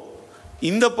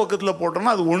இந்த பக்கத்தில்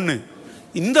போட்டோன்னா அது ஒன்று,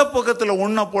 இந்த பக்கத்தில்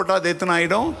ஒன்றை போட்டால் அது எத்தனை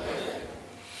ஆகிடும்?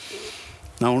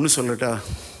 நான் ஒன்று சொல்லட்டா,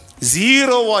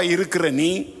 ஜீரோவாக இருக்கிற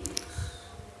நீ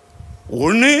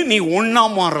ஒன்று, நீ ஒன்றா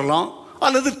மாறலாம்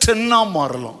அல்லது 10ஆ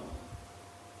மாறலாம்.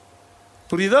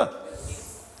 புரியுதா?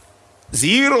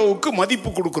 ஜீரோவுக்கு மதிப்பு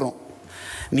கொடுக்குறோம்.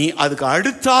 நீ அதுக்கு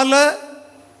அடுத்தால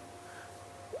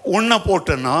ஒன்றை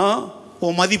போட்டனா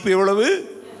உன் மதிப்பு எவ்வளவு?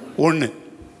 1.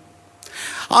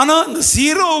 ஆனால் அந்த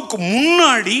ஜீரோவுக்கு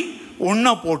முன்னாடி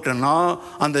ஒன்றை போட்டனா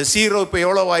அந்த ஜீரோ இப்போ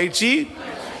எவ்வளோ ஆயிடுச்சு?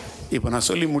 இப்போ நான்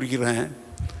சொல்லி முடிக்கிறேன்.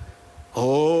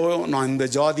 நான் இந்த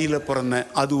ஜாதியில் பிறந்தேன்,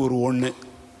 அது ஒரு 1.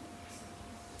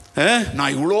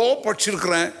 நான் இவ்வளோ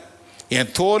படிச்சிருக்கிறேன்,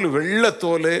 என் தோல் வெள்ளை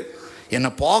தோல்,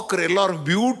 என்னை பார்க்குற எல்லாரும்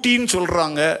பியூட்டின்னு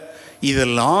சொல்கிறாங்க.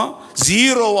 இதெல்லாம்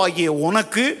ஜீரோவாகிய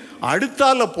உனக்கு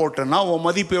அடுத்தால போட்டேன்னா உன்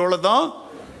மதிப்பு எவ்வளோ தான்?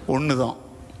 1 தான்.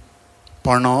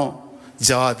 பணம்,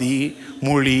 ஜாதி,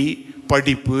 மொழி,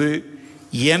 படிப்பு,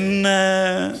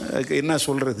 என்ன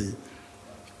சொல்கிறது,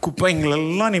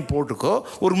 குப்பைங்களெல்லாம் நீ போட்டுக்கோ,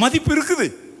 ஒரு மதிப்பு இருக்குது.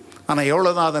 ஆனால்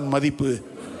எவ்வளோ தான் அதன் மதிப்பு?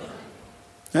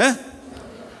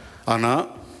 ஆனால்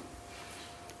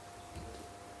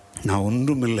நான்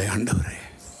ஒன்றுமில்லை ஆண்டவரே,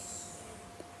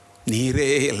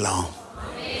 நீரே எல்லாம்.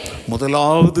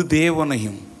 முதலாவது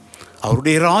தேவனையும்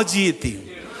அவருடைய ராஜ்யத்தையும்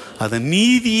அதன்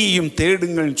நீதியையும்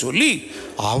தேடுங்கள்னு சொல்லி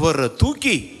அவரை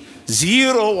தூக்கி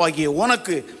ஜீரோவாகிய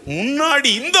உனக்கு முன்னாடி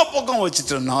இந்த பக்கம்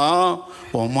வச்சுட்டேன்னா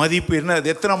உன் மதிப்பு என்ன?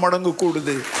 அது எத்தனை மடங்கு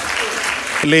கூடுது?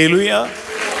 அல்லேலூயா.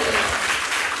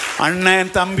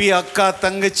 அண்ணன், தம்பி, அக்கா,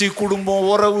 தங்கச்சி, குடும்பம்,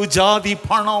 உறவு, ஜாதி,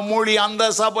 பணம், மொழி, அந்த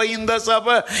சபை, இந்த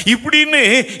சபை, இப்படின்னு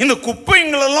இந்த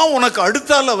குப்பைங்களெல்லாம் உனக்கு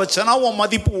அடுத்தால வச்சனா உன்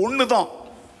மதிப்பு 1 தான்.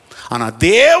 ஆனால்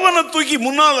தேவனை தூக்கி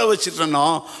முன்னால் வச்சுட்டேன்னா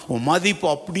உன் மதிப்பு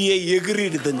அப்படியே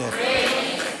எகிரிடுதுங்க.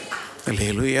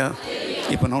 அல்லேலூயா.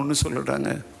 இப்போ நான் ஒன்று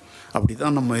சொல்லட்டாங்க, அப்படி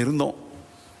தான் நம்ம இருந்தோம்.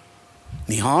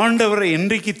 நீ ஆண்டவரை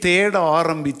என்றைக்கு தேட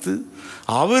ஆரம்பித்து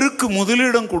அவருக்கு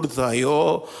முதலிடம் கொடுத்தாயோ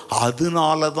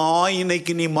அதனால தான்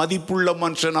இன்னைக்கு நீ மதிப்புள்ள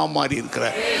மனுஷனாக மாறி இருக்கிற.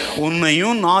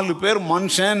 உன்னையும் 4 பேர்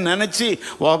மனுஷன் நினச்சி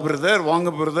வா பிரதர்,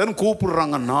 வாங்க பிரதர்னு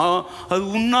கூப்பிடுறாங்கன்னா அது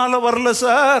உன்னால் வரல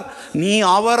சார், நீ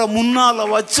அவரை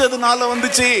முன்னால் வச்சதுனால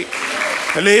வந்துச்சு.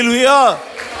 அல்லேலூயா.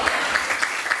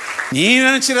 நீ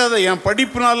நினச்சிடாத என்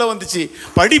படிப்புனால வந்துச்சு.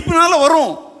 படிப்புனால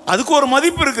வரும், அதுக்கு ஒரு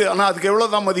மதிப்பு இருக்குது. ஆனால் அதுக்கு எவ்வளோ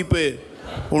தான் மதிப்பு?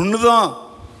 1 தான்.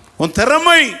 உன்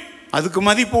திறமை, அதுக்கு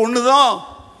மதிப்பு 1 தான்.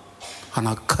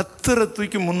 ஆனால் கர்த்தரை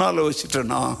தூக்கி முன்னால்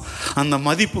வச்சுட்டேன்னா அந்த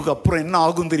மதிப்புக்கு அப்புறம் என்ன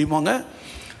ஆகும் தெரியுமாங்க?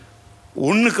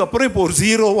 1க்கு அப்புறம் இப்போ ஒரு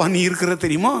 0வா நீ இருக்கிற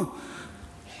தெரியுமா?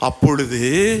 அப்பொழுது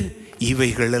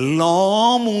இவைகள்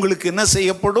எல்லாம் உங்களுக்கு என்ன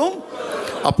செய்யப்படும்?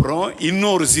 அப்புறம்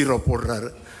இன்னொரு 0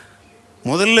 போடுறாரு.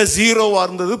 முதல்ல 0வா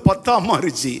இருந்தது 10ஆ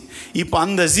மாறிச்சு. இப்போ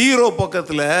அந்த 0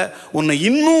 பக்கத்தில் உன்னை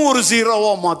இன்னும் ஒரு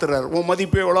 0வா மாத்துறாரு. உன்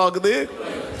மதிப்பு எவ்வளோ ஆகுது?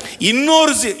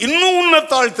 இன்னொரு இன்னும் உன்னை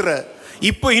தாழ்த்துற.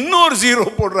 இப்போ இன்னொரு 0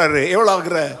 போடுறாரு. எவ்வளோ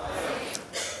ஆகுற?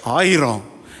 1000.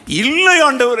 இல்லை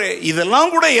ஆண்டவரே,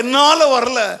 இதெல்லாம் கூட என்னால்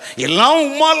வரல, எல்லாம்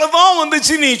உம்மால தான்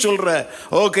வந்துச்சு நீ சொல்ற.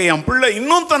 ஓகே, என் பிள்ளை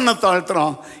இன்னும் தன்னை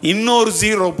தாழ்த்துறான், இன்னொரு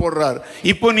 0 போடுறார்.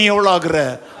 இப்போ நீ எவ்வளோ ஆகுற?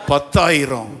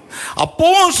 10,000.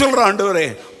 அப்போவும் சொல்ற ஆண்டவரே,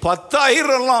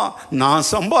 10,000லாம் நான்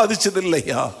சம்பாதிச்சது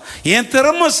இல்லையா, என்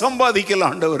திறமை சம்பாதிக்கல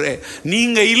ஆண்டவரே.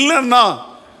 நீங்க இல்லைன்னா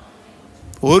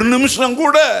ஒரு நிமிஷம்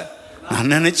கூட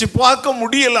நான் நினைச்சு பார்க்க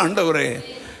முடியல ஆண்டவரே.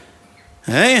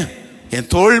 என்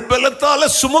தோள் பலத்தால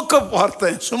சுமக்க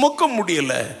பார்த்தேன், சுமக்க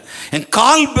முடியல. என்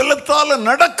கால் பலத்தால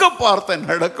நடக்க பார்த்தேன்,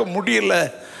 நடக்க முடியல.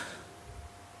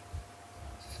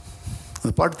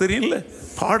 அந்த பாட்டு தெரியல,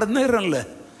 பாட நேரம் இல்லை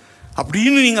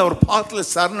அப்படின்னு நீங்கள் அவர் பாட்டில்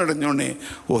சரணடைஞ்சோடனே,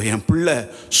 ஓ என் பிள்ளை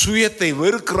சுயத்தை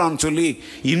வெறுக்கிறான்னு சொல்லி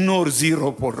இன்னொரு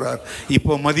 0 போடுறார்.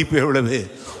 இப்போ மதிப்பு எவ்வளவு?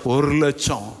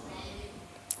 1,00,000.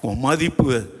 உன்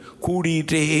மதிப்பு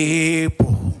கூடிட்டே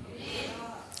போகும்.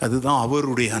 அதுதான்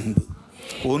அவருடைய அன்பு.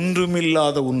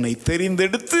 ஒன்றுமில்லாத உன்னை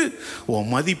தெரிந்தெடுத்து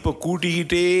உன் மதிப்பை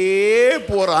கூட்டிக்கிட்டே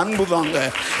போகிற அன்பு தாங்க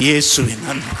இயேசுவின்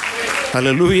அன்பு.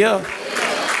 அல்லேலூயா.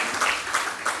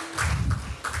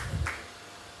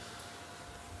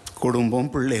 குடும்பம்,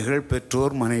 பிள்ளைகள்,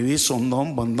 பெற்றோர், மனைவி,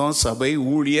 சொந்தம், பந்தம், சபை,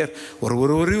 ஊழியர்,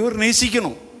 ஒருவர்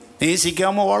நேசிக்கணும்.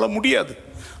 நேசிக்காமல் வாழ முடியாது.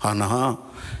 ஆனால்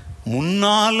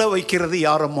முன்னால் வைக்கிறது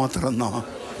யாரை மாத்திரம்தான்.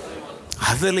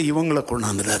 அதில் இவங்களை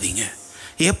கொண்டாந்துடாதீங்க.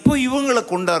 எப்போ இவங்களை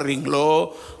கொண்டாடுறீங்களோ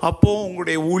அப்போது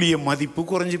உங்களுடைய ஊழிய மதிப்பு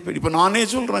குறைஞ்சி போயிடும். இப்போ நானே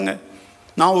சொல்கிறேங்க,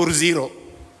 நான் ஒரு 0.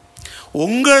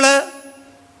 உங்களை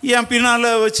என் பின்னால்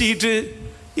வச்சுக்கிட்டு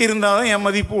இருந்தாலும் என்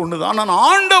மதிப்பு ஒன்று தான். ஆனால்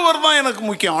ஆண்டவர் தான் எனக்கு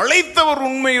முக்கியம், அழைத்தவர்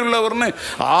உண்மையுள்ளவர்னு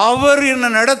அவர் என்னை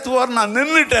நடத்துவார். நான்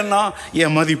நின்றுட்டேன்னா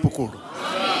என் மதிப்பு கூடும்.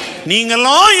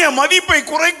 நீங்களாம் என் மதிப்பை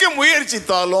குறைக்க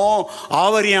முயற்சித்தாலும்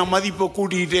அவர் என் மதிப்பை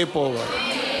கூட்டிகிட்டே போவார்.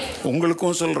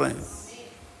 உங்களுக்கும் சொல்கிறேன்,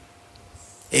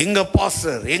 எங்கள்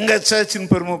பாஸ்டர் எங்கள் சர்ச்சின்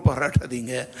பெருமை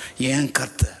பாராட்டாதீங்க. என்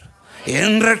கர்த்தர்,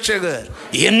 என் ரட்சகர்,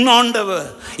 என் ஆண்டவர்,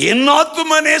 என்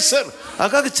ஆத்துமநேசர்.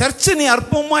 அதுக்காக சர்ச்சை நீ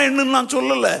அற்பமாக என்னன்னு நான்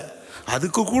சொல்லலை.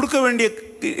 அதுக்கு கொடுக்க வேண்டிய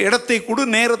இடத்தை கொடு,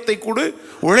 நேரத்தை கொடு,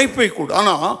 உழைப்பை கொடு.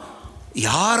 ஆனால்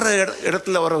யாரை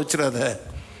இடத்துல வர வச்சிடாத.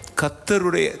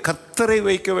 கர்த்தரை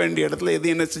வைக்க வேண்டிய இடத்துல எது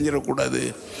என்ன செஞ்சிடக்கூடாது.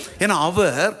 ஏன்னா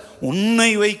அவர் உன்னை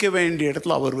வைக்க வேண்டிய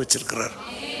இடத்துல அவர் வச்சிருக்கிறார்.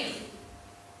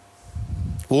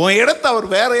 உன் இடத்தை அவர்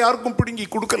வேற யாருக்கும் பிடுங்கி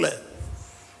கொடுக்கல.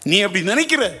 நீ அப்படி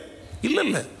நினைக்கிற? இல்லை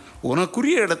இல்லை,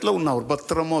 உனக்குரிய இடத்துல உன்னை அவர்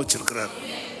பத்திரமா வச்சிருக்கிறார்.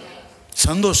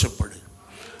 சந்தோஷப்படு,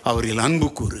 அவரில் அன்பு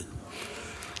கூறு.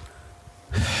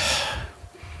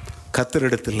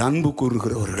 கர்த்தரிடத்தில் அன்பு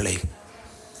கூறுகிறவர்களை,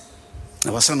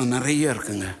 வசனம் நிறைய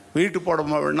இருக்குங்க, வீட்டு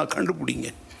பாடமாக வேணா கண்டுபிடிங்க.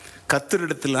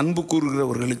 கர்த்தரிடத்தில் அன்பு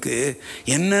கூறுகிறவர்களுக்கு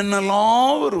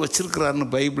என்னென்னலாம் அவர் வச்சிருக்கிறார்னு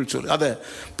பைபிள் சொல்லு. அதை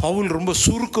பவுல் ரொம்ப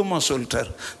சுருக்கமாக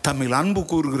சொல்லிட்டார். தம்மில் அன்பு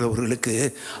கூறுகிறவர்களுக்கு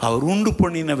அவர் உண்டு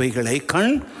பண்ணினவைகளை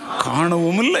கண்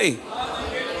காணவும் இல்லை.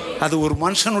 அது ஒரு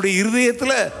மனுஷனுடைய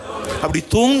இருதயத்தில் அப்படி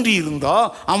தோன்றி இருந்தா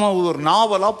அவன் ஒரு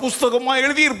நாவலா புஸ்தகமாக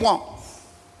எழுதியிருப்பான்.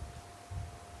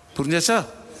 புரிஞ்சாச்சா?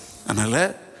 அதனால்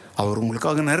அவர்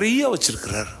உங்களுக்காக நிறைய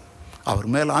வச்சிருக்கிறார். அவர்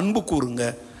மேலே அன்பு கூறுங்க.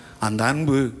 அந்த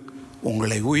அன்பு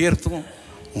உங்களை உயர்த்தும்,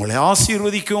 உங்களை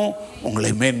ஆசீர்வதிக்கும்,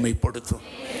 உங்களை மேன்மைப்படுத்தும்.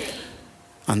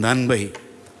 அந்த அன்பை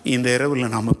இந்த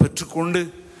இரவில் நாம் பெற்றுக்கொண்டு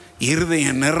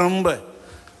இருதயம் நிரம்ப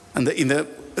அந்த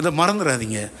இதை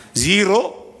மறந்துடாதீங்க. 0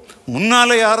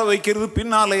 முன்னால் யாரை வைக்கிறது,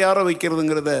 பின்னால் யாரை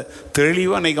வைக்கிறதுங்கிறத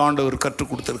தெளிவாக அன்றைக்கி ஆண்டவர் கற்றுக்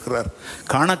கொடுத்துருக்கிறார்.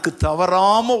 கணக்கு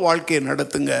தவறாமல் வாழ்க்கையை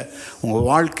நடத்துங்க. உங்கள்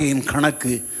வாழ்க்கையின்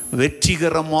கணக்கு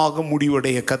வெற்றிகரமாக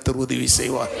முடிவடைய கர்த்தர் உதவி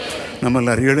செய்வார். நம்ம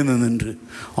எல்லாரும் எழுந்து நின்று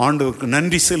ஆண்டவருக்கு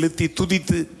நன்றி செலுத்தி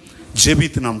துதித்து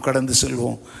ஜெபித்து நாம் கடந்து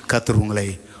செல்வோம். கர்த்தர் உங்களை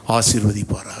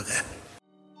ஆசீர்வதிப்பாராக.